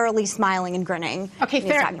literally smiling and grinning. Okay,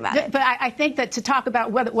 fair. But I think that to talk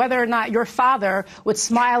about whether or not your father would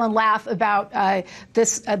smile and laugh about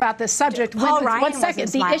this subject. Paul Ryan one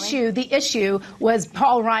second. The issue was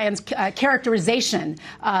Paul Ryan's characterization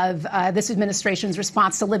of this administration's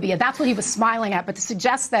response to Libya. That's what he was was smiling at, but to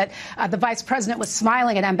suggest that the vice president was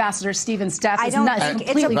smiling at Ambassador Stevens' death I is don't not think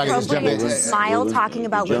it's completely appropriate to smile talking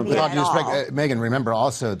about Libya at all. Megyn, remember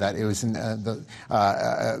also that it was in,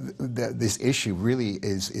 this issue really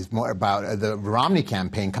is more about the Romney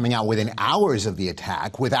campaign coming out within hours of the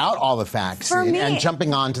attack without all the facts and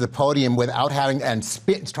jumping onto the podium without having and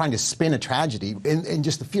trying to spin a tragedy in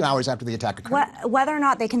just a few hours after the attack occurred. Whether or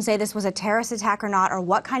not they can say this was a terrorist attack or not, or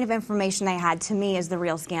what kind of information they had, to me is the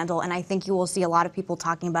real scandal, and I think you will see a lot of people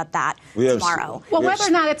talking about that tomorrow. Well, whether or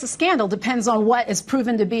not it's a scandal depends on what is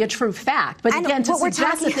proven to be a true fact. But again, to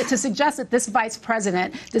suggest that this vice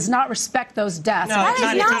president does not respect those deaths, no, it's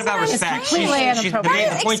not about respect. Excuse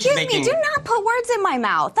me, do not put words in my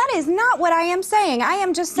mouth. That is not what I am saying. I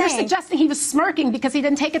am just saying. You're suggesting he was smirking because he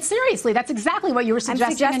didn't take it seriously. That's exactly what you were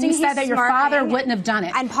suggesting, and you said that your father wouldn't have done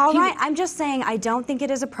it. And Paul Ryan, I'm just saying I don't think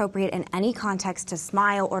it is appropriate in any context to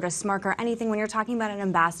smile or to smirk or anything when you're talking about an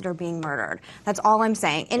ambassador being murdered. That's all I'm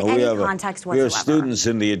saying, in any context whatsoever. We have students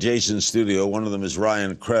in the adjacent studio. One of them is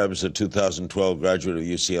Ryan Krebs, a 2012 graduate of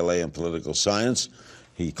UCLA in political science.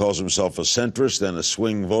 He calls himself a centrist and a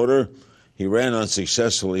swing voter. He ran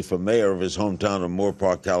unsuccessfully for mayor of his hometown of Moore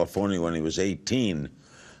Park, California when he was 18.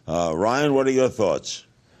 Ryan, what are your thoughts?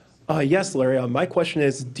 Yes, Larry. My question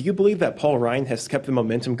is, do you believe that Paul Ryan has kept the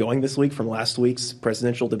momentum going this week from last week's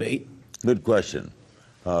presidential debate? Good question.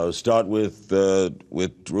 Start with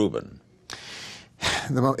Ruben.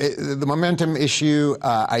 The momentum issue,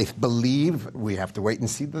 I believe we have to wait and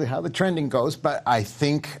see how the trending goes, but I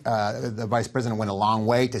think the vice president went a long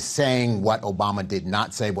way to saying what Obama did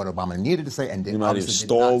not say, what Obama needed to say, and did not say. He might have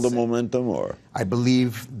stalled the momentum, or? I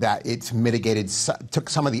believe that it's mitigated, took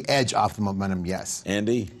some of the edge off the momentum, yes.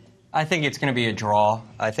 Andy? I think it's going to be a draw.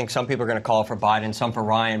 I think some people are going to call for Biden, some for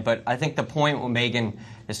Ryan. But I think the point what Megyn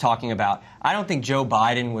is talking about, I don't think Joe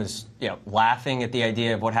Biden was laughing at the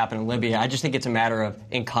idea of what happened in Libya. I just think it's a matter of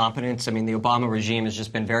incompetence. I mean, the Obama regime has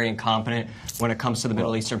just been very incompetent when it comes to the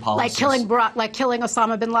Middle Eastern policies. Like killing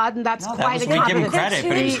Osama bin Laden, that's quite incompetence. We give him credit,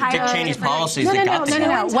 but it was Dick Cheney's policies that got to him.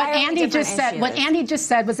 No. What Andy just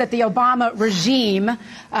said was that the Obama regime,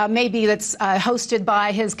 maybe that's hosted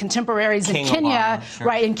by his contemporaries in Kenya,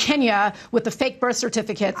 right, in Kenya, with the fake birth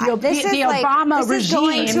certificate. The Obama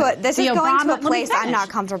regime. This is going to a place I'm not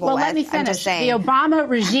comfortable with. Well, let me finish. The Obama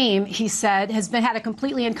regime, he said, has had a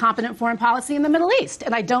completely incompetent foreign policy in the Middle East,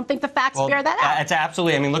 and I don't think the facts bear that out. It's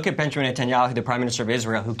absolutely. I mean, look at Benjamin Netanyahu, the Prime Minister of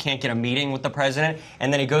Israel, who can't get a meeting with the president,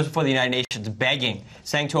 and then he goes before the United Nations begging,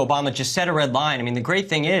 saying to Obama, just set a red line. I mean, the great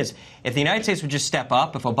thing is, if the United States would just step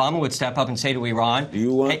up, if Obama would step up and say to Iran,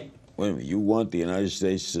 wait a minute, you want the United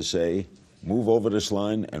States to say, move over this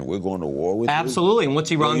line and we're going to war with you? Absolutely. And what's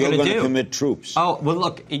Iran going to do? You're going to commit troops. Oh, well,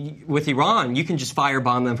 look, with Iran, you can just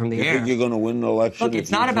firebomb them from the air. You think you're going to win an election? Look, it's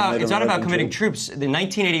not about committing troops. In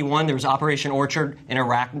 1981, there was Operation Orchard in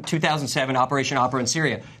Iraq. In 2007, Operation Opera in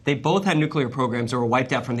Syria. They both had nuclear programs that were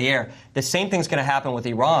wiped out from the air. The same thing's going to happen with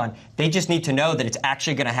Iran. They just need to know that it's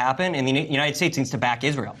actually going to happen, and the United States needs to back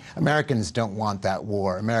Israel. Americans don't want that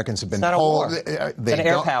war. Americans have been told it's an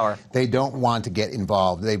air power. They don't want to get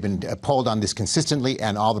involved. They've been polled on this consistently,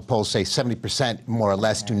 and all the polls say 70% more or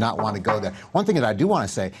less do not want to go there. One thing that I do want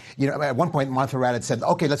to say, at one point Martha Raddatz said,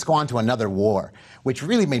 okay, let's go on to another war, which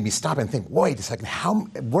really made me stop and think, wait a second,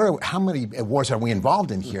 how many wars are we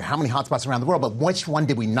involved in here? How many hotspots around the world? But which one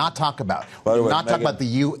did we not talk about? We did not talk about the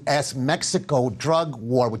U.S.-Mexico drug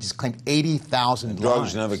war, which has claimed 80,000 lives.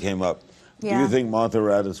 Drugs never came up. Yeah. Do you think Martha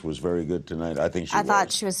Raddatz was very good tonight? I think she was. I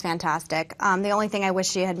thought she was fantastic. The only thing I wish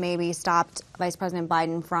she had maybe stopped Vice President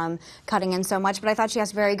Biden from cutting in so much, but I thought she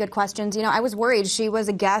asked very good questions. I was worried she was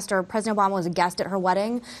a guest, or President Obama was a guest at her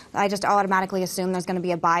wedding. I just automatically assume there's going to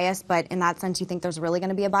be a bias, but in that sense, you think there's really going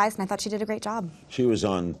to be a bias, and I thought she did a great job. She was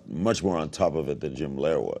much more on top of it than Jim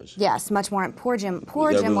Lehrer was. Yes, much more. Poor Jim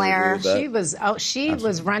Lehrer. She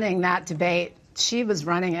was running that debate. She was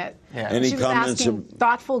running it. Yeah. Any she was comments? Asking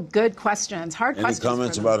thoughtful, good questions, hard questions. Any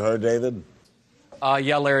comments about her, David?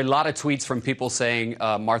 Yeah, Larry, a lot of tweets from people saying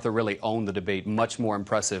Martha really owned the debate. Much more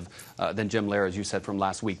impressive than Jim Lehrer, as you said, from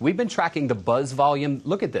last week. We've been tracking the buzz volume.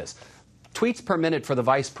 Look at this. Tweets per minute for the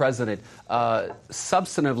vice president,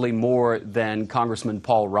 substantively more than Congressman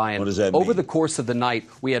Paul Ryan. What does that mean? Over the course of the night,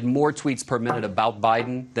 we had more tweets per minute about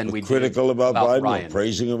Biden than we did critical about Biden, Ryan. Or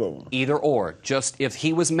praising him? Either or. Just if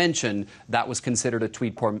he was mentioned, that was considered a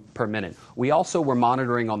tweet per minute. We also were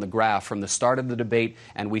monitoring on the graph from the start of the debate,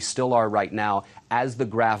 and we still are right now, as the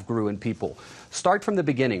graph grew in people. Start from the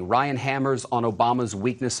beginning. Ryan hammers on Obama's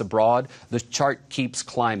weakness abroad. The chart keeps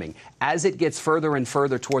climbing. As it gets further and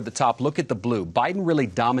further toward the top, look at the blue. Biden really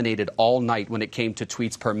dominated all night when it came to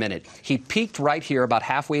tweets per minute. He peaked right here about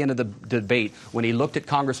halfway into the debate when he looked at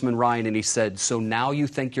Congressman Ryan and he said, "So now you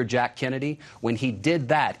think you're Jack Kennedy?" When he did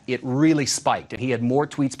that, it really spiked, and he had more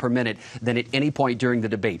tweets per minute than at any point during the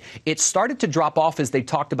debate. It started to drop off as they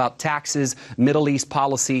talked about taxes, Middle East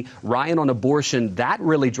policy, Ryan on abortion. That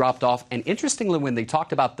really dropped off. And interestingly, when they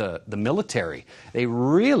talked about the military, they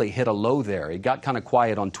really hit a low there. It got kind of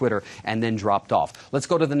quiet on Twitter and then dropped off. Let's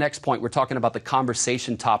go to the next point. We're talking about the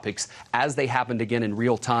conversation topics as they happened again in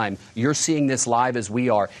real time. You're seeing this live as we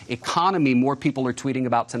are. Economy, more people are tweeting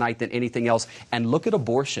about tonight than anything else. And look at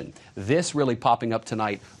abortion. This really popping up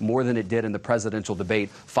tonight more than it did in the presidential debate,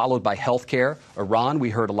 followed by healthcare, Iran, we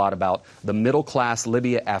heard a lot about, the middle class,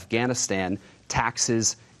 Libya, Afghanistan,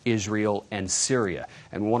 taxes, Israel, and Syria.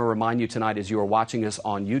 And we want to remind you tonight, as you are watching us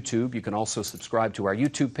on YouTube, you can also subscribe to our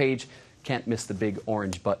YouTube page. Can't miss the big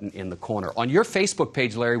orange button in the corner. On your Facebook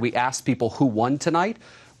page, Larry, we asked people who won tonight.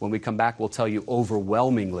 When we come back, we'll tell you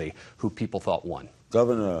overwhelmingly who people thought won.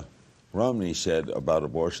 Governor Romney said about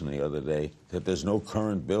abortion the other day that there's no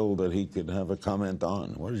current bill that he could have a comment on.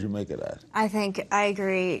 What did you make of that? I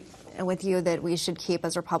agree with you that we should keep,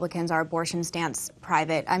 as Republicans, our abortion stance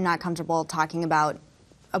private. I'm not comfortable talking about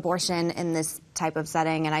abortion in this type of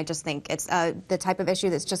setting, and I just think it's the type of issue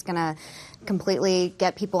that's just going to completely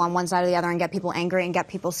get people on one side or the other and get people angry and get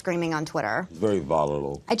people screaming on Twitter. Very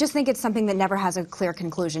volatile. I just think it's something that never has a clear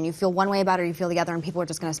conclusion. You feel one way about it or you feel the other, and people are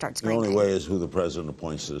just going to start screaming. The only way is who the president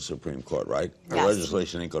appoints to the Supreme Court, right? The Yes.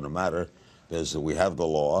 legislation ain't going to matter. We have the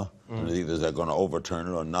law, and either they're going to overturn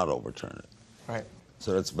it or not overturn it. Right.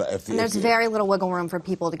 So that's And there's very little wiggle room for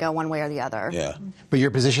people to go one way or the other. Yeah. But your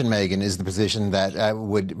position, Megan, is the position that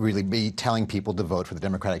would really be telling people to vote for the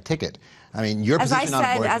Democratic ticket. I mean, your position on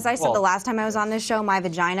abortion. As I said the last time I was on this show, my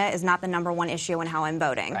vagina is not the #1 issue in how I'm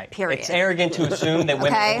voting. Right. Period. It's arrogant to assume that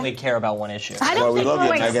women only care about one issue. I don't think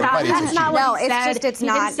that's not what he said. It's he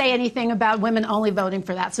not. didn't say anything about women only voting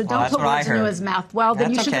for that. So don't that's put what words I into heard. his mouth. Well,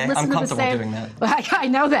 then That's you should okay. listen I'm to the comfortable same. doing that. I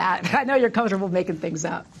know that. I know you're comfortable making things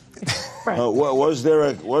up. Right. Was there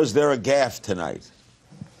a gaffe tonight?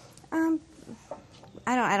 I don't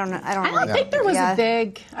know. I don't think there was a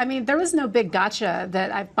big. I mean, there was no big gotcha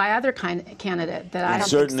that by either candidate that I In don't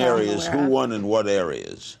certain think so. areas, who won in what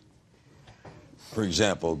areas? For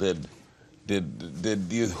example, who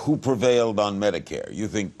prevailed on Medicare? You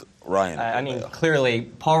think Ryan? I mean, clearly,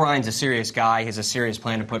 Paul Ryan's a serious guy. He has a serious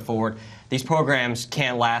plan to put forward. These programs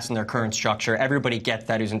can't last in their current structure. Everybody gets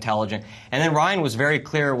that who's intelligent. And then Ryan was very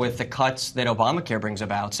clear with the cuts that Obamacare brings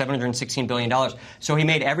about, $716 billion. So he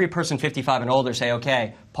made every person 55 and older say,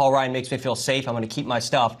 okay, Paul Ryan makes me feel safe. I'm going to keep my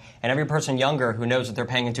stuff. And every person younger who knows that they're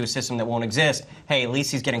paying into a system that won't exist, hey, at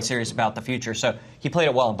least he's getting serious about the future. So he played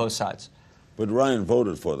it well on both sides. But Ryan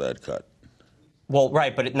voted for that cut. Well,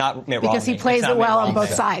 right, but not Mitt Romney. Because he plays it well on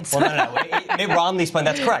both sides. Well, no. Mitt Romney's plan,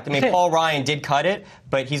 that's correct. I mean, Paul Ryan did cut it,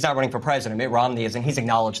 but he's not running for president. Mitt Romney is, and he's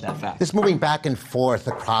acknowledged that fact. This moving back and forth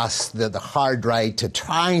across the hard right to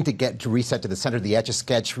trying to get to reset to the center, the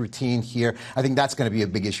Etch-a-Sketch routine here, I think that's going to be a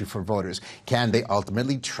big issue for voters. Can they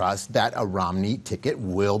ultimately trust that a Romney ticket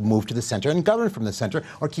will move to the center and govern from the center,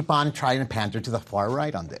 or keep on trying to pander to the far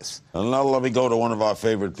right on this? And now let me go to one of our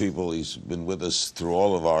favorite people. He's been with us through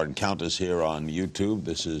all of our encounters here on YouTube.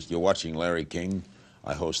 You're watching Larry King.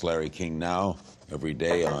 I host Larry King Now every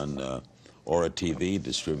day on Aura TV,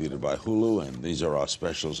 distributed by Hulu, and these are our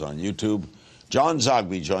specials on YouTube. John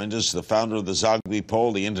Zogby joined us, the founder of the Zogby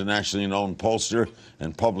Poll, the internationally known pollster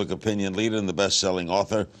and public opinion leader and the best-selling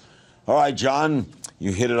author. All right, John,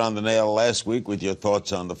 you hit it on the nail last week with your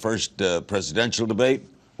thoughts on the first presidential debate.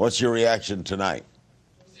 What's your reaction tonight?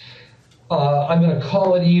 I'm going to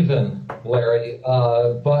call it even, Larry,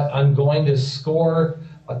 but I'm going to score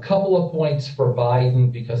a couple of points for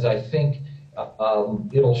Biden because I think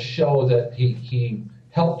it'll show that he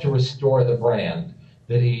helped to restore the brand,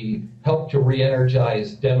 that he helped to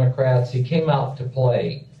re-energize Democrats. He came out to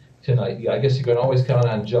play tonight. I guess you can always count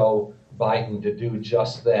on Joe Biden to do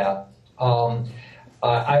just that.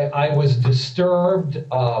 I was disturbed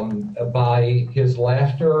by his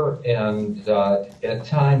laughter and at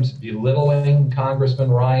times belittling Congressman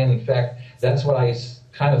Ryan. In fact, that's what I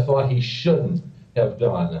kind of thought he shouldn't have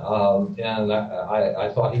done. And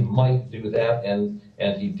I thought he might do that, and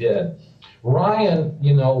he did. Ryan,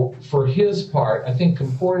 you know, for his part, I think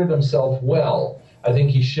comported himself well. I think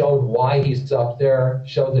he showed why he's up there,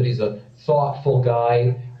 showed that he's a thoughtful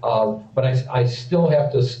guy. But I still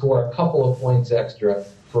have to score a couple of points extra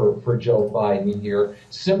for Joe Biden here,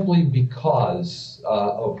 simply because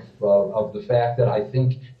of the fact that I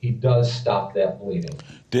think he does stop that bleeding.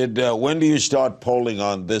 When do you start polling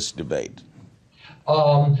on this debate?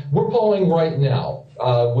 We're polling right now.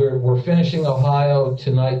 We're finishing Ohio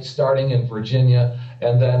tonight, starting in Virginia,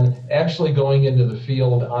 and then actually going into the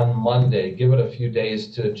field on Monday. Give it a few days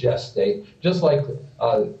to gestate, just like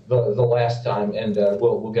the last time, and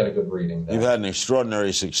we'll get a good reading there. You've had an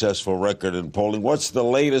extraordinarily successful record in polling. What's the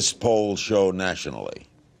latest poll show nationally?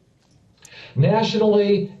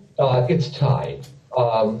 Nationally, it's tied.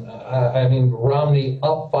 I mean, Romney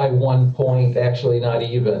up by 1 point, actually not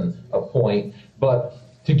even a point. But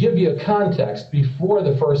to give you a context, before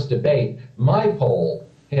the first debate, my poll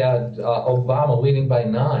had Obama leading by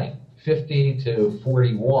 9, 50 to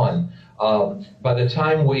 41. By the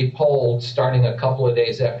time we polled, starting a couple of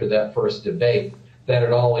days after that first debate, that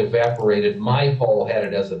had all evaporated. My poll had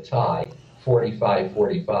it as a tie,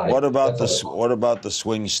 45-45. What about the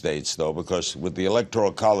swing states, though? Because with the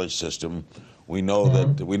Electoral College system, we know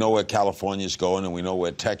that we know where California is going and we know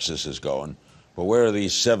where Texas is going. But where are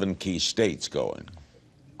these 7 key states going?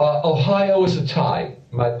 Ohio is a tie.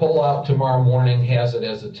 My poll out tomorrow morning has it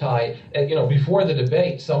as a tie. And, before the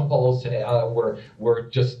debate, some polls were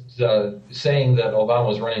just saying that Obama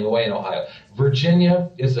was running away in Ohio. Virginia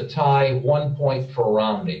is a tie, 1 point for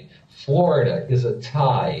Romney. Florida is a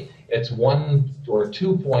tie. It's 1 or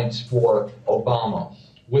 2 points for Obama.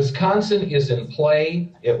 Wisconsin is in play.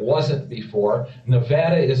 It wasn't before.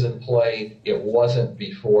 Nevada is in play. It wasn't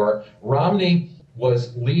before. Romney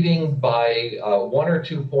was leading by 1 or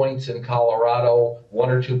 2 points in Colorado, 1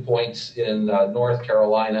 or 2 points in North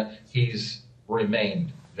Carolina. He's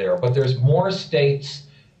remained there. But there's more states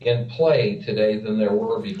in play today than there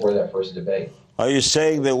were before that first debate. Are you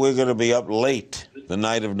saying that we're going to be up late the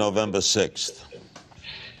night of November 6th?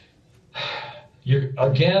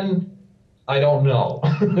 Again, I don't know.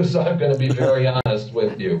 So I'm going to be very honest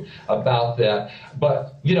with you about that.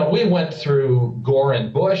 But, we went through Gore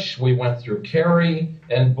and Bush. We went through Kerry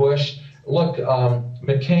and Bush. Look,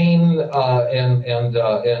 McCain and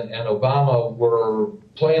Obama were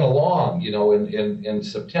playing along, in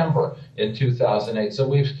September in 2008. So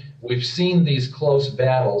we've seen these close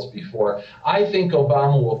battles before. I think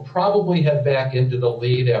Obama will probably head back into the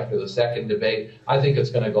lead after the second debate. I think it's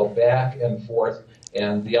going to go back and forth.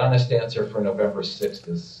 And the honest answer for November 6th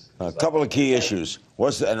is... A couple of key issues.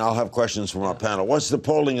 And I'll have questions from our panel. What's the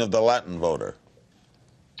polling of the Latin voter?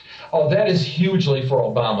 Oh, that is hugely for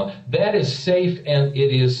Obama. That is safe and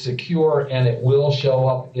it is secure and it will show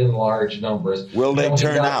up in large numbers. Will they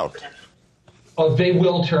turn out? Oh, they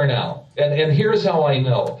will turn out. And here's how I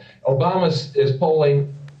know. Obama is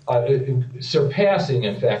polling, surpassing,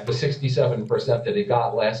 in fact, the 67% that he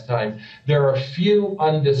got last time. There are few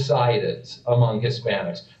undecideds among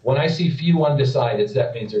Hispanics. When I see few undecideds,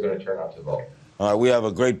 that means they're going to turn out to vote. All right, we have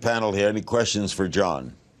a great panel here. Any questions for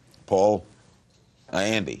John? Paul?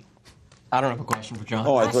 Andy? I don't have a question for John.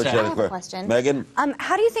 Oh, I thought you had a question. Megan?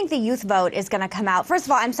 How do you think the youth vote is going to come out? First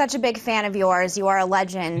of all, I'm such a big fan of yours. You are a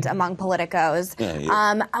legend among politicos.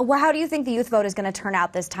 Yeah. How do you think the youth vote is going to turn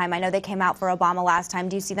out this time? I know they came out for Obama last time.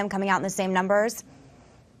 Do you see them coming out in the same numbers?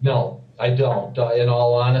 No, I don't, in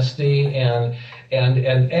all honesty. And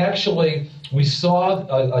actually, we saw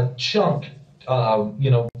a chunk,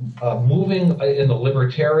 moving in the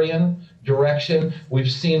libertarian direction. We've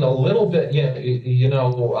seen a little bit,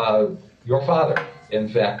 your father, in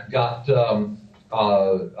fact, got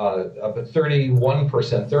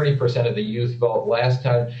 30% of the youth vote last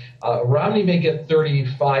time. Romney may get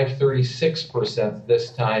 35, 36%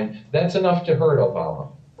 this time. That's enough to hurt Obama.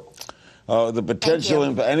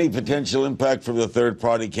 Any potential impact from the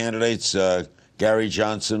third-party candidates, Gary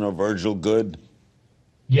Johnson or Virgil Goode?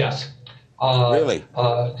 Yes. Really?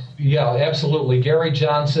 Yeah, absolutely. Gary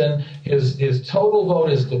Johnson, his total vote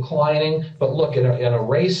is declining, but look, in a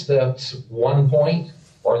race that's 1 point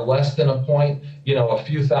or less than a point, a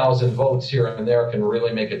few thousand votes here and there can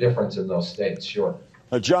really make a difference in those states, sure.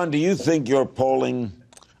 John, do you think your polling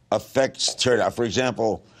affects turnout? For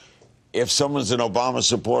example, if someone's an Obama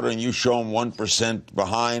supporter and you show them 1%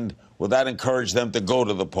 behind, will that encourage them to go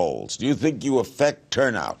to the polls? Do you think you affect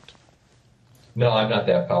turnout? No, I'm not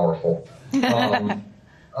that powerful. No,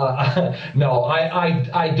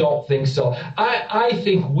 I don't think so. I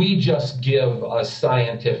think we just give a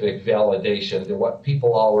scientific validation to what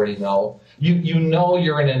people already know. You know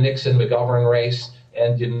you're in a Nixon-McGovern race,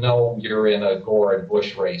 and you know you're in a Gore and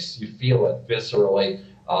Bush race. You feel it viscerally.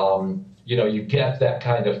 You get that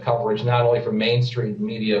kind of coverage, not only from mainstream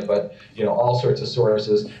media, but, all sorts of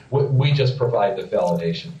sources. We just provide the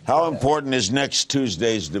validation. How important is next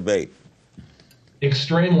Tuesday's debate?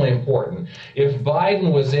 extremely important. If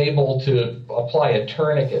Biden was able to apply a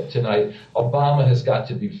tourniquet tonight, Obama has got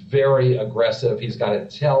to be very aggressive. He's got to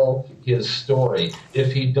tell his story.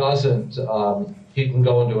 If he doesn't, he can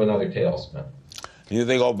go into another tailspin. Do you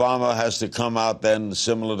think Obama has to come out then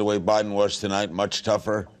similar to the way Biden was tonight, much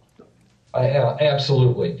tougher?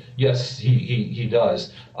 Absolutely. Yes, he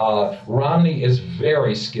does. Romney is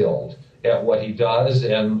very skilled at what he does.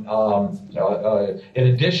 And in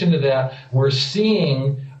addition to that, we're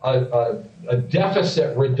seeing a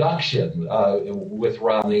deficit reduction with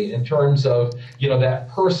Romney in terms of, that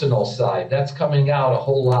personal side. That's coming out a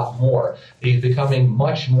whole lot more. He's becoming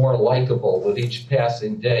much more likable with each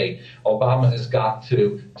passing day. Obama has got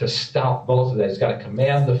to stop both of that. He's got to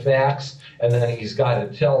command the facts, and then he's got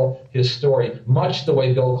to tell his story, much the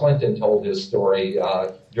way Bill Clinton told his story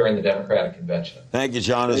during the Democratic convention. Thank you,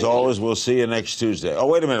 John. As always, we'll see you next Tuesday. Oh,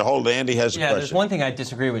 wait a minute. Hold, Andy has a question. There's one thing I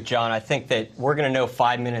disagree with John. I think that we're going to know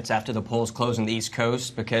 5 minutes after the polls close on the East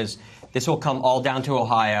Coast, because this will come all down to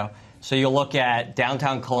Ohio. So you'll look at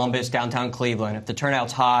downtown Columbus, downtown Cleveland. If the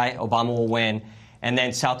turnout's high, Obama will win. And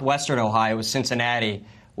then southwestern Ohio is Cincinnati,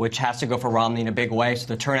 which has to go for Romney in a big way. So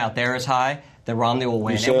the turnout there is high. Then Romney will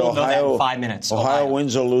win. And we'll know that in 5 minutes. Ohio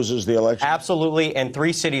wins or loses the election? Absolutely, and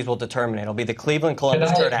 3 cities will determine it. It'll be the Cleveland,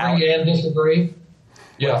 Columbus turnout. Can I agree and disagree?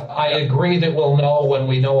 Yeah, I agree that we'll know when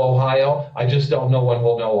we know Ohio. I just don't know when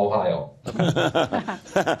we'll know Ohio.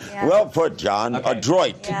 Well put, John. Okay.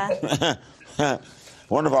 Adroit. Yeah.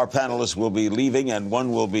 One of our panelists will be leaving, and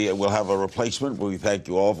one will have a replacement. We thank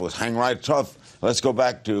you all for hang right tough. Let's go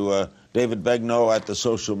back to David Begnaud at the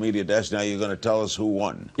social media desk. Now you're going to tell us who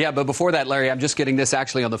won. Yeah, but before that, Larry, I'm just getting this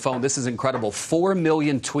actually on the phone. This is incredible. 4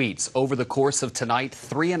 million tweets over the course of tonight.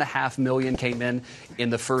 3.5 million came in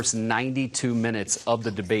the first 92 minutes of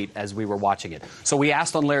the debate as we were watching it. So we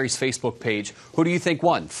asked on Larry's Facebook page, who do you think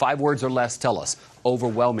won? 5 words or less, tell us.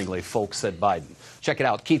 Overwhelmingly, folks said Biden. Check it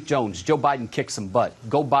out. Keith Jones, Joe Biden kicked some butt.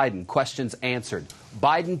 Go Biden, questions answered.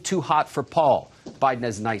 Biden too hot for Paul. Biden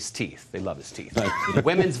has nice teeth. They love his teeth.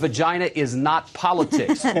 Women's vagina is not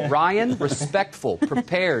politics. Ryan, respectful,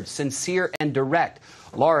 prepared, sincere, and direct.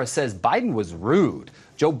 Laura says Biden was rude.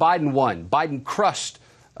 Joe Biden won. Biden crushed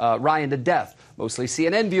Ryan to death. Mostly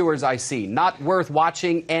CNN viewers I see. Not worth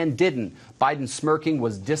watching and didn't. Biden smirking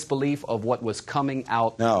was disbelief of what was coming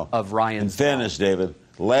out of Ryan's In fairness, David,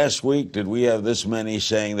 last week, did we have this many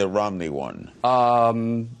saying that Romney won?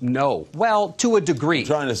 No. Well, to a degree. I'm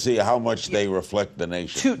trying to see how much they reflect the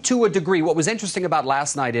nation. To a degree. What was interesting about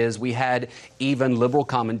last night is we had even liberal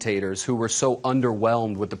commentators who were so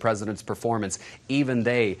underwhelmed with the president's performance. Even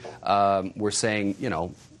they were saying,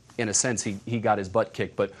 in a sense, he got his butt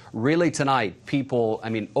kicked. But really tonight, people,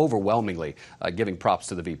 overwhelmingly giving props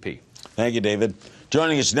to the VP. Thank you, David.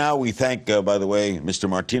 Joining us now, we thank, by the way, Mr.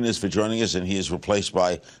 Martinez for joining us, and he is replaced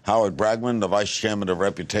by Howard Bragman, the vice chairman of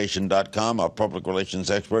Reputation.com, our public relations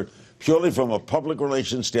expert, purely from a public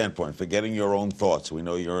relations standpoint, forgetting your own thoughts. We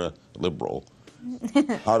know you're a liberal.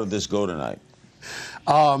 How did this go tonight?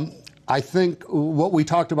 I think what we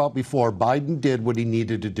talked about before, Biden did what he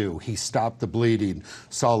needed to do. He stopped the bleeding.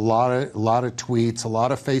 Saw a lot of tweets, a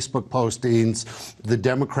lot of Facebook postings. The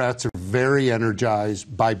Democrats are very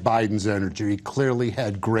energized by Biden's energy. He clearly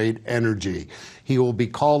had great energy. He will be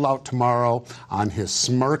called out tomorrow on his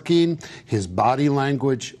smirking. His body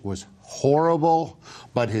language was horrible,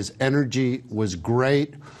 but his energy was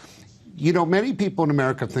great. Many people in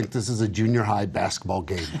America think this is a junior high basketball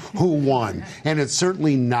game. Who won? And it's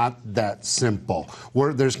certainly not that simple.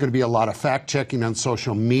 There's going to be a lot of fact-checking on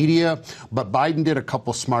social media, but Biden did a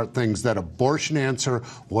couple smart things. That abortion answer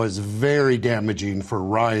was very damaging for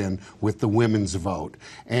Ryan with the women's vote.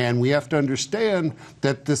 And we have to understand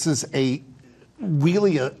that this is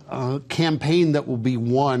really a campaign that will be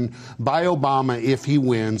won by Obama if he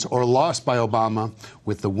wins, or lost by Obama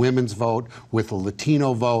with the women's vote, with the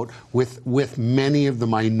Latino vote, with many of the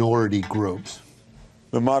minority groups.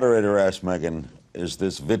 The moderator asked Megyn, is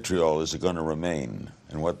this vitriol, is it going to remain?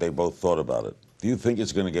 And what they both thought about it. Do you think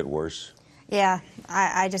it's going to get worse? Yeah,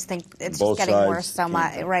 I just think it's Both just getting sides worse so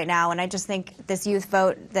much right now. And I just think this youth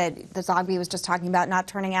vote that Zogby was just talking about not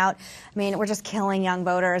turning out, we're just killing young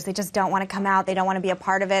voters. They just don't want to come out. They don't want to be a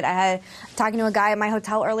part of it. I had talking to a guy at my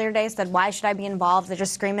hotel earlier today, said, why should I be involved? They're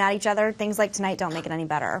just screaming at each other. Things like tonight don't make it any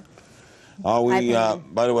better. Are we,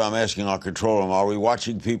 by the way, I'm asking our control room, are we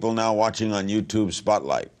watching people now watching on YouTube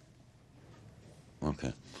Spotlight?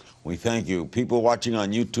 Okay. We thank you. People watching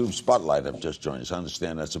on YouTube Spotlight have just joined us. I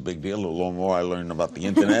understand that's a big deal. The more I learn about the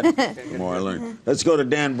internet, the more I learn. Let's go to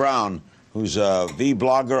Dan Brown, who's the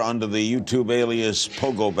blogger under the YouTube alias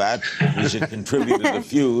PogoBat. He's a contributor to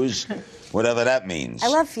Fuse. whatever that means. I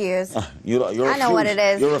love Fuse. I know what it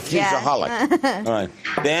is. You're a Fuseaholic. Yeah. All right.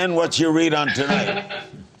 Dan, what's your read on tonight?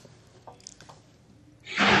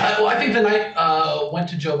 Well, I think the night went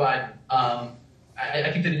to Joe Biden.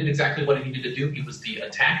 I think that he did exactly what he needed to do. He was the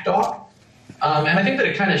attack dog. And I think that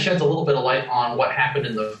it kind of sheds a little bit of light on what happened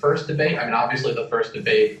in the first debate. I mean, obviously the first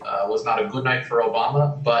debate was not a good night for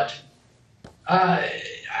Obama, but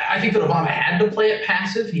I think that Obama had to play it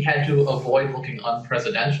passive. He had to avoid looking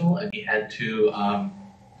unpresidential, and he had to I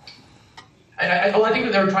think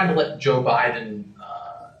that they were trying to let Joe Biden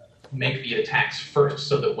make the attacks first,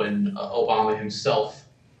 so that when Obama himself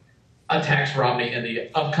attacks Romney in the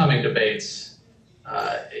upcoming debates,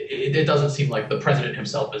 it doesn't seem like the president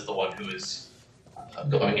himself is the one who is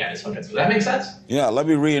going at his opponents. Does that make sense? Yeah, let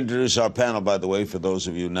me reintroduce our panel, by the way, for those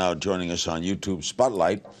of you now joining us on YouTube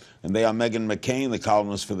Spotlight. And they are Meghan McCain, the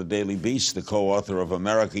columnist for the Daily Beast, the co-author of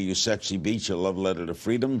America, You Sexy Beach, A Love Letter to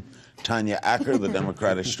Freedom. Tanya Acker, the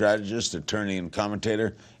Democratic strategist, attorney, and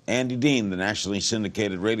commentator. Andy Dean, the nationally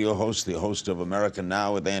syndicated radio host, the host of America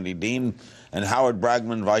Now with Andy Dean. And Howard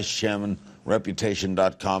Bragman, vice chairman,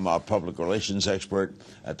 Reputation.com, our public relations expert.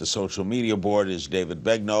 At the social media board is David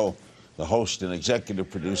Begnaud, the host and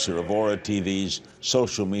executive producer of Aura TV's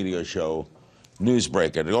social media show,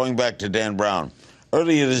 Newsbreaker. Going back to Dan Brown.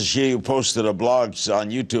 Earlier this year, you posted a blog on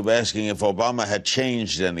YouTube asking if Obama had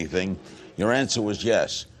changed anything. Your answer was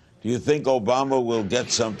yes. Do you think Obama will get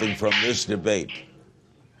something from this debate?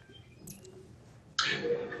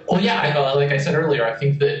 Well, yeah, like I said earlier, I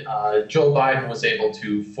think that Joe Biden was able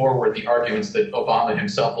to forward the arguments that Obama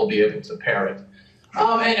himself will be able to parrot.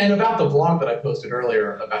 And about the blog that I posted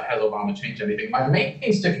earlier about has Obama changed anything, my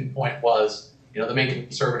main sticking point was, the main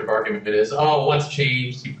conservative argument is, oh, what's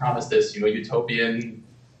changed? He promised this, utopian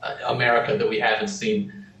America that we haven't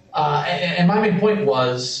seen. And my main point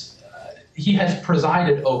was he has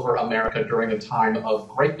presided over America during a time of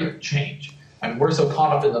great change. I mean, we're so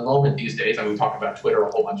caught up in the moment these days. I mean, we talked about Twitter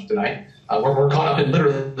a whole bunch tonight. We're caught up in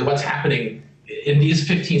literally what's happening in these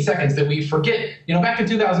 15 seconds that we forget. Back in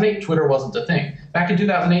 2008, Twitter wasn't a thing. Back in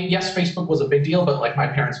 2008, yes, Facebook was a big deal, but like my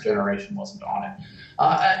parents' generation wasn't on it.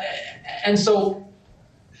 And so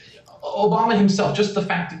Obama himself, just the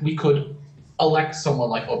fact that we could elect someone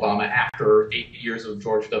like Obama after 8 years of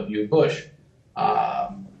George W. Bush,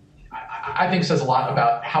 I think says a lot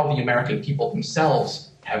about how the American people themselves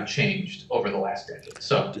have changed over the last decade.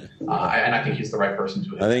 So, and I think he's the right person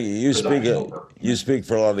to. I think you speak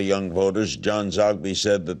for a lot of young voters. John Zogby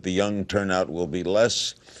said that the young turnout will be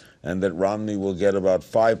less, and that Romney will get about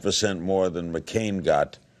 5% more than McCain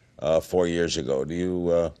got 4 years ago. Do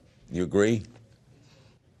you agree?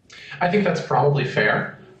 I think that's probably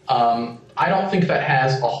fair. I don't think that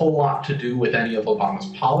has a whole lot to do with any of Obama's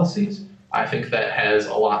policies. I think that has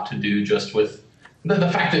a lot to do just with the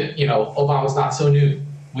fact that, Obama's not so new.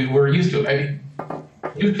 We were used to it. I mean,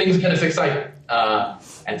 new things get us excited.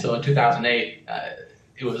 And so in 2008,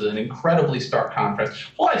 it was an incredibly stark contrast.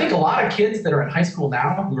 Well, I think a lot of kids that are in high school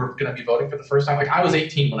now who are going to be voting for the first time, like I was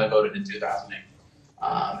 18 when I voted in 2008.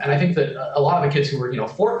 And I think that a lot of the kids who were,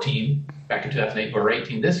 14 back in 2008 who are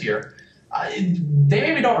 18 this year, they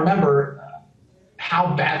maybe don't remember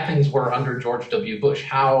how bad things were under George W. Bush,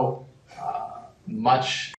 how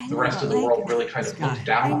much the rest of the world really kind of looked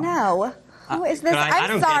down on. I know. Who is this? I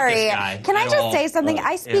don't sorry. get this guy Can I at just all. say something?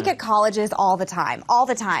 I speak at colleges all the time.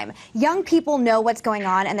 Young people know what's going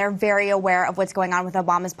on, and they're very aware of what's going on with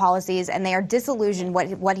Obama's policies, and they are disillusioned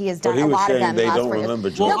what he has done. But he a was lot of saying them. they last don't 4 years. remember.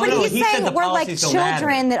 No, but he he's said saying the we're like policies don't matter.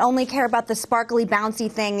 children that only care about the sparkly,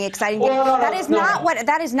 bouncy thing, the exciting thing.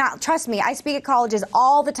 That is not. Trust me, I speak at colleges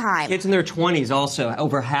all the time. Kids in their 20s also,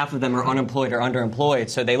 over half of them are unemployed or underemployed.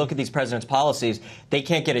 So they look at these president's policies, they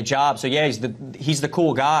can't get a job. So yeah, he's the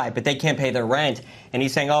cool guy, but they can't pay their rent. And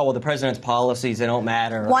he's saying, oh, well, the president's policies, they don't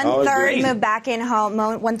matter. One third move back in home.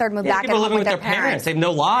 One third move back at home living with with their parents. They have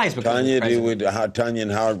no lives. Tanya, Tanya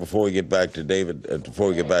and Howard, before we get back to David, before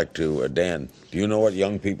we get back to Dan, do you know what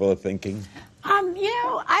young people are thinking?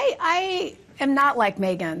 I am not like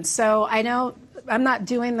Meghan, so I know I'm not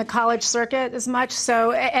doing the college circuit as much.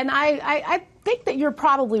 So, and I think that you're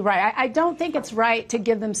probably right. I don't think it's right to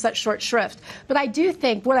give them such short shrift. But I do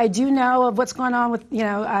think what I do know of what's going on with,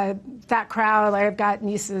 that crowd, I've got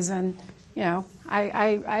nieces and,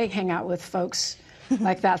 I hang out with folks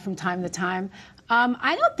like that from time to time.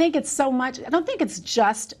 I don't think it's so much. I don't think it's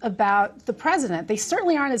just about the president. They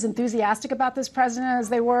certainly aren't as enthusiastic about this president as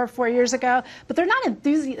they were 4 years ago. But they're not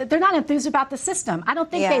enthused about the system. I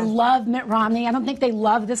don't think they love Mitt Romney. I don't think they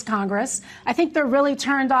love this Congress. I think they're really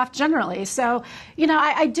turned off generally. So, you know,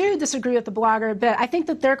 I do disagree with the blogger a bit. I think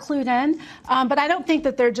that they're clued in, but I don't think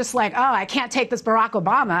that they're just like, oh, I can't take this Barack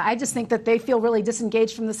Obama. I just think that they feel really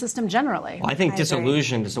disengaged from the system generally. Well, I think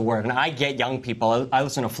disillusioned is the word. And I get young people. I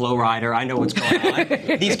listen to Flo Rida. I know what's going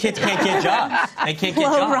on. These kids can't get jobs. They can't get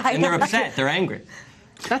jobs, and they're upset. They're angry.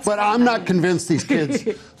 But I'm not convinced these kids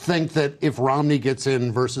think that if Romney gets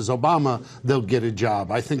in versus Obama, they'll get a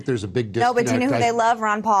job. I think there's a big disconnect. No, but do you know who they love?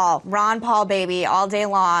 Ron Paul. Ron Paul, baby, all day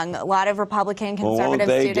long. A lot of Republican conservative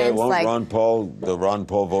students. Won't the Ron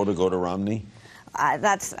Paul voter go to Romney? I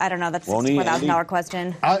don't know. That's a $4,000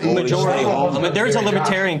 question. Majority. I mean, there's a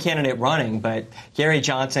libertarian candidate running, but Gary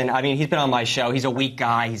Johnson, I mean, he's been on my show. He's a weak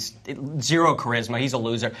guy. He's zero charisma. He's a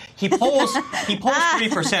loser. He polls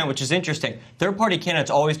 3%, which is interesting. Third-party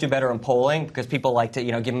candidates always do better in polling because people like to,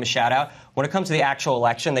 give him a shout-out. When it comes to the actual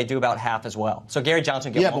election, they do about half as well. So Gary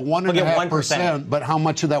Johnson will get 1.5%. But how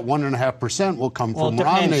much of that 1.5% will come from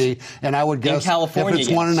Romney? And I would guess if it's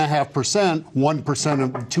 1.5%, 1%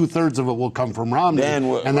 of 2/3 of it will come from Romney,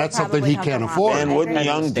 and that's something he can't afford. And wouldn't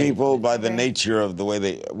young people, by the nature of the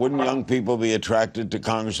way wouldn't young people be attracted to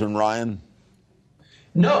Congressman Ryan?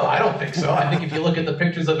 No, I don't think so. I think if you look at the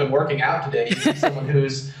pictures of him working out today, you see someone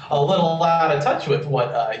who's a little out of touch with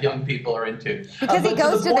what young people are into. Because he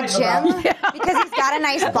goes to the gym? Because he's got a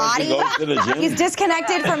nice body? He goes to the gym? He's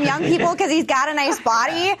disconnected from young people because he's got a nice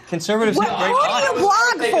body? Conservatives have great bodies. Who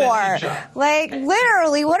do you blog for? Like,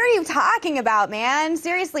 literally, what are you talking about, man?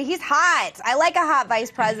 Seriously, he's hot. I like a hot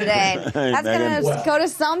vice president. That's going to go to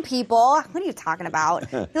some people. What are you talking about?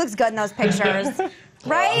 He looks good in those pictures.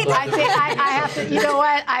 Right? I think I have to. You know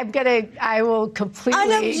what? I will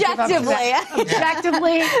completely.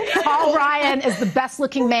 Objectively, Paul Ryan is the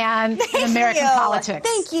best-looking man in American politics.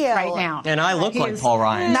 Thank you. Right now. And I look like Paul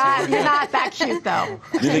Ryan. You're not that cute, though.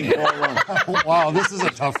 You think Paul Ryan? Wow, this is a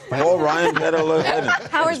tough. Paul Ryan better looking.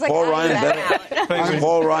 Howard's like, Is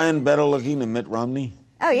Paul Ryan better looking than Mitt Romney?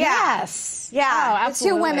 Oh, yeah. Yes. Yeah. Oh,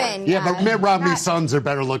 absolutely. 2 women. Yeah, but Mitt Romney's sons are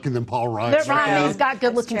better looking than Paul Ryan. Mitt Romney's got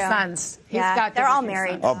good-looking sons. They're all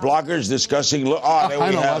married. Bloggers discussing. There we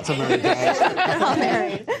have. Lots of married guys. They're all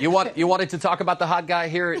married. You wanted to talk about the hot guy?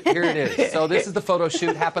 Here it is. So this is the photo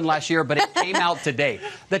shoot, happened last year, but it came out today.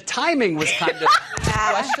 The timing was kind of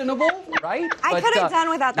questionable, right? I could have done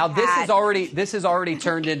without the hat. Now this has already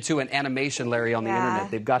turned into an animation, Larry, on the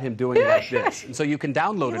internet. They've got him doing it like this, and so you can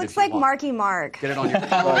download it. Looks like Marky Mark. Get it on your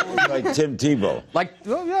phone. Like Tim Tebow.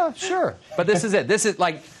 Yeah, sure. But this is it.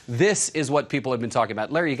 This is what people have been talking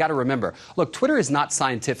about. Larry, you got to remember, look, Twitter is not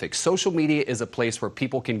scientific. Social media is a place where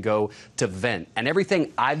people can go to vent. And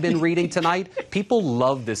everything I've been reading tonight, people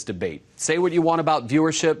love this debate. Say what you want about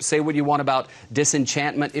viewership, say what you want about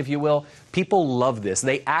disenchantment, if you will. People love this.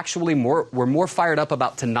 They actually were more fired up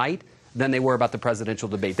about tonight than they were about the presidential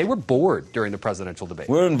debate. They were bored during the presidential debate.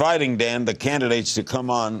 We're inviting, Dan, the candidates to come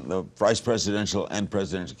on, the vice presidential and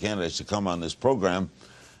presidential candidates to come on this program.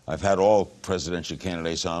 I've had all presidential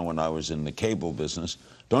candidates on when I was in the cable business.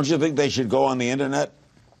 Don't you think they should go on the internet?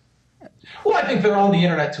 Well, I think they're on the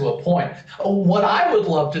internet to a point. What I would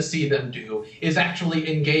love to see them do is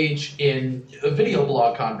actually engage in video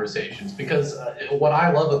blog conversations, because what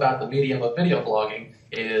I love about the medium of video blogging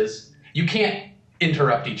is you can't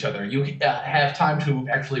interrupt each other. You have time to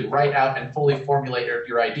actually write out and fully formulate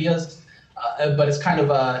your ideas, but it's kind of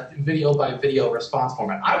a video-by-video response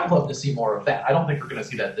format. I would love to see more of that. I don't think we're going to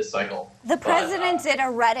see that this cycle. The president did a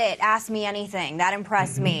Reddit Ask Me Anything. That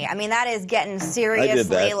impressed me. I mean, that is getting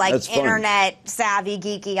seriously like internet savvy,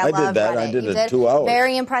 geeky. I love that. Reddit. I did it 2 hours.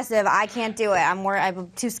 Very impressive. I can't do it. I'm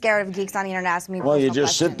too scared of geeks on the internet asking me Well, you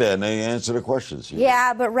just questions. sit there and they answer the questions.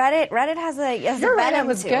 Yeah, but Reddit has a Your Reddit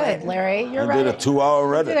was good, Larry. I did a 2-hour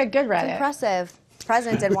Reddit. You did a good Reddit. It's impressive. The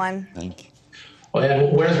president did one. Thank you. Well,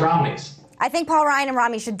 yeah, where's Romney's? I think Paul Ryan and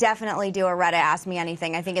Romney should definitely do a Reddit Ask Me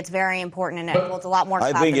Anything. I think it's very important and it holds a lot more I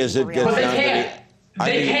clout think than as it people gets realize. down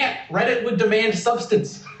They can't. Reddit would demand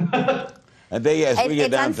substance. And as we get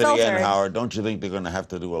down to the end, unfiltered. Howard, don't you think they're going to have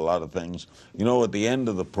to do a lot of things? You know, at the end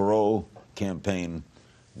of the Perot campaign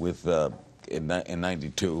with in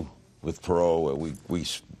 '92 with Perot,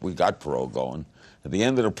 we got Perot going. At the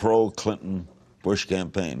end of the Perot Clinton Bush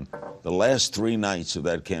campaign, the last 3 nights of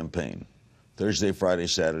that campaign, Thursday, Friday,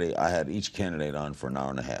 Saturday, I had each candidate on for an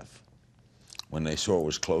hour and a half. When they saw it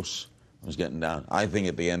was close, it was getting down. I think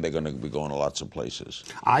at the end they're going to be going to lots of places.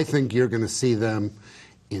 I think you're going to see them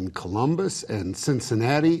in Columbus and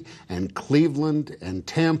Cincinnati and Cleveland and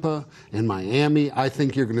Tampa and Miami. I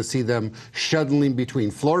think you're going to see them shuttling between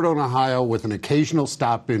Florida and Ohio with an occasional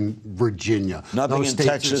stop in Virginia. Nothing in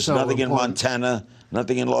Texas, nothing in Montana,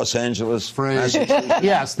 nothing in Los Angeles.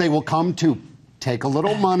 Yes, they will come to take a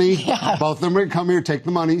little money. Both of them are going to come here, take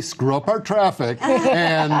the money, screw up our traffic,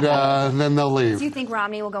 and then they'll leave. Do you think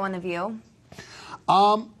Romney will go on The View?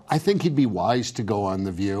 I think he'd be wise to go on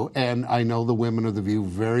The View, and I know the women of The View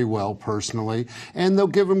very well personally, and they'll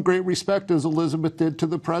give him great respect, as Elizabeth did to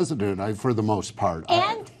the president, for the most part.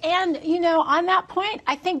 And you know, on that point,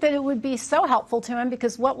 I think that it would be so helpful to him,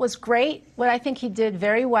 because what was great, what I think he did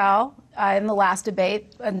very well in the last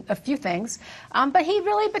debate, a few things, but he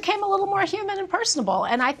really became a little more human and personable.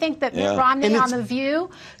 And I think that Mitt Romney on The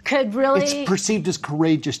View could really... It's perceived as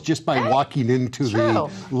courageous just by walking into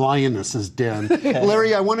the lioness's den.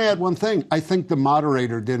 Larry, I want to add one thing. I think the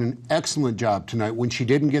moderator did an excellent job tonight. When she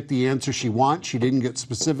didn't get the answer she wanted, she didn't get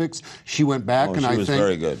specifics, she went back, and I think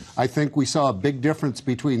very good. I think we saw a big difference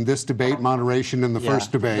between this debate moderation and the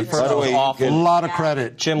first debate. The first was awful. A lot of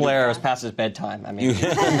credit. Jim Lehrer was past his bedtime. I mean...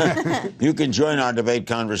 You can join our debate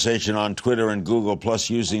conversation on Twitter and Google Plus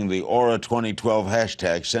using the Aura 2012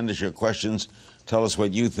 hashtag. Send us your questions. Tell us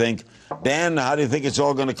what you think. Dan, how do you think it's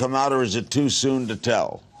all going to come out, or is it too soon to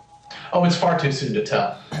tell? Oh, it's far too soon to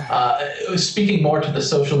tell. Speaking more to the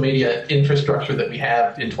social media infrastructure that we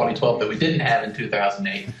have in 2012 that we didn't have in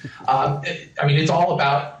 2008, I mean, it's all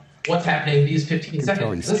about what's happening in these 15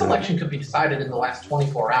 seconds. This election could be decided in the last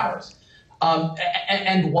 24 hours.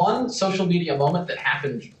 And one social media moment that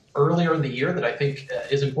happened earlier in the year that I think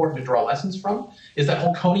is important to draw lessons from is that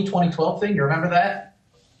whole Kony 2012 thing. You remember that?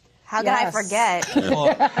 How could I forget? And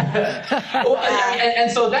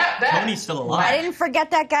so that Kony's still alive. I didn't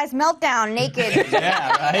forget that guy's meltdown naked. Didn't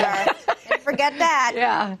forget that.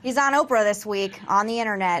 Yeah. He's on Oprah this week on the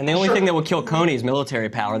internet. And the only thing that would kill Kony is military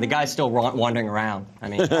power. The guy's still wandering around. I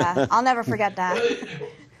mean, I'll never forget that.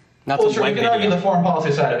 Well, sure, we can argue the foreign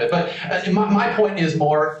policy side of it, but my point is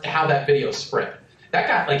more how that video spread. That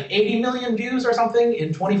got like 80 million views or something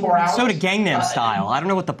in 24 hours. So did Gangnam Style. I don't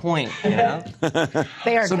know what the point, you know?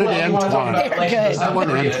 They are so did Antoine. I want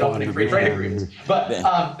Antoine to be free agreements. But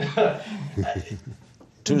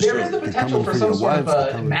there is the potential for some sort of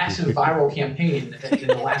a massive viral campaign in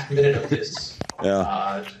the last minute of this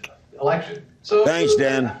election. So thanks,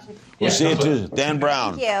 Dan. We'll see you too. Dan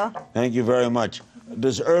Brown. Thank you. Thank you very much.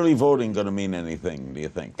 Does early voting going to mean anything, do you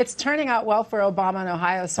think? It's turning out well for Obama in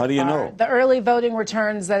Ohio so far. How do you know? The early voting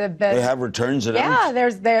returns that have been... They have returns that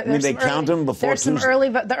there's I mean, they count them before there's some Tuesday?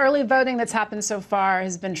 the early voting that's happened so far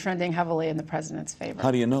has been trending heavily in the president's favor.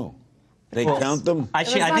 How do you know? They count them? I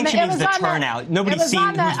think she means the turnout. Nobody's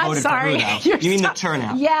seen who's voted for who, though. You mean the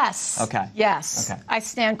turnout? Yes. Okay. Yes. Okay. I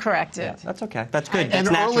stand corrected. Yeah, that's okay. That's good. And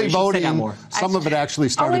that's early voting, some of it actually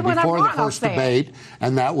started before the first debate,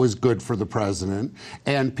 and that was good for the president.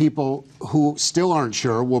 And people who still aren't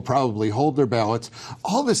sure will probably hold their ballots.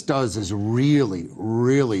 All this does is really,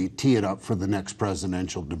 really tee it up for the next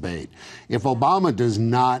presidential debate. If Obama does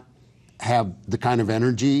not have the kind of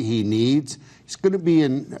energy he needs, he's going to be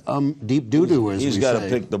in deep doo-doo, as we say. He's got to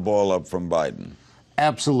pick the ball up from Biden.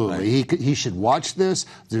 Absolutely. Right. He should watch this.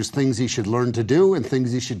 There's things he should learn to do and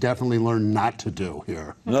things he should definitely learn not to do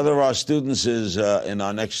here. Another of our students is in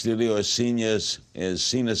our next studio is Sina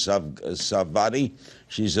Savvati.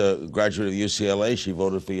 She's a graduate of UCLA. She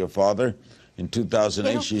voted for your father. In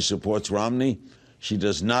 2008, she supports Romney. She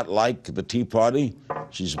does not like the Tea Party.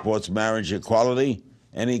 She supports marriage equality.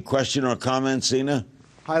 Any question or comment, Sina?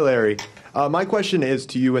 Hi, Larry. My question is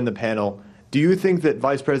to you and the panel. Do you think that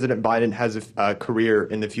Vice President Biden has a career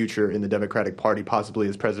in the future in the Democratic Party, possibly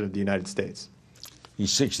as President of the United States?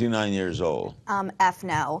 He's 69 years old. F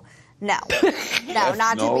no. No. No,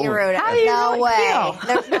 not to be rude. How do you no really way. feel?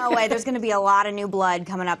 There's no way. There's going to be a lot of new blood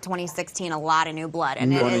coming up 2016, a lot of new blood.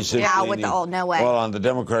 And it is now with the old. No way. Well, on the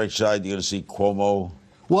Democratic side, you're going to see Cuomo.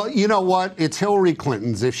 Well, you know what? It's Hillary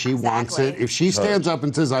Clinton's if she wants it. If she stands up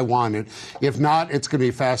and says, I want it. If not, it's going to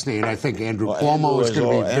be fascinating. I think Andrew Cuomo is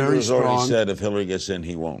going to be very strong. Andrew's already said if Hillary gets in,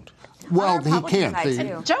 he won't. Well, he can't.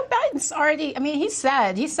 Joe Biden's already, I mean, he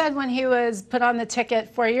said when he was put on the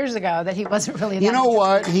ticket 4 years ago that he wasn't really You know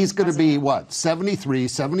what? He's going to be, 73,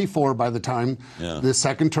 74 by the time the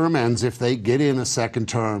second term ends, if they get in a second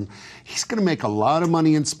term. He's going to make a lot of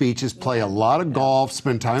money in speeches, play a lot of golf,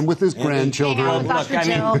 spend time with his grandchildren. Look, I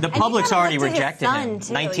mean, the public's already rejected him.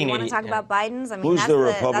 1980. You want to talk about Biden's? I mean, Who's that's the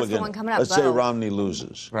Republican? That's the one coming up. Let's say Romney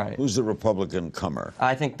loses. Right. Who's the Republican comer?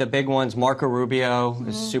 I think the big ones, Marco Rubio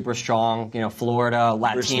is super strong. You know, Florida,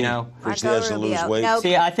 Latino. Rubio. Christie has to lose weight. Nope.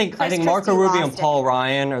 See, I think Marco Christie Rubio and lost Paul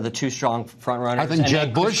Ryan are the two strong front runners. I think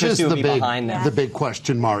Jeb Bush is the big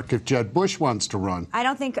question mark if Jeb Bush wants to run.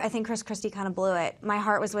 I think Chris Christie kind of blew it. My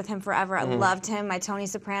heart was with him forever. I loved him. My Tony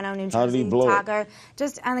Soprano, New Jersey How did he blow talker.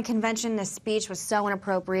 Just on the convention, the speech was so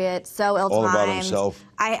inappropriate, so ill-timed. All about himself.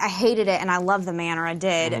 I hated it, and I love the man, or I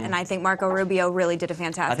did. And I think Marco Rubio really did a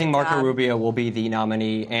fantastic job. I think Marco Rubio will be the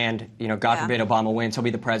nominee, and God forbid Obama wins, he'll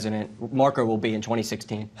be the president. Marco will be in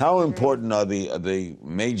 2016. How important are the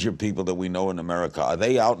major people that we know in America? Are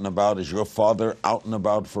they out and about? Is your father out and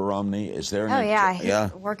about for Romney? Is there?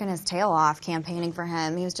 He's working his tail off campaigning for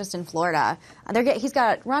him. He was just in Florida.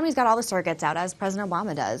 Romney's got all the circuits out, as President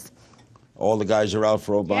Obama does. All the guys are out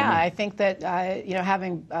for Obama? Yeah, I think that,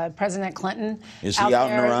 having President Clinton Is he out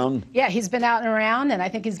and around? Yeah, he's been out and around, and I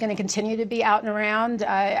think he's going to continue to be out and around.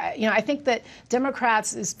 I think that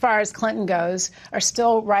Democrats, as far as Clinton goes, are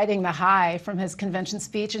still riding the high from his convention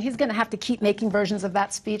speech, and he's going to have to keep making versions of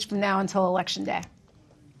that speech from now until Election Day.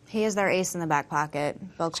 He is their ace in the back pocket,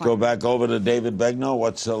 Bill Clinton. Let's go back over to David Begnaud.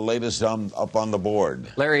 What's the latest up on the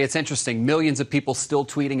board? Larry, it's interesting. Millions of people still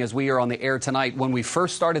tweeting as we are on the air tonight. When we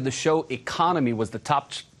first started the show, economy was the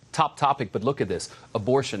top topic, but look at this.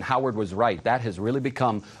 Abortion. Howard was right. That has really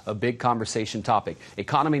become a big conversation topic.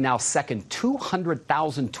 Economy now second,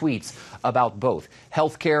 200,000 tweets about both.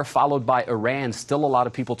 Healthcare followed by Iran. Still a lot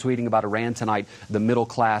of people tweeting about Iran tonight, the middle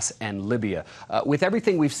class, and Libya. With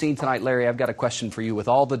everything we've seen tonight, Larry, I've got a question for you. With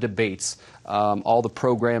all the debates, all the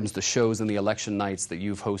programs, the shows, and the election nights that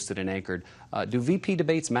you've hosted and anchored, do VP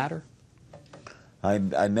debates matter? I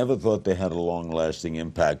never thought they had a long-lasting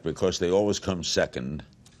impact because they always come second.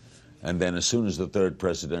 And then as soon as the third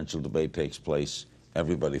presidential debate takes place,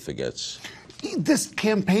 everybody forgets. This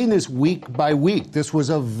campaign is week by week. This was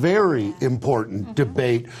a very important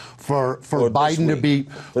debate for Biden to be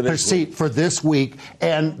perceived for this week.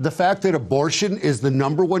 And the fact that abortion is the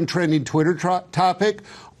 #1 trending Twitter topic,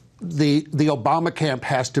 the Obama camp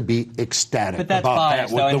has to be ecstatic but that's about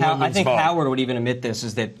biased, that. I think Howard would even admit this,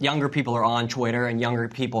 is that younger people are on Twitter and younger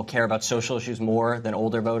people care about social issues more than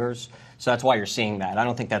older voters. So that's why you're seeing that. I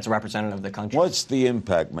don't think that's representative of the country. What's the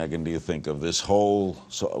impact, Megyn, do you think, of this whole,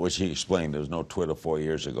 which he explained, there was no Twitter 4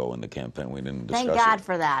 years ago in the campaign. We didn't discuss Thank God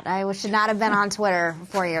for that. I should not have been on Twitter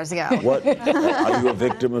 4 years ago. What? Are you a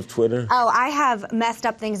victim of Twitter? Oh, I have messed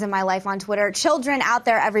up things in my life on Twitter. Children out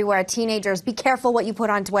there everywhere, teenagers, be careful what you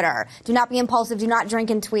put on Twitter. Do not be impulsive. Do not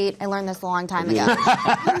drink and tweet. I learned this a long time ago.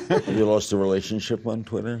 Have you lost a relationship on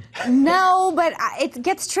Twitter? No, but it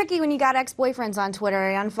gets tricky when you got ex-boyfriends on Twitter.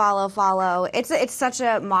 Unfollow, follow. It's such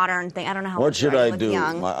a modern thing. I don't know how. What should I do?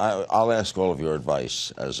 Young. I'll ask all of your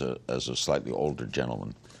advice as a slightly older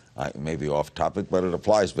gentleman. Maybe off topic, but it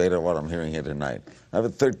applies better to what I'm hearing here tonight. I have a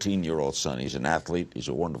 13-year-old son. He's an athlete. He's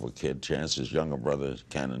a wonderful kid. Chance, his younger brother,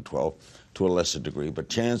 Cannon, 12, to a lesser degree. But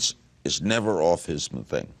Chance is never off his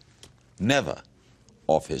thing. Never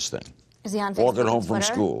off his thing. Is he on Facebook? Walking home from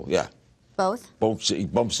Twitter? school, yeah. Both? He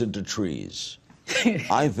bumps into trees.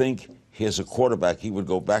 I think as a quarterback, he would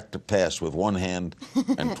go back to pass with one hand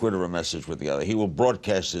and Twitter a message with the other. He will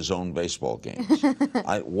broadcast his own baseball games.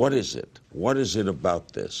 What is it? What is it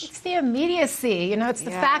about this? It's the immediacy. It's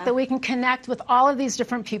the fact that we can connect with all of these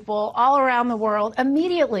different people all around the world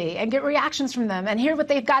immediately and get reactions from them and hear what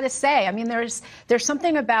they've got to say. I mean, there's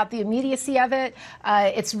something about the immediacy of it.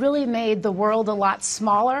 It's really made the world a lot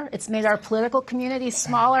smaller. It's made our political community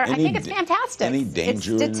smaller. I think it's fantastic. Any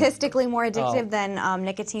danger? It's statistically more addictive than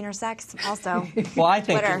nicotine or sex, also. Well, I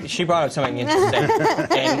think Twitter. she brought up something interesting.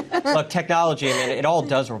 And look, technology, I mean, it all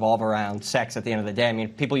does revolve around sex at the end of the day. I mean,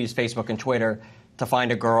 people use Facebook and Twitter to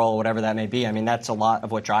find a girl, whatever that may be. I mean, that's a lot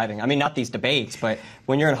of what's driving. I mean, not these debates, but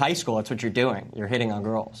when you're in high school, that's what you're doing. You're hitting on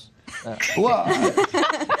girls. Well,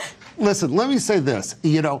 listen, let me say this.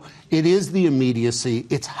 It is the immediacy.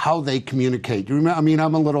 It's how they communicate. You remember, I mean,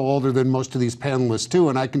 I'm a little older than most of these panelists, too,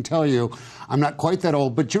 and I can tell you, I'm not quite that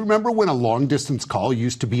old, but you remember when a long-distance call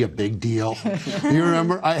used to be a big deal? You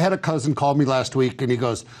remember? I had a cousin call me last week, and he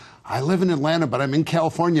goes, I live in Atlanta, but I'm in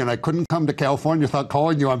California, and I couldn't come to California without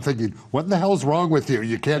calling you. I'm thinking, what the hell's wrong with you?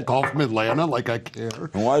 You can't call from Atlanta like I care.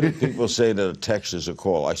 And why do people say that a text is a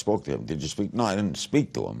call? I spoke to him. Did you speak? No, I didn't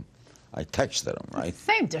speak to him. I texted him, right?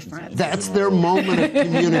 Same difference. That's their moment of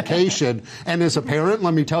communication. And as a parent,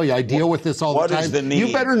 let me tell you, I deal with this all the time. What is the need?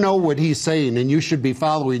 You better know what he's saying, and you should be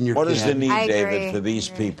following your kid. What is the need, David, for these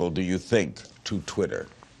people, do you think, to Twitter,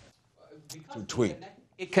 to tweet?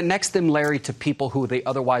 It connects them, Larry, to people who they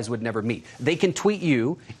otherwise would never meet. They can tweet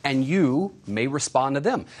you, and you may respond to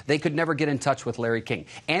them. They could never get in touch with Larry King.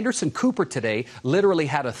 Anderson Cooper today literally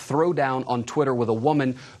had a throwdown on Twitter with a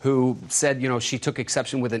woman who said, you know, she took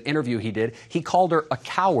exception with an interview he did. He called her a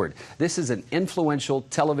coward. This is an influential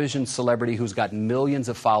television celebrity who's got millions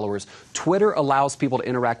of followers. Twitter allows people to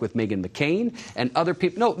interact with Meghan McCain and other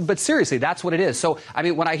people. No, but seriously, that's what it is. So, I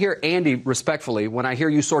mean, when I hear Andy, respectfully, when I hear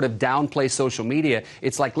you sort of downplay social media,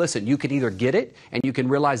 it's like, listen, you can either get it and you can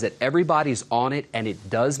realize that everybody's on it and it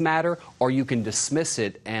does matter, or you can dismiss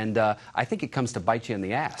it, and I think it comes to bite you in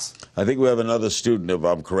the ass. I think we have another student, if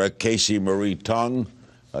I'm correct, Casey Marie Tung,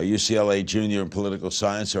 UCLA junior in political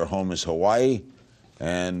science. Her home is Hawaii,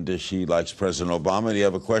 and she likes President Obama. Do you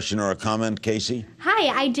have a question or a comment, Casey?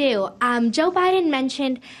 Hi, I do. Joe Biden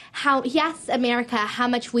mentioned how he asked America how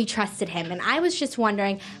much we trusted him, and I was just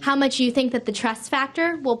wondering how much you think that the trust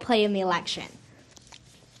factor will play in the election.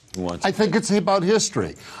 I think it's about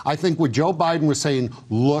history. I think what Joe Biden was saying,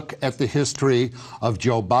 look at the history of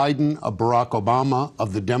Joe Biden, of Barack Obama,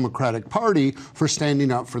 of the Democratic Party for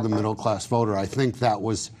standing up for the middle-class voter. I think that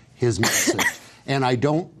was his message. And I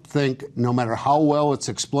don't think, no matter how well it's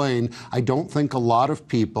explained, I don't think a lot of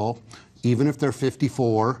people, even if they're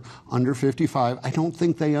 54, under 55, I don't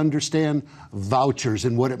think they understand vouchers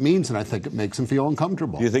and what it means, and I think it makes them feel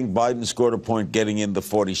uncomfortable. Do you think Biden scored a point getting in the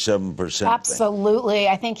 47%? Absolutely.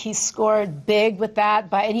 I think he scored big with that,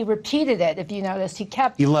 and he repeated it, if you noticed. He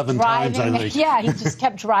kept 11 driving, times, I think. Yeah, he just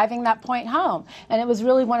kept driving that point home. And it was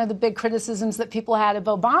really one of the big criticisms that people had of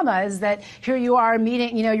Obama, is that here you are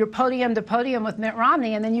meeting, you know, you're podium to podium with Mitt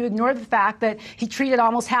Romney, and then you ignore the fact that he treated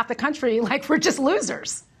almost half the country like we're just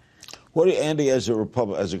losers. What do you, Andy, as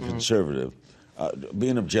a conservative, be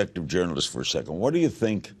an objective journalist for a second, what do you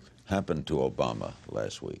think happened to Obama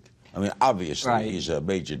last week? I mean, obviously, he's a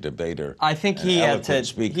major debater. I think he had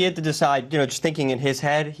to decide, you know, just thinking in his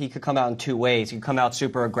head, he could come out in two ways. He could come out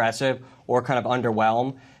super aggressive or kind of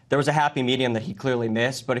underwhelm. There was a happy medium that he clearly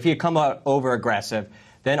missed, but if he had come out over aggressive,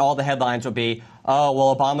 then all the headlines would be, oh,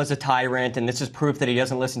 well, Obama's a tyrant, and this is proof that he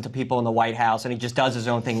doesn't listen to people in the White House, and he just does his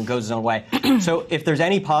own thing and goes his own way. So if there's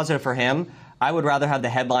any positive for him, I would rather have the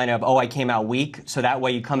headline of, oh, I came out weak, so that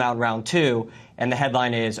way you come out in round two, and the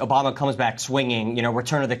headline is, Obama comes back swinging, you know,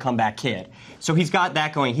 return of the comeback kid. So he's got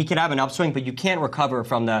that going. He could have an upswing, but you can't recover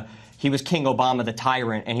from the, he was King Obama the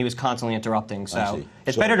tyrant, and he was constantly interrupting. So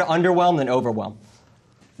it's better to underwhelm than overwhelm.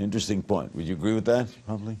 Interesting point. Would you agree with that,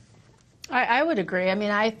 probably? I would agree. I mean,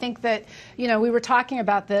 I think that, you know, we were talking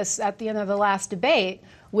about this at the end of the last debate,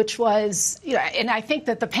 which was, you know, and I think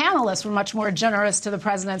that the panelists were much more generous to the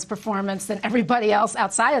president's performance than everybody else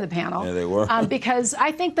outside of the panel. Yeah, they were. Because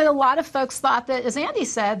I think that a lot of folks thought that, as Andy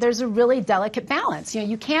said, there's a really delicate balance. You know,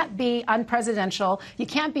 you can't be unpresidential. You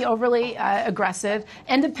can't be overly aggressive.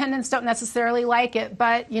 Independents don't necessarily like it,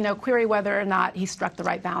 but, you know, query whether or not he struck the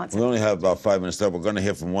right balance. We only have about 5 minutes left. We're going to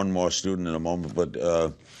hear from one more student in a moment,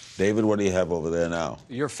 but David, what do you have over there now?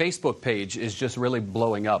 Your Facebook page is just really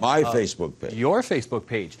blowing up. My Facebook page. Your Facebook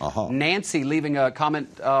page. Nancy leaving a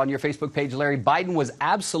comment on your Facebook page, Larry. Biden was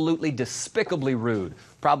absolutely despicably rude,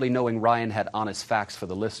 probably knowing Ryan had honest facts for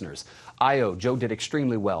the listeners. Io, Joe did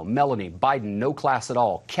extremely well. Melanie, Biden, no class at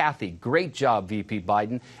all. Kathy, great job, VP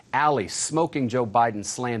Biden. Allie, smoking Joe Biden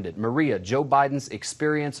slandered. Maria, Joe Biden's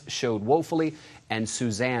experience showed woefully. And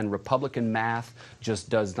Suzanne, Republican math just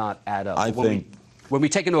does not add up. When we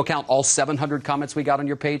take into account all 700 comments we got on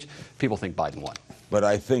your page, people think Biden won. But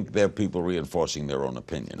I think there are people reinforcing their own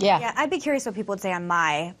opinion. Yeah, I'd be curious what people would say on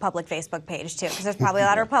my public Facebook page, too, because there's probably a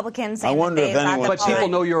lot of Republicans saying I wonder if anyone, but people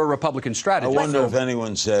know you're a Republican strategist. I wonder if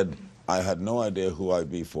anyone said, I had no idea who I'd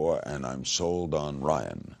be for, and I'm sold on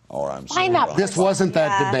Ryan. Or I'm sold on This wasn't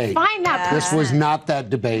that debate. Find that person. This was not that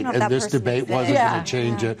debate, and this debate wasn't going to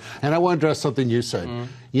change it. And I want to address something you said.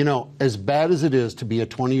 You know, as bad as it is to be a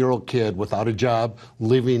 20-year-old kid without a job,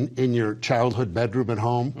 living in your childhood bedroom at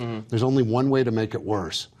home, there's only one way to make it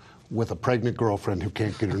worse: with a pregnant girlfriend who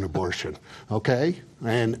can't get an abortion. Okay?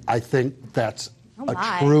 And I think that's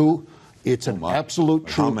it's an absolute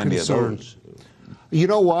true How many concern. of those? You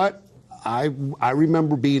know what? I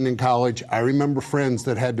remember being in college. I remember friends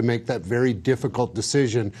that had to make that very difficult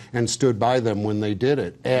decision and stood by them when they did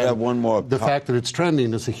it. And have one more. The fact that it's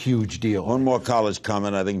trending is a huge deal. One more college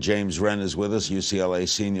comment. I think James Wren is with us, UCLA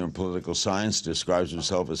senior in political science, describes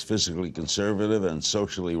himself as physically conservative and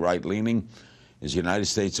socially right-leaning. Is United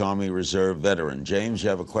States Army Reserve veteran. James, you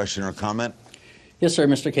have a question or comment? Yes, sir,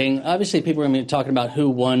 Mr. King. Obviously, people are going to be talking about who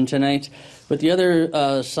won tonight, but the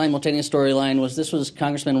other simultaneous storyline was this was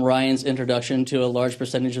Congressman Ryan's introduction to a large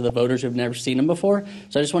percentage of the voters who've never seen him before.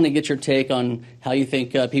 So I just want to get your take on how you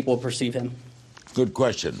think people perceive him. Good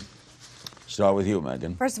question. Start with you,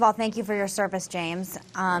 Megan. First of all, thank you for your service, James.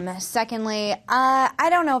 Secondly, I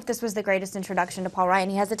don't know if this was the greatest introduction to Paul Ryan.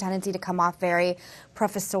 He has a tendency to come off very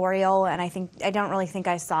professorial, and I don't really think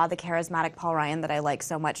I saw the charismatic Paul Ryan that I like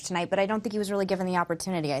so much tonight, but I don't think he was really given the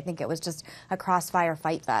opportunity. I think it was just a crossfire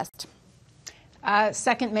fight fest.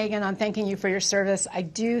 Second, Megan, on thanking you for your service, I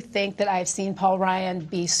do think that I've seen Paul Ryan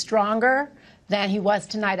be stronger than he was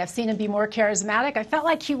tonight. I've seen him be more charismatic. I felt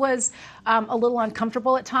like he was a little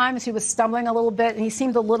uncomfortable at times. He was stumbling a little bit, and he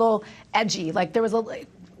seemed a little edgy. Like there was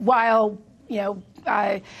while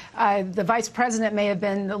the vice president may have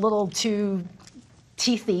been a little too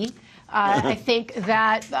teethy. I think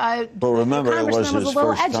that. But remember, it was his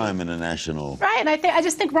first edgy. time in a national. Right, and I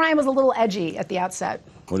just think Ryan was a little edgy at the outset.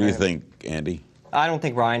 What do you think, Andy? I don't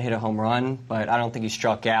think Ryan hit a home run, but I don't think he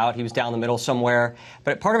struck out. He was down the middle somewhere.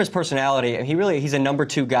 But part of his personality, he's a number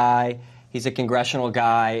 2 guy. He's a congressional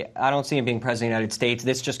guy. I don't see him being president of the United States.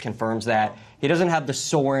 This just confirms that. He doesn't have the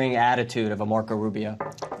soaring attitude of a Marco Rubio.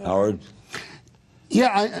 Howard?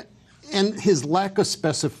 Yeah, and his lack of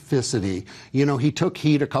specificity. You know, he took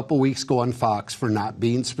heat a couple weeks ago on Fox for not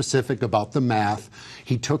being specific about the math.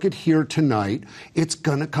 He took it here tonight. It's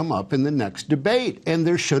going to come up in the next debate, and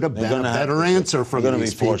there should have been a better answer from these people. They're going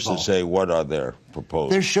to be forced to say what are their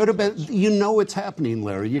proposals. There should have been. You know it's happening,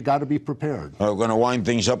 Larry. You got to be prepared. We're going to wind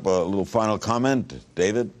things up. A little final comment,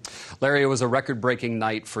 David. Larry, it was a record-breaking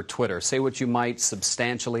night for Twitter. Say what you might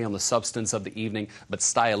substantially on the substance of the evening, but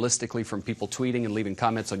stylistically from people tweeting and leaving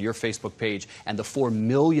comments on your Facebook page and the 4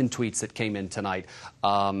 million tweets that came in tonight,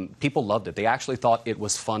 people loved it. They actually thought it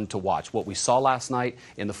was fun to watch. What we saw last night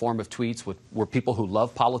in the form of tweets were people who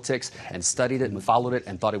love politics and studied it and followed it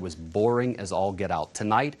and thought it was boring as all get out.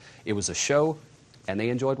 Tonight, it was a show, and they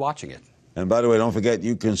enjoyed watching it. And by the way, don't forget,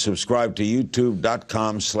 you can subscribe to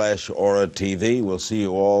youtube.com/OraTV. We'll see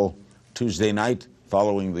you all Tuesday night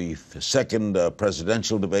following the second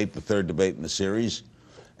presidential debate, the third debate in the series.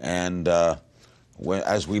 And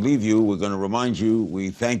as we leave you, we're going to remind you, we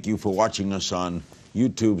thank you for watching us on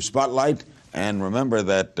YouTube Spotlight. And remember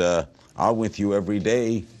that I'm with you every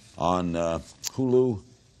day on Hulu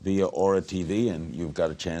via Ora TV. And you've got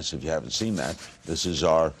a chance, if you haven't seen that. This is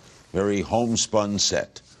our very homespun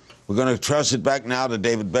set. We're going to trust it back now to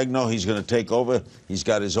David Begnaud. He's going to take over. He's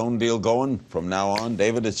got his own deal going from now on.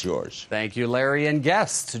 David, it's yours. Thank you, Larry. And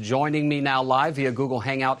guests, joining me now live via Google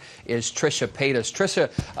Hangout is Trisha Paytas. Trisha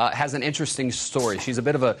has an interesting story. She's a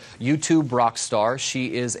bit of a YouTube rock star.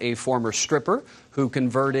 She is a former stripper who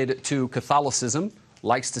converted to Catholicism,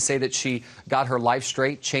 likes to say that she got her life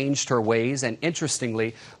straight, changed her ways, and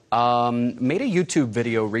interestingly, made a YouTube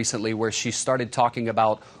video recently where she started talking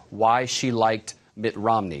about why she liked Mitt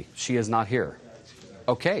Romney. She is not here.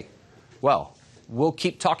 Okay. Well, we'll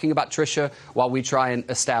keep talking about Trisha while we try and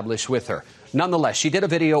establish with her. Nonetheless, she did a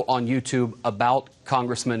video on YouTube about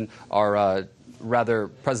Congressman, or rather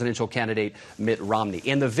presidential candidate Mitt Romney.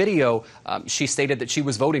 In the video, she stated that she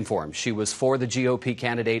was voting for him. She was for the GOP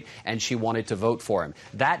candidate, and she wanted to vote for him.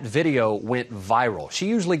 That video went viral. She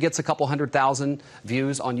usually gets a couple 100,000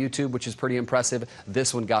 views on YouTube, which is pretty impressive.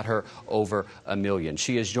 This one got her over 1 million.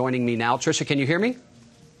 She is joining me now. Trisha, can you hear me?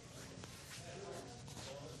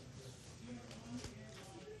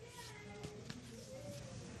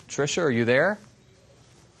 Trisha, are you there?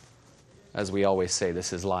 As we always say,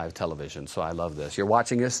 this is live television, so I love this. You're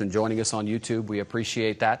watching us and joining us on YouTube. We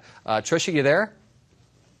appreciate that. Trisha, you there?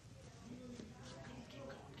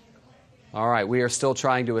 All right, we are still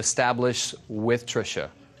trying to establish with Trisha.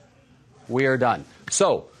 We are done.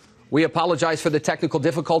 So, we apologize for the technical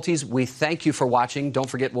difficulties. We thank you for watching. Don't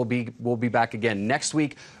forget, we'll be back again next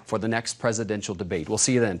week for the next presidential debate. We'll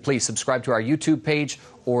see you then. Please subscribe to our YouTube page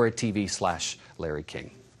or at TV/Larry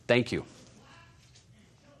King. Thank you.